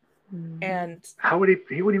 And how would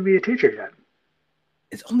he wouldn't be a teacher yet?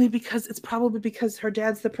 It's probably because her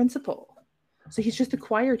dad's the principal. So he's just a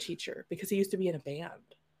choir teacher because he used to be in a band.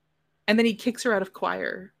 And then he kicks her out of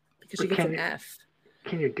choir because she gets an F.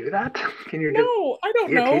 Can you do that? Can you No, I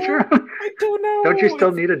don't be a know. teacher? I don't know. Don't you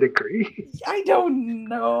still need a degree? I don't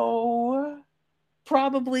know.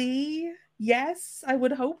 Probably. Yes, I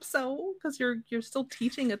would hope so, because you're still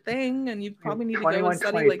teaching a thing, and you probably need to go and 21,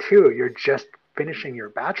 study 22, you're just finishing your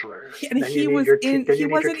bachelor's. and Then he you need was your in. then He you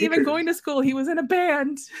need your wasn't even teachers. going to school. He was in a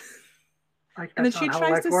band. Like, And then that's she not how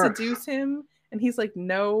tries life to works. seduce him, and he's like,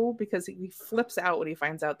 no, because he flips out when he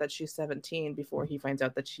finds out that she's 17 before he finds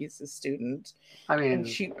out that she's a student. I mean, And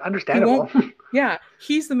he understandable. won't. Yeah,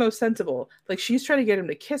 he's the most sensible. Like, she's trying to get him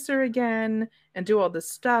to kiss her again and do all this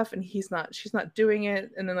stuff, and she's not doing it.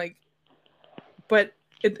 And then, like, but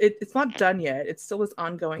it's not done yet. It's still this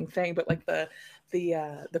ongoing thing. But like the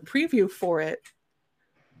preview for it.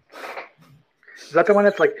 Is that the one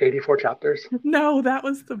that's like 84 chapters? No, that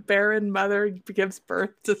was the barren mother gives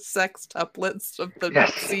birth to sextuplets of the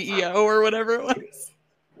Yes. CEO or whatever it was.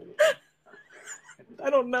 I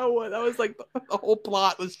don't know what that was. Like the whole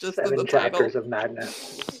plot was just in 7 the chapters title. of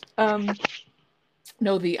madness.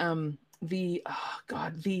 No, the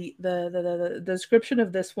description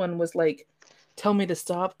of this one was like, "Tell me to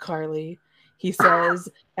stop, Carly," he says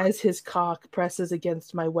as his cock presses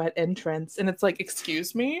against my wet entrance. And it's like,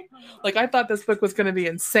 excuse me? Like, I thought this book was going to be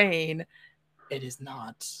insane. It is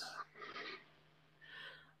not.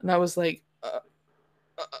 And I was like,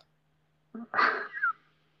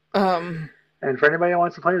 And for anybody who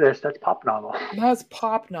wants to play this, that's pop novel. That's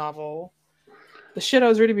pop novel. The shit I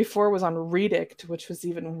was reading before was on Redict, which was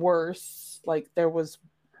even worse. Like, there was...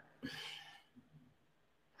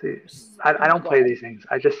 See, I don't play these things.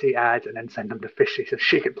 I just see ads and then send them to Fishy so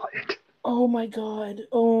she can play it. Oh my god.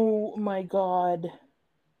 Oh my god.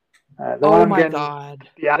 God.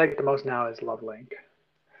 The addict the most now is Love Link,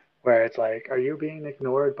 where it's like, are you being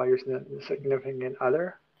ignored by your significant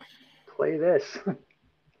other? Play this.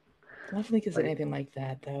 Love Link isn't anything like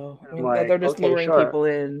that, though. I mean, like, they're just luring people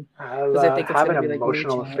in because they think it's have going an to be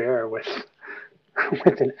emotional like affair with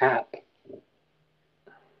an app.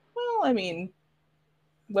 Well, I mean,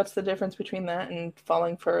 what's the difference between that and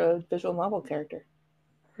falling for a visual novel character?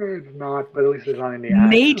 It's not, but at least it's not in the app.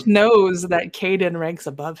 Nate knows that Caden ranks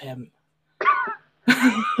above him.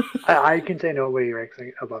 I can say nobody ranks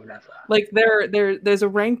above Nessa. Like there's a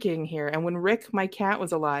ranking here, and when Rick, my cat,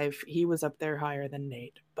 was alive, he was up there higher than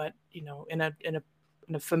Nate. But you know, in a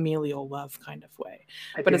familial love kind of way.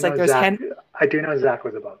 But it's like there's I do know Zach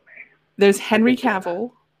was above me. There's Henry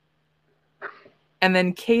Cavill, and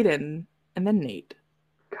then Caden, and then Nate.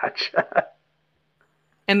 Gotcha.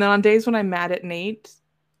 And then on days when I'm mad at Nate,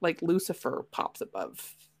 like Lucifer pops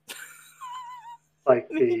above. Like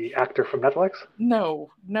the actor from Netflix?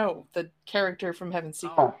 No, the character from Heaven's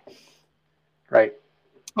Secret. Oh, right.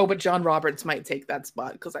 Oh, but John Roberts might take that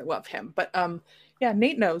spot because I love him. But yeah,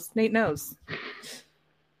 Nate knows. He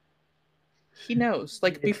knows.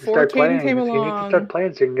 Like before Caden came along, he needs to start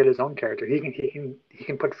playing so he can get his own character. He can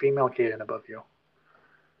put female Caden above you.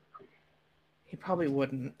 He probably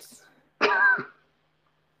wouldn't.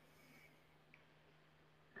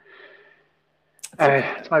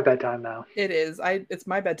 It's my bedtime now. It is. It's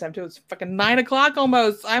my bedtime too. It's fucking 9:00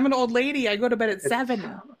 almost. I'm an old lady. I go to bed at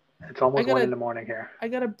 7. It's almost 1 in the morning here. I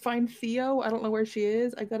gotta find Theo. I don't know where she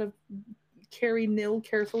is. I gotta carry Nil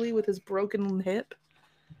carefully with his broken hip.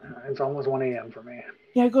 It's almost 1 a.m. for me.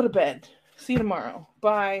 Yeah, go to bed. See you tomorrow.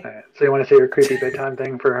 Bye. Right. So you want to say your creepy bedtime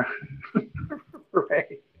thing for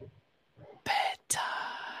Ray?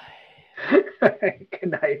 Bedtime.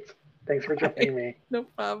 Good night. Thanks for joining me. No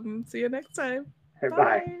problem. See you next time. Hey,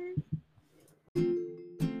 bye.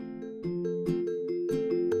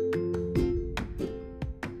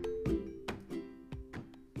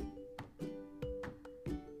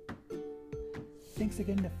 Thanks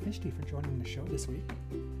again to Fishty for joining the show this week.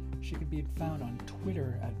 She can be found on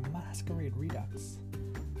Twitter at Masquerade Redux.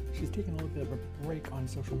 She's taking a little bit of a break on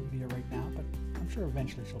social media right now, but I'm sure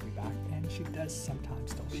eventually she'll be back, and she does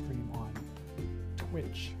sometimes still stream on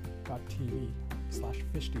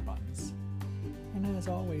twitch.tv/FishtyButtons. And as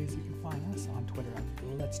always, you can find us on Twitter at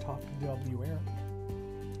Let's Talk WR.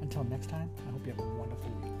 Until next time, I hope you have a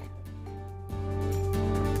wonderful week.